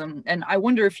anti-Semitism, and I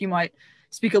wonder if you might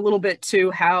speak a little bit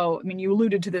to how, you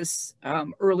alluded to this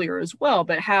earlier as well,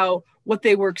 but how what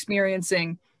they were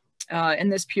experiencing in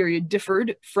this period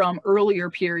differed from earlier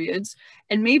periods,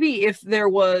 and maybe if there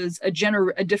was a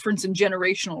difference in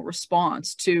generational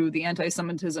response to the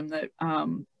anti-Semitism that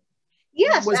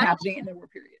was happening in the war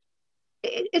period.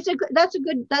 That's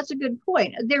a good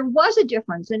point. There was a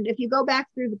difference, and if you go back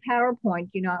through the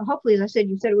PowerPoint, hopefully, as I said,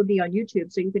 you said it would be on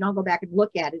YouTube, so you can all go back and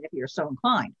look at it if you're so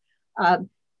inclined.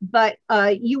 But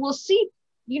you will see,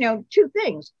 two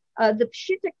things. The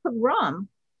Pshitic pogrom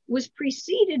was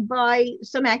preceded by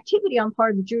some activity on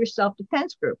part of the Jewish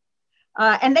self-defense group,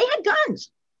 and they had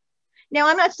guns. Now,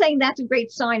 I'm not saying that's a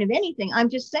great sign of anything. I'm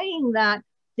just saying that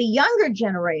the younger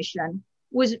generation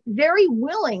was very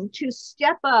willing to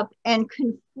step up and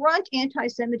confront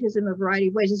anti-Semitism in a variety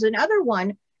of ways. There's another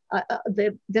one,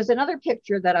 there's another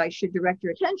picture that I should direct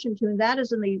your attention to, and that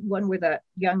is in the one where the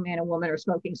young man and woman are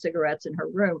smoking cigarettes in her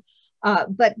room.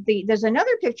 But there's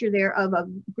another picture there of a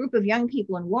group of young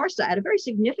people in Warsaw at a very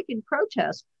significant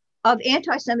protest of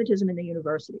anti-Semitism in the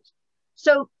universities.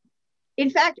 So,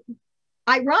 in fact,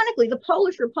 ironically, the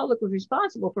Polish Republic was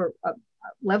responsible for a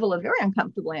level of very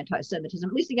uncomfortable anti-Semitism,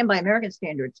 at least again by American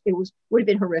standards. It would have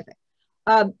been horrific.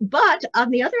 But on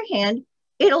the other hand,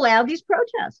 it allowed these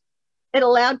protests. It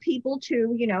allowed people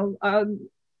to,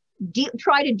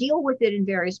 try to deal with it in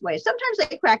various ways. Sometimes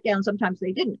they cracked down, sometimes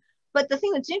they didn't. But the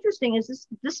thing that's interesting is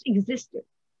this existed.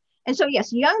 And so,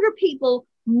 yes, younger people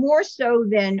more so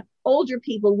than older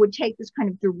people would take this kind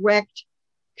of direct,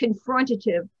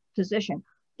 confrontative position.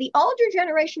 The older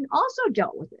generation also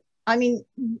dealt with it.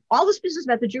 All this business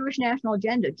about the Jewish national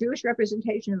agenda, Jewish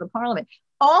representation in the parliament,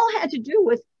 all had to do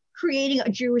with creating a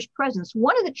Jewish presence.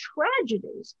 One of the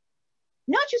tragedies,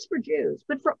 not just for Jews,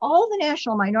 but for all the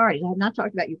national minorities, I have not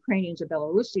talked about Ukrainians or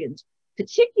Belarusians,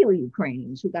 particularly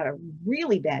Ukrainians who got a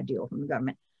really bad deal from the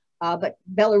government, but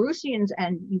Belarusians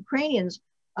and Ukrainians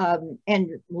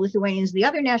and Lithuanians, the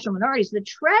other national minorities, the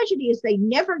tragedy is they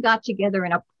never got together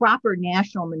in a proper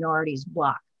national minorities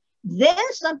bloc. Then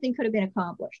something could have been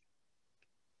accomplished.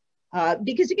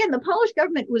 Because again, the Polish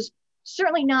government was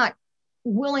certainly not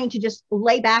willing to just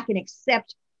lay back and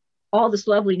accept all this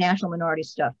lovely national minority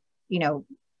stuff,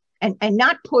 and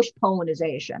not push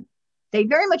Polonization. They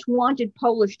very much wanted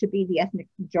Polish to be the ethnic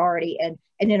majority and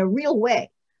in a real way.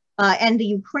 And the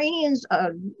Ukrainians,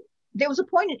 there was a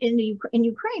point in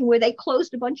Ukraine where they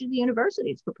closed a bunch of the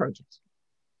universities for protests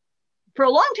for a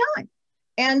long time.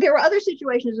 And there were other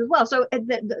situations as well. So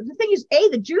the thing is, A,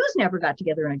 the Jews never got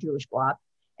together in a Jewish bloc,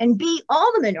 and B,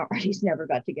 all the minorities never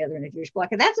got together in a Jewish bloc.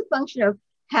 And that's a function of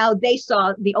how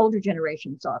the older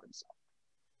generation saw themselves.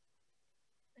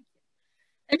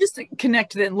 And just to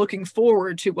connect then, looking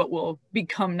forward to what will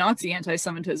become Nazi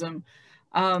anti-Semitism,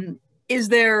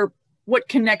 what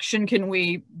connection can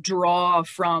we draw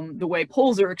from the way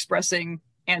Poles are expressing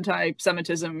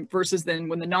anti-Semitism versus then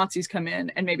when the Nazis come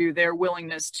in and maybe their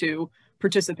willingness to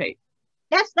participate?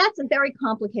 That's a very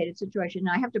complicated situation.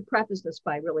 And I have to preface this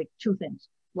by really two things.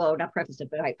 Well, not preface it,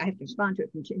 but I have to respond to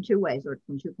it in two ways or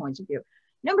from 2 points of view.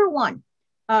 Number one,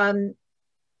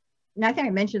 and I think I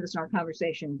mentioned this in our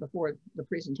conversation before the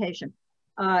presentation,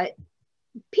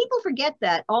 people forget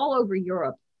that all over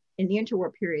Europe in the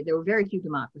interwar period, there were very few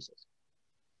democracies.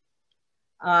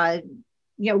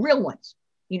 Real ones,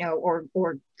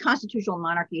 or constitutional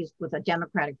monarchies with a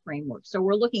democratic framework. So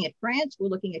we're looking at France, we're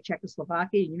looking at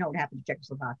Czechoslovakia, you know what happened to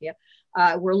Czechoslovakia.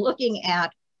 We're looking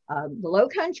at the Low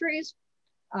Countries,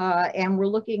 and we're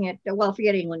looking at, well,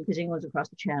 forget England, because England's across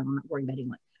the channel, I'm not worried about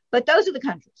England. But those are the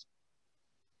countries.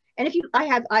 And if you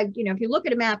look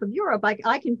at a map of Europe,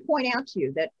 I can point out to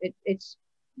you that it's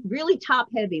really top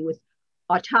heavy with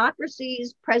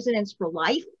autocracies, presidents for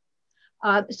life.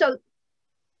 So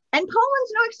And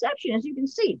Poland's no exception, as you can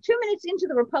see. 2 minutes into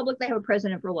the republic, they have a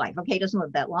president for life. Okay, he doesn't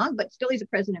live that long, but still he's a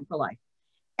president for life.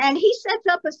 And he sets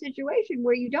up a situation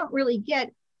where you don't really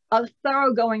get a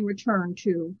thoroughgoing return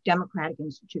to democratic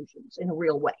institutions in a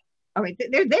real way. All right,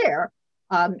 they're there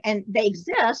and they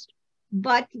exist,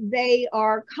 but they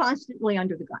are constantly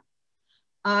under the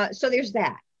gun. So there's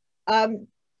that.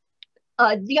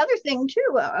 The other thing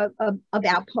too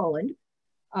about Poland,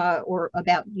 or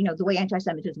about, you know, the way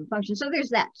anti-Semitism functions. So there's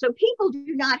that. So people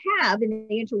do not have in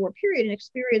the interwar period an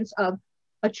experience of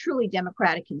a truly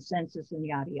democratic consensus and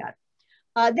yada yada.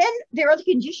 Then there are the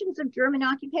conditions of German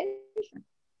occupation.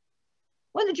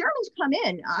 When the Germans come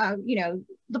in, you know,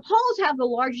 the Poles have the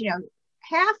large, you know,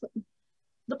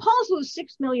 the Poles lose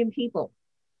 6 million people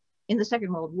in the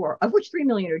Second World War, of which 3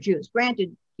 million are Jews.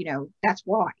 Granted, you know, that's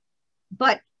why.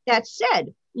 But that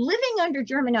said, living under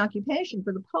German occupation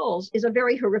for the Poles is a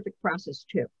very horrific process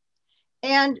too.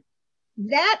 And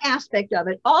that aspect of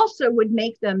it also would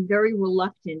make them very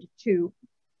reluctant to,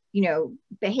 you know,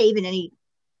 behave in any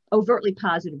overtly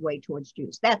positive way towards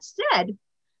Jews. That said,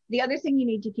 the other thing you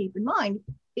need to keep in mind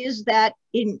is that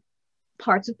in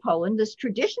parts of Poland, this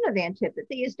tradition of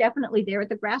antipathy is definitely there at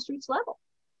the grassroots level.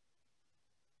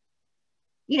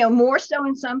 You know, more so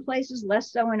in some places,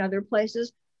 less so in other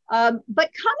places. But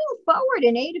coming forward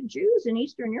in aid of Jews in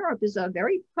Eastern Europe is a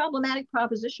very problematic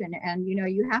proposition. And, you know,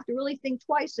 you have to really think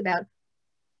twice about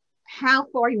how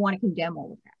far you want to condemn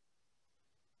all of that.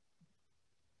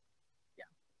 Yeah,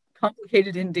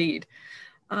 complicated indeed.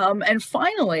 And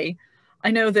finally, I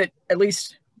know that, at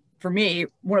least for me,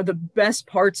 one of the best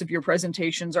parts of your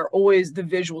presentations are always the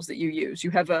visuals that you use. You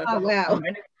have an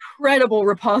incredible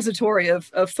repository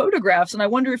of photographs, and I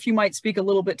wonder if you might speak a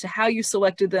little bit to how you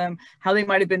selected them, how they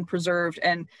might have been preserved,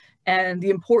 and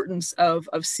the importance of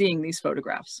seeing these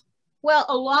photographs. Well,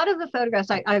 a lot of the photographs,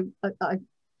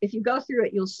 if you go through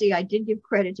it, you'll see I did give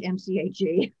credit to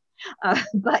MCAG,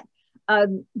 but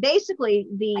basically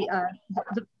the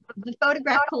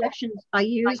photograph collections I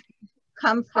used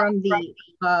come from the,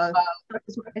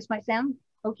 is my sound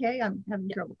okay? I'm having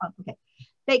trouble. Oh, okay.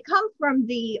 They come from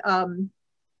the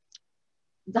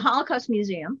Holocaust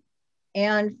Museum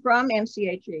and from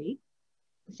MCHE,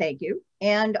 thank you,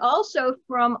 and also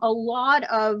from a lot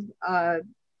of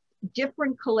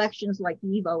different collections like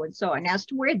YIVO and so on. As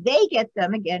to where they get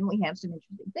them, again, we have some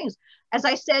interesting things. As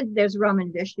I said, there's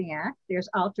Roman Vishniak, there's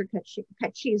Alter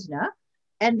Kachizna,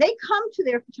 and they come to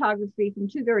their photography from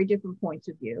two very different points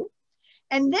of view.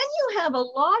 And then you have a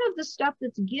lot of the stuff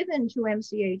that's given to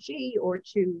MCHE or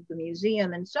to the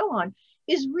museum and so on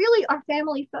is really our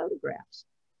family photographs.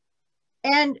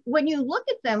 And when you look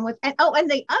at them with, and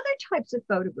the other types of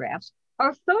photographs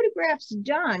are photographs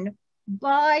done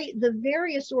by the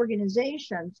various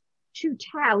organizations to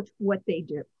tout what they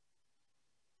do.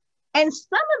 And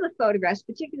some of the photographs,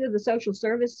 particularly the social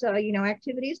service,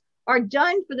 activities, are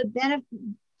done for the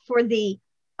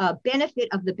benefit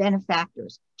of the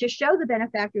benefactors, to show the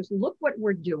benefactors, look what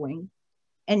we're doing,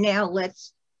 and now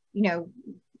let's,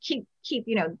 keep,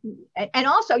 and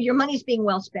also your money's being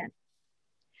well spent.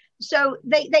 So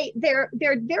they're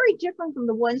very different from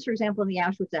the ones, for example, in the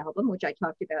Auschwitz album, which I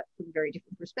talked about from a very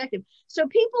different perspective. So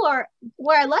people are,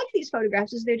 why I like these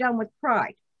photographs is they're done with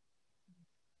pride.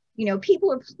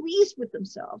 People are pleased with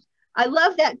themselves. I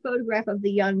love that photograph of the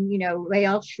young,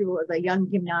 Realschule, the young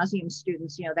gymnasium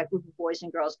students, that group of boys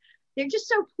and girls. They're just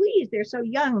so pleased. They're so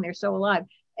young. They're so alive.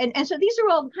 And so these are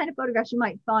all the kind of photographs you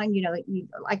might find,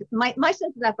 like my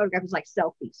sense of that photograph is like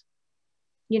selfies.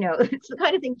 It's the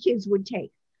kind of thing kids would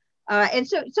take. And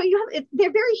so you have,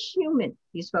 they're very human,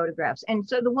 these photographs. And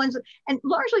so the ones, and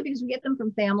largely because we get them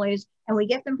from families and we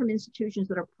get them from institutions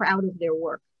that are proud of their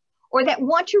work or that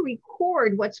want to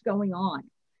record what's going on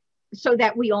so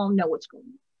that we all know what's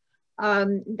going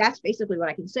on. That's basically what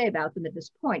I can say about them at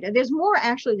this point. And there's more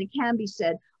actually that can be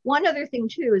said. One other thing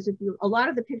too is a lot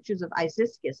of the pictures of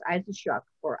Izishuk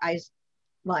or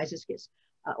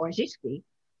Izhiski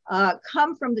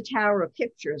come from the Tower of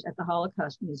Pictures at the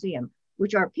Holocaust Museum,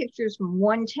 which are pictures from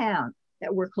one town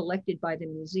that were collected by the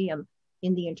museum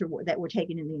in the interwar, that were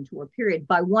taken in the interwar period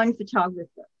by one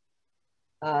photographer,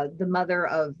 the mother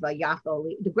of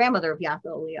the grandmother of Yaffa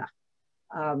Aliyah,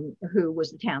 who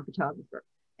was the town photographer.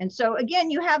 And so again,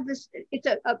 you have this, it's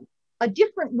a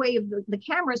different way of the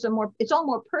cameras are more, it's all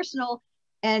more personal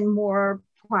and more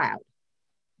proud.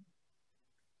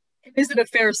 Is it a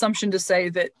fair assumption to say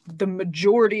that the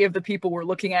majority of the people we're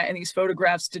looking at in these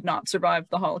photographs did not survive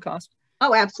the Holocaust?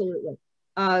 Oh, absolutely.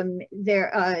 When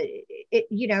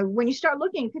you start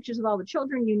looking at pictures of all the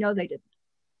children, they didn't.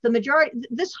 the majority,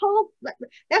 this whole,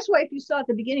 that's why if you saw at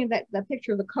the beginning of that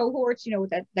picture of the cohorts, you know,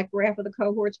 with that graph of the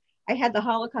cohorts, I had the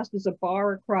Holocaust as a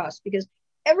bar across, because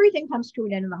everything comes to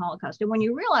an end in the Holocaust. And when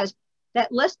you realize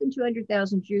that less than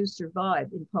 200,000 Jews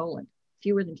survived in Poland,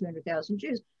 fewer than 200,000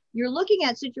 Jews, you're looking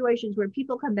at situations where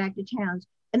people come back to towns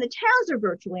and the towns are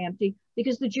virtually empty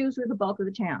because the Jews were the bulk of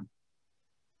the town.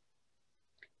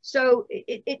 So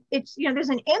it's, you know, there's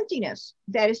an emptiness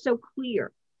that is so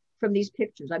clear from these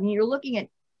pictures. I mean, you're looking at,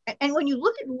 and when you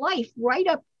look at life right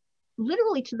up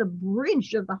literally to the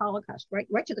bridge of the Holocaust,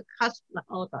 right to the cusp of the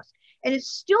Holocaust, and it's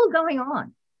still going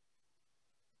on.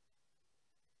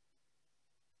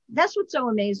 That's what's so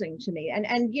amazing to me.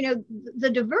 And you know, the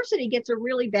diversity gets a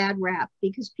really bad rap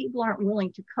because people aren't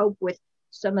willing to cope with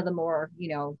some of the more, you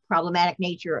know, problematic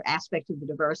nature aspects of the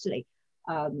diversity.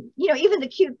 You know, even the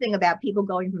cute thing about people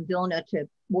going from Vilna to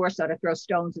Warsaw to throw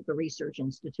stones at the research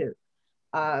institute.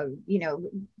 You know,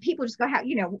 people just go,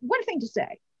 you know, one thing to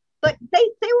say, but they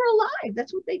were alive.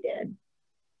 That's what they did.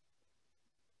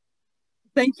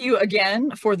 Thank you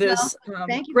again for this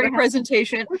great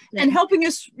presentation and helping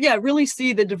us, really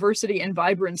see the diversity and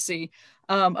vibrancy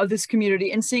of this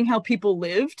community and seeing how people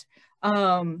lived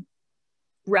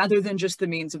rather than just the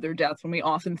means of their death when we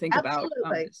often think about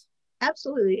this.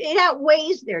 Absolutely. It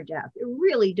outweighs their death. It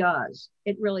really does.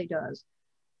 It really does.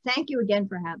 Thank you again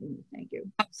for having me. Thank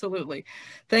you. Absolutely.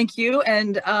 Thank you.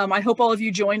 And I hope all of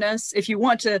you join us. If you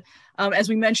want to, as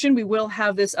we mentioned, we will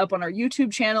have this up on our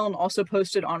YouTube channel and also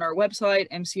posted on our website,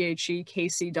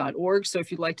 mchekc.org. So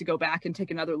if you'd like to go back and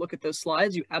take another look at those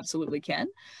slides, you absolutely can.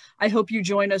 I hope you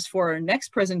join us for our next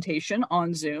presentation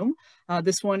on Zoom.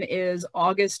 This one is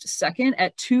August 2nd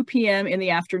at 2 p.m. in the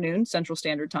afternoon, Central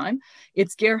Standard Time.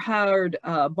 It's Gerhard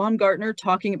Baumgartner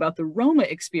talking about the Roma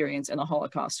experience in the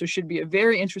Holocaust. So it should be a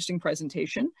very interesting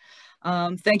presentation.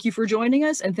 Thank you for joining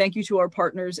us, and thank you to our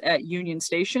partners at Union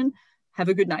Station. Have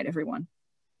a good night, everyone.